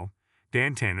don't know.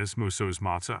 Dan Tana's Musso's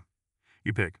Matzah.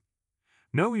 You pick."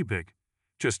 "No, you pick.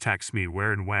 Just text me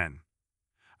where and when."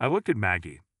 I looked at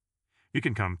Maggie. "You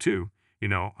can come too, you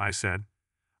know," I said.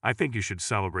 "I think you should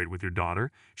celebrate with your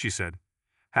daughter," she said.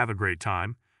 "Have a great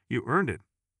time. You earned it."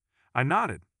 I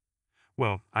nodded.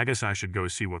 "Well, I guess I should go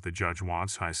see what the judge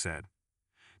wants," I said.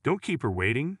 "Don't keep her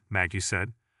waiting," Maggie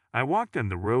said. I walked down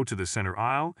the road to the center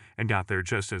aisle and got there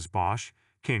just as Bosch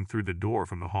came through the door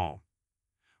from the hall.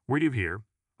 "Were you here?"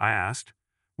 I asked.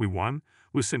 "We won.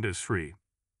 Lucinda's free."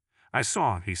 "I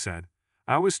saw it," he said.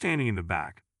 "I was standing in the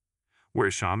back."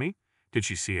 "Where's Shami? Did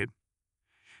she see it?"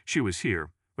 "She was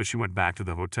here, but she went back to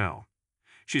the hotel.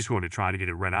 She's going to try to get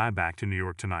a red-eye back to New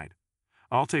York tonight.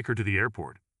 I'll take her to the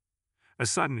airport." A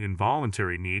sudden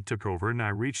involuntary need took over and I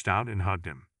reached out and hugged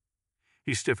him.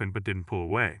 He stiffened but didn't pull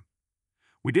away.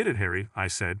 "We did it, Harry," I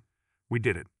said. "We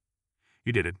did it."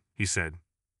 "You did it," he said.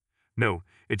 "No,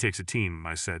 it takes a team,"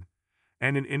 I said,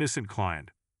 "and an innocent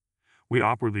client." We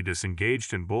awkwardly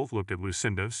disengaged and both looked at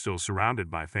Lucinda, still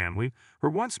surrounded by family, her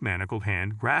once manacled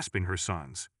hand grasping her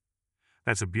son's.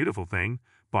 "That's a beautiful thing,"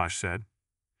 Bosch said.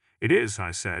 "It is,"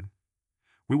 I said.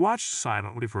 We watched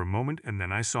silently for a moment and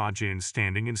then I saw Jane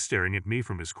standing and staring at me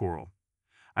from his coral.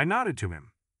 I nodded to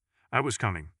him. I was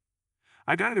coming.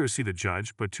 "I gotta go see the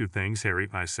judge, but two things, Harry,"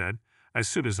 I said. "As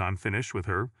soon as I'm finished with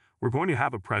her, we're going to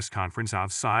have a press conference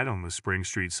outside on the Spring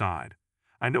Street side.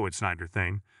 I know it's not your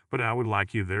thing, but I would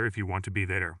like you there if you want to be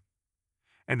there."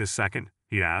 "And the second?"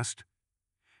 he asked.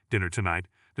 "Dinner tonight,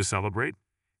 to celebrate.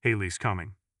 Haley's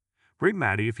coming. Bring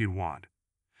Maddie if you want."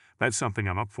 "That's something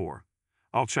I'm up for.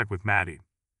 I'll check with Maddie."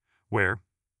 "Where?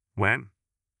 When?"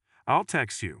 "I'll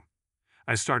text you."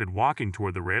 I started walking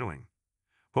toward the railing.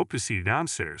 "Hope to see you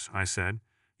downstairs," I said.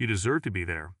 "You deserve to be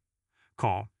there.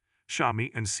 Call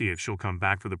Shami and see if she'll come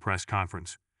back for the press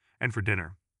conference. And for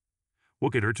dinner.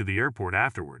 We'll get her to the airport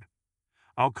afterward."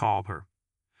 "I'll call her."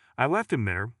 I left him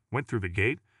there, went through the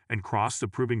gate, and crossed the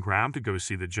proving ground to go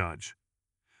see the judge.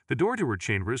 The door to her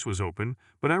chambers was open,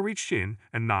 but I reached in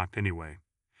and knocked anyway.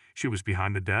 She was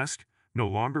behind the desk, no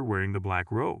longer wearing the black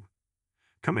robe.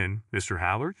 "Come in, Mr.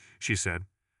 Haller," she said.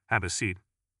 "Have a seat."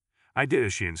 I did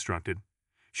as she instructed.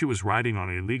 She was writing on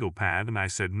a legal pad and I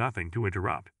said nothing to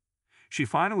interrupt. She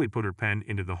finally put her pen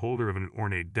into the holder of an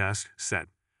ornate desk set,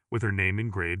 with her name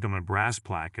engraved on a brass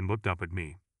plaque and looked up at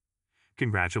me.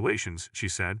 "Congratulations," she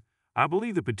said. "I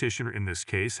believe the petitioner in this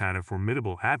case had a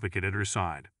formidable advocate at her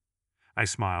side." I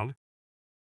smiled.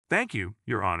 "Thank you,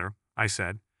 Your Honor," I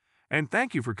said. "And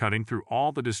thank you for cutting through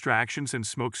all the distractions and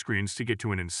smokescreens to get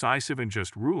to an incisive and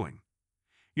just ruling.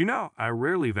 You know, I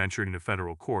rarely venture into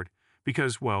federal court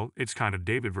because, well, it's kind of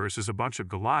David versus a bunch of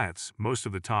Goliaths most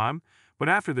of the time, but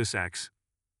after this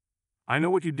I know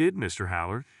what you did, Mr.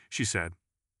 Haller," she said.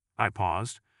 I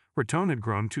paused. Her tone had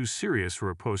grown too serious for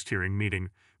a post-hearing meeting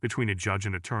between a judge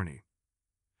and attorney.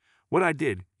 "What I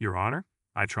did, Your Honor?"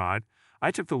 I tried. "I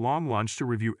took the long lunch to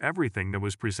review everything that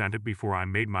was presented before I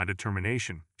made my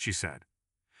determination," she said.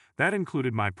 "That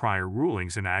included my prior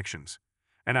rulings and actions,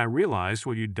 and I realized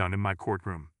what you'd done in my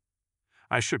courtroom."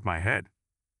 I shook my head.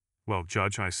 "Well,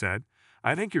 Judge," I said,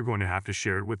 "I think you're going to have to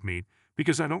share it with me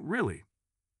because I don't really."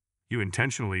 You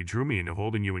intentionally drew me into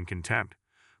holding you in contempt,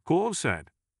 Cole said.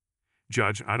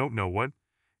 Judge, I don't know what.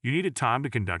 You needed time to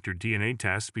conduct your DNA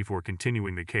test before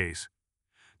continuing the case.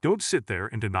 Don't sit there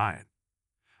and deny it.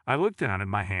 I looked down at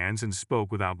my hands and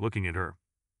spoke without looking at her.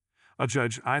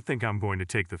 Judge, I think I'm going to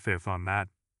take the fifth on that.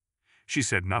 She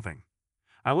said nothing.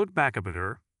 I looked back up at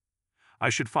her. I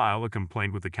should file a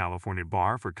complaint with the California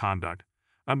Bar for conduct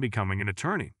unbecoming an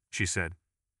attorney, she said.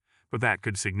 But that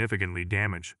could significantly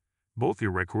damage both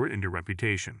your record and your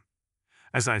reputation.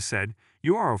 As I said,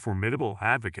 you are a formidable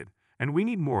advocate, and we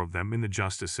need more of them in the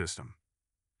justice system.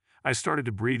 I started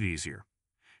to breathe easier.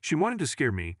 She wanted to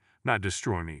scare me, not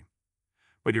destroy me.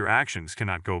 But your actions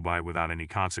cannot go by without any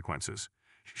consequences,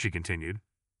 she continued.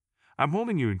 I'm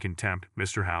holding you in contempt,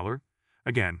 Mr. Haller.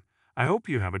 Again, I hope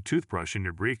you have a toothbrush in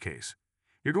your briefcase.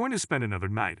 You're going to spend another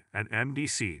night at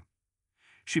MDC.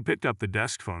 She picked up the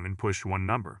desk phone and pushed one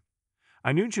number.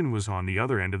 I knew Jen was on the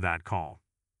other end of that call.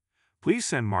 Please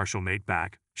send Marshal Nate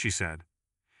back, she said.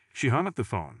 She hung up the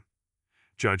phone.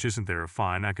 Judge, isn't there a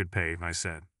fine I could pay? I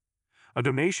said. A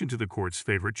donation to the court's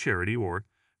favorite charity or…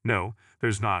 No,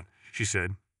 there's not, she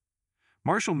said.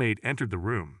 Marshal Nate entered the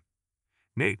room.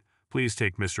 Nate, please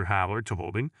take Mr. Haller to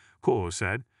holding, Cole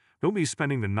said. He'll be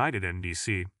spending the night at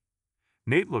NDC.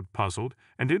 Nate looked puzzled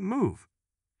and didn't move.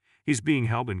 He's being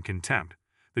held in contempt,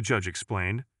 the judge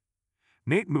explained.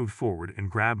 Nate moved forward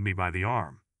and grabbed me by the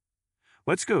arm.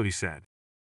 Let's go, he said.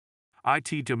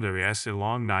 It was a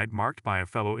long night marked by a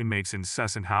fellow inmate's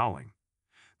incessant howling.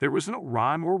 There was no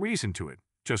rhyme or reason to it,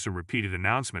 just a repeated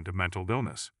announcement of mental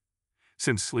illness.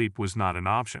 Since sleep was not an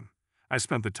option, I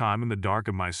spent the time in the dark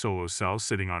of my solo cell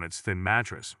sitting on its thin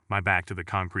mattress, my back to the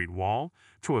concrete wall,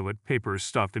 toilet paper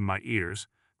stuffed in my ears,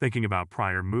 thinking about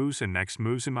prior moves and next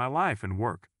moves in my life and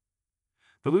work.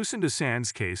 The Lucinda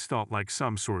Sands case felt like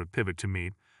some sort of pivot to me,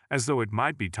 as though it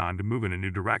might be time to move in a new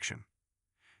direction.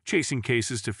 Chasing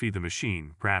cases to feed the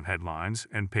machine, grab headlines,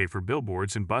 and pay for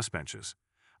billboards and bus benches.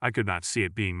 I could not see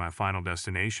it being my final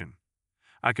destination.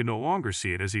 I could no longer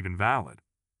see it as even valid.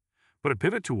 But a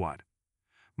pivot to what?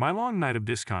 My long night of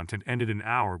discontent ended an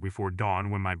hour before dawn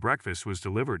when my breakfast was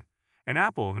delivered, an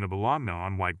apple and a bologna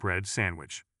on white bread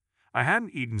sandwich. I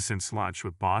hadn't eaten since lunch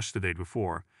with Bosch the day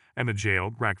before, and the jail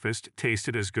breakfast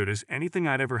tasted as good as anything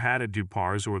I'd ever had at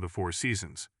Dupar's or the Four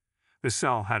Seasons. The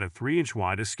cell had a 3-inch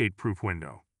wide escape-proof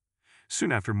window.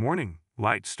 Soon after morning,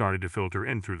 light started to filter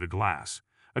in through the glass.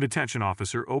 A detention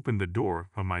officer opened the door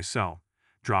of my cell,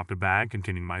 dropped a bag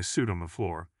containing my suit on the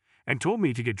floor, and told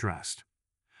me to get dressed.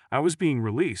 I was being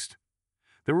released.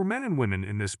 There were men and women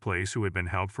in this place who had been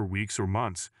held for weeks or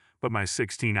months, but my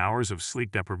 16 hours of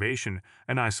sleep deprivation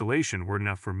and isolation were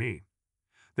enough for me.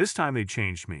 This time they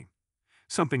changed me.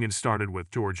 Something had started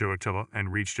with Giorgio Attila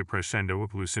and reached a crescendo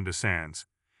with Lucinda Sands.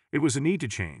 It was a need to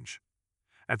change.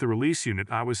 At the release unit,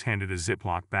 I was handed a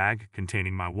Ziploc bag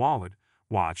containing my wallet,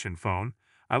 watch, and phone.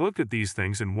 I looked at these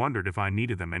things and wondered if I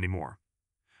needed them anymore.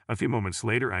 A few moments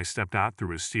later, I stepped out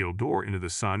through a steel door into the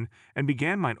sun and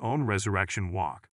began my own resurrection walk.